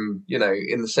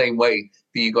the same way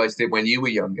that you guys did when you were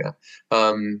younger.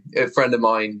 A friend of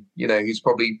mine, who's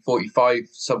probably 45,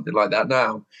 something like that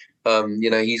now,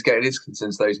 he's getting his kids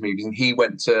into those movies, and he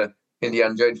went to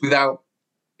Indiana Jones without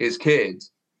his kid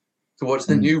to watch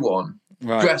the new one,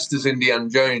 dressed as Indiana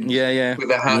Jones,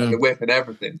 with a hat and a whip and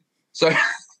everything. So,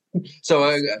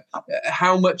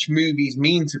 how much movies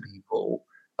mean to people,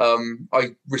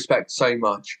 I respect so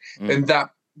much, and that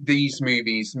these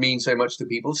movies mean so much to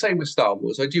people. Same with Star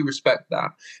Wars. I do respect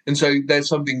that. And so there's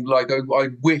something like I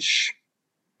wish,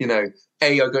 I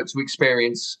got to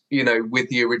experience, with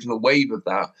the original wave of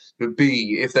that. But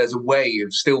B, if there's a way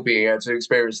of still being able to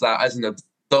experience that as an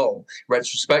adult,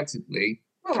 retrospectively,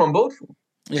 I'm on board for it.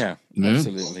 Yeah,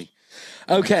 absolutely.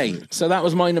 Okay, so that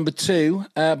was my number two.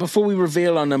 Before we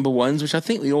reveal our number ones, which I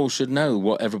think we all should know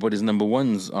what everybody's number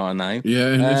ones are now.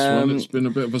 Yeah, in this one, it's been a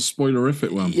bit of a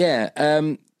spoilerific one. Yeah.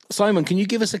 Simon, can you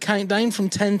give us a countdown from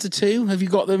 10 to 2? Have you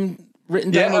got them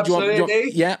written down? Yeah,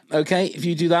 absolutely. Yeah, okay. If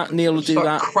you do that, Neil will do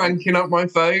that. Cranking up my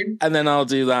phone. And then I'll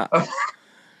do that.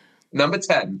 Number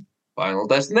 10, Final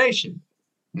Destination.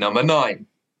 Number 9,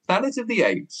 Planet of the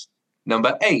Apes.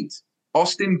 Number 8,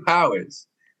 Austin Powers.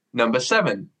 Number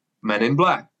 7, Men in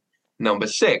Black. Number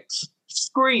 6,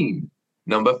 Scream.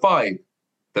 Number 5,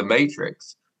 The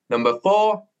Matrix. Number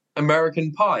 4,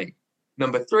 American Pie.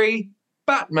 Number 3,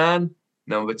 Batman.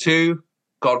 Number 2,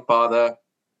 Godfather.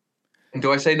 And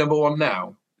do I say number 1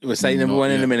 now? We'll say number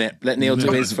 1 in a minute. Let Neil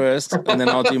do his first, and then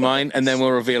I'll do mine, and then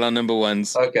we'll reveal our number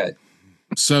ones. Okay.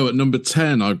 So at number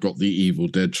 10, I've got the Evil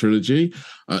Dead trilogy.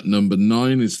 At number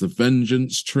 9 is the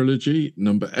Vengeance trilogy.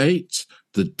 Number 8,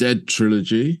 the Dead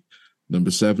trilogy.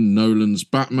 Number 7, Nolan's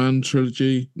Batman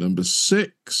trilogy. Number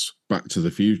 6, Back to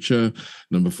the Future.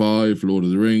 Number 5, Lord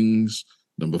of the Rings.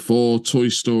 Number 4, Toy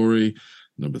Story.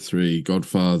 Number 3,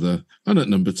 Godfather. And at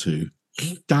number 2,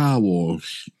 Star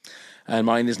Wars. And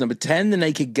mine is number 10, The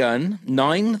Naked Gun.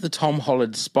 9, the Tom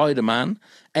Holland Spider-Man.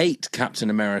 8,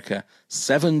 Captain America.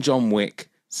 7, John Wick.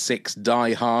 6,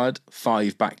 Die Hard.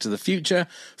 5, Back to the Future.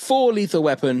 4, Lethal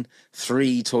Weapon.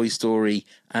 3, Toy Story.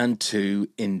 And 2,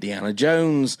 Indiana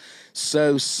Jones.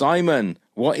 So, Simon,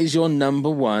 what is your number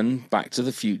 1 Back to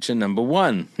the Future number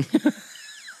 1?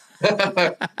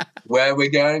 Where we're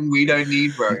going, we don't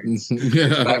need roads.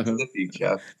 Back to the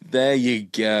Future. There you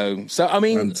go. So, I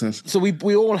mean, fantastic. So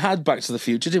we all had Back to the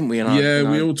Future, didn't we?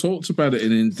 We all talked about it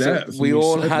in depth. So we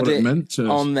all had it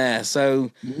on there.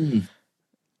 So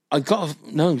I got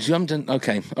no, you haven't done.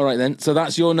 Okay, all right then. So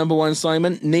that's your number 1,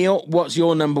 Simon. Neil, what's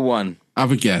your number 1?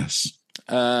 Have a guess.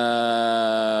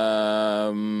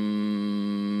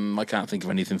 I can't think of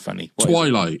anything funny.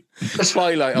 Twilight.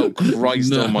 Twilight. Oh,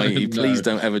 Christ almighty. Please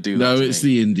don't ever do that. No, it's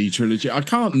the Indy trilogy. I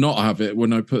can't not have it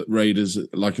when I put Raiders,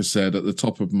 like I said, at the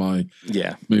top of my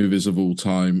movies of all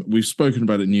time. We've spoken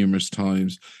about it numerous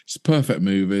times. It's perfect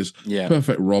movies,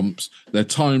 perfect romps. They're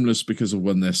timeless because of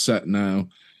when they're set now.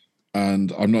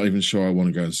 And I'm not even sure I want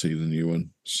to go and see the new one.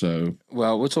 So,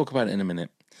 well, we'll talk about it in a minute.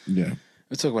 Yeah.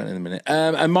 We'll talk about it in a minute.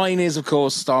 And mine is, of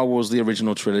course, Star Wars, the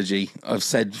original trilogy. I've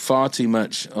said far too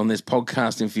much on this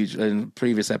podcast in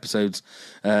previous episodes.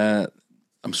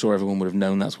 I'm sure everyone would have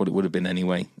known that's what it would have been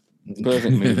anyway.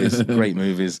 Perfect movies, great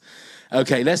movies.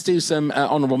 Okay, let's do some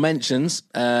honourable mentions.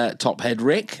 Top Head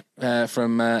Rick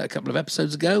from a couple of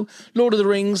episodes ago. Lord of the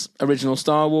Rings, original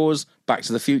Star Wars, Back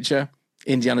to the Future.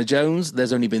 Indiana Jones,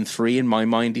 there's only been 3 in my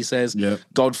mind, he says. Yep.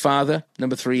 Godfather,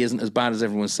 number 3 isn't as bad as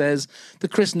everyone says. The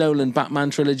Chris Nolan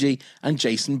Batman trilogy and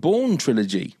Jason Bourne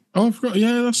trilogy. Oh, I forgot.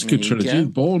 Yeah, that's a good trilogy.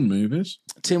 Bourne movies.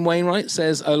 Tim Wainwright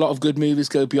says a lot of good movies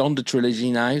go beyond a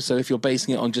trilogy now, so if you're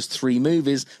basing it on just 3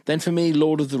 movies, then for me,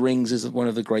 Lord of the Rings is one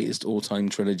of the greatest all-time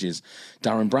trilogies.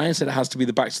 Darren Brown said it has to be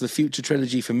the Back to the Future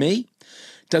trilogy for me.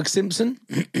 Doug Simpson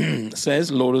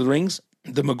says Lord of the Rings,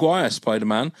 the Maguire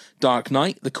Spider-Man, Dark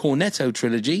Knight, the Cornetto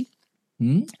trilogy,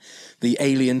 the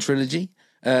Alien trilogy,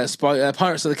 Pirates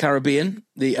of the Caribbean,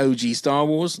 the OG Star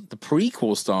Wars, the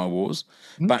prequel Star Wars,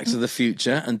 Back to the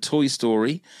Future, and Toy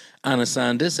Story. Anna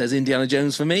Sanders says Indiana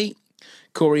Jones for me.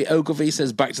 Corey Ogilvie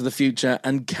says Back to the Future,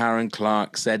 and Karen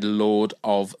Clark said Lord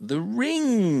of the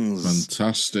Rings.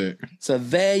 Fantastic. So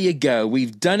there you go.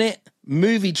 We've done it.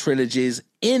 Movie trilogies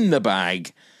in the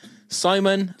bag.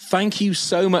 Simon, thank you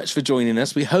so much for joining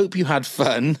us. We hope you had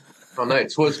fun. Oh no,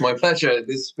 it was my pleasure.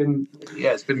 It's been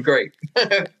great.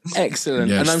 Excellent.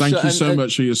 Yes, and thank you so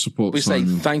much for your support, Simon.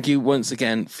 We say thank you once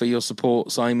again for your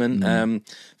support, Simon.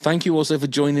 Thank you also for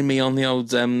joining me on the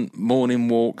old morning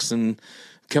walks and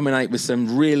coming out with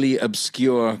some really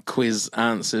obscure quiz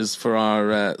answers for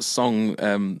our song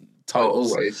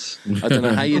titles. Always. I don't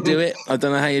know how you do it. I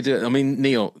mean,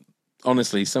 Neil,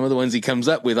 honestly, some of the ones he comes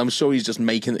up with, I'm sure he's just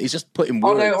putting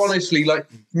words. Oh no, honestly, like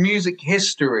music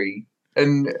history,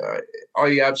 and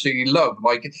I absolutely love.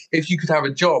 Like, if you could have a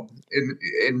job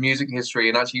in music history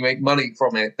and actually make money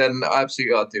from it, then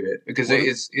absolutely I'd do it, because it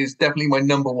is definitely my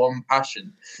number one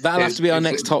passion. That'll have to be our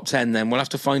next top 10. Then we'll have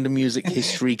to find a music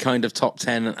history kind of top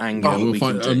 10 angle. We'll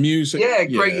find a music. Yeah,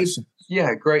 greatest. Yes.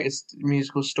 Yeah, greatest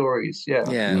musical stories.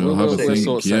 Yeah, we'll have a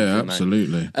think. Yeah,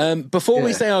 absolutely. Before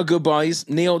we say our goodbyes,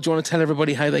 Neil, do you want to tell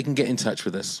everybody how they can get in touch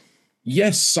with us?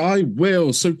 Yes, I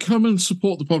will. So come and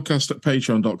support the podcast at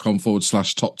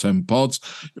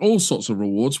patreon.com/top10pods. All sorts of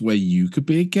rewards where you could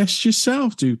be a guest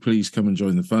yourself. Do please come and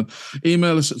join the fun.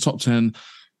 Email us at top10.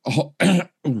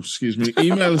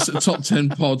 Email us at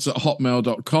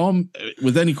top10pods@hotmail.com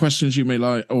with any questions you may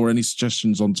like or any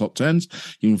suggestions on top 10s.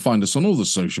 You can find us on all the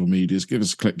social medias. Give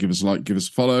us a click, give us a like, give us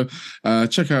a follow.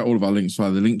 Check out all of our links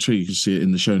via the link tree. You can see it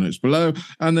in the show notes below.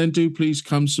 And then do please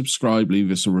come subscribe,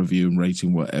 leave us a review and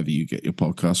rating wherever you get your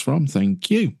podcast from. Thank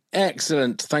you.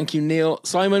 Excellent. Thank you, Neil.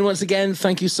 Simon, once again,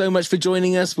 thank you so much for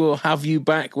joining us. We'll have you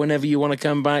back whenever you want to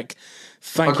come back.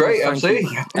 Thank you. Great,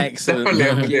 absolutely. Excellent.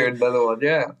 Definitely clear another one.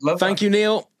 Yeah, love Thank you,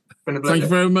 Neil. Thank you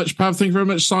very much, Pav. Thank you very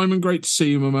much, Simon. Great to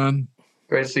see you, my man.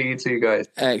 Great to see you too, guys.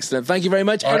 Excellent. Thank you very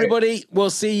much, everybody. Right.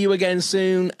 We'll see you again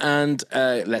soon, and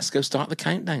let's go start the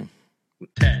countdown.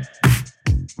 10,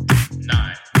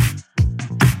 9,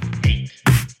 8,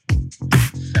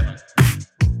 7,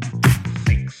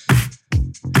 6,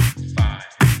 5,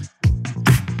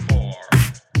 4,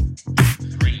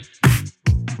 3,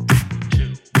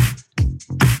 2,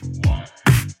 1.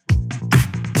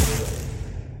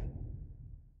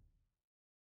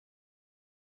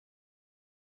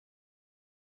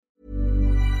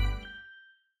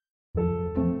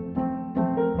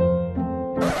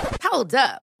 Hold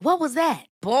up. What was that?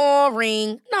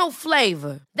 Boring. No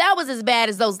flavor. That was as bad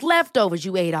as those leftovers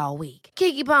you ate all week.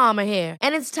 Keke Palmer here,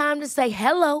 and it's time to say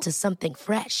hello to something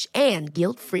fresh and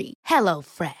guilt-free. Hello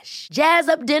Fresh. Jazz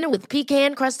up dinner with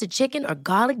pecan-crusted chicken or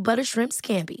garlic butter shrimp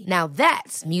scampi. Now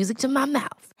that's music to my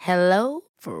mouth. Hello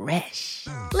Fresh.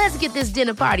 Let's get this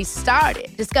dinner party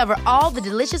started. Discover all the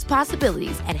delicious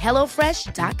possibilities at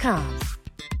HelloFresh.com.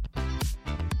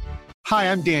 Hi,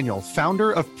 I'm Daniel,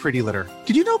 founder of Pretty Litter.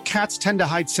 Did you know cats tend to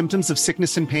hide symptoms of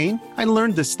sickness and pain? I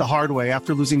learned this the hard way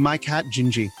after losing my cat,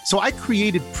 Gingy. So I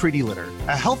created Pretty Litter,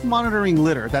 a health monitoring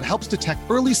litter that helps detect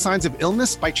early signs of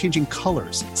illness by changing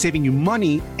colors, saving you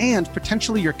money and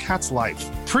potentially your cat's life.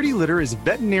 Pretty Litter is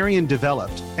veterinarian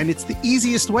developed, and it's the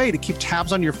easiest way to keep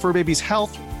tabs on your fur baby's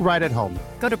health right at home.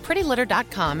 Go to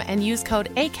prettylitter.com and use code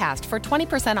ACAST for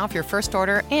 20% off your first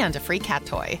order and a free cat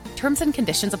toy. Terms and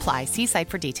conditions apply. See site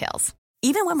for details.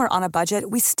 Even when we're on a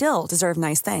budget, we still deserve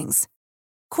nice things.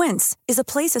 Quince is a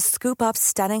place to scoop up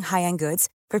stunning high-end goods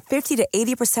for 50 to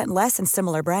 80% less than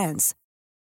similar brands.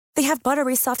 They have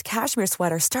buttery soft cashmere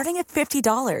sweaters starting at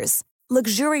 $50,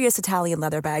 luxurious Italian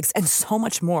leather bags, and so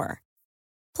much more.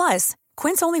 Plus,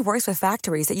 Quince only works with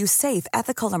factories that use safe,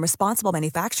 ethical, and responsible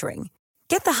manufacturing.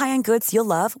 Get the high-end goods you'll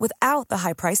love without the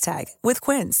high price tag with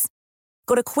Quince.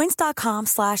 Go to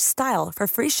quince.com/style for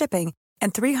free shipping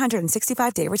and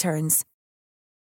 365-day returns.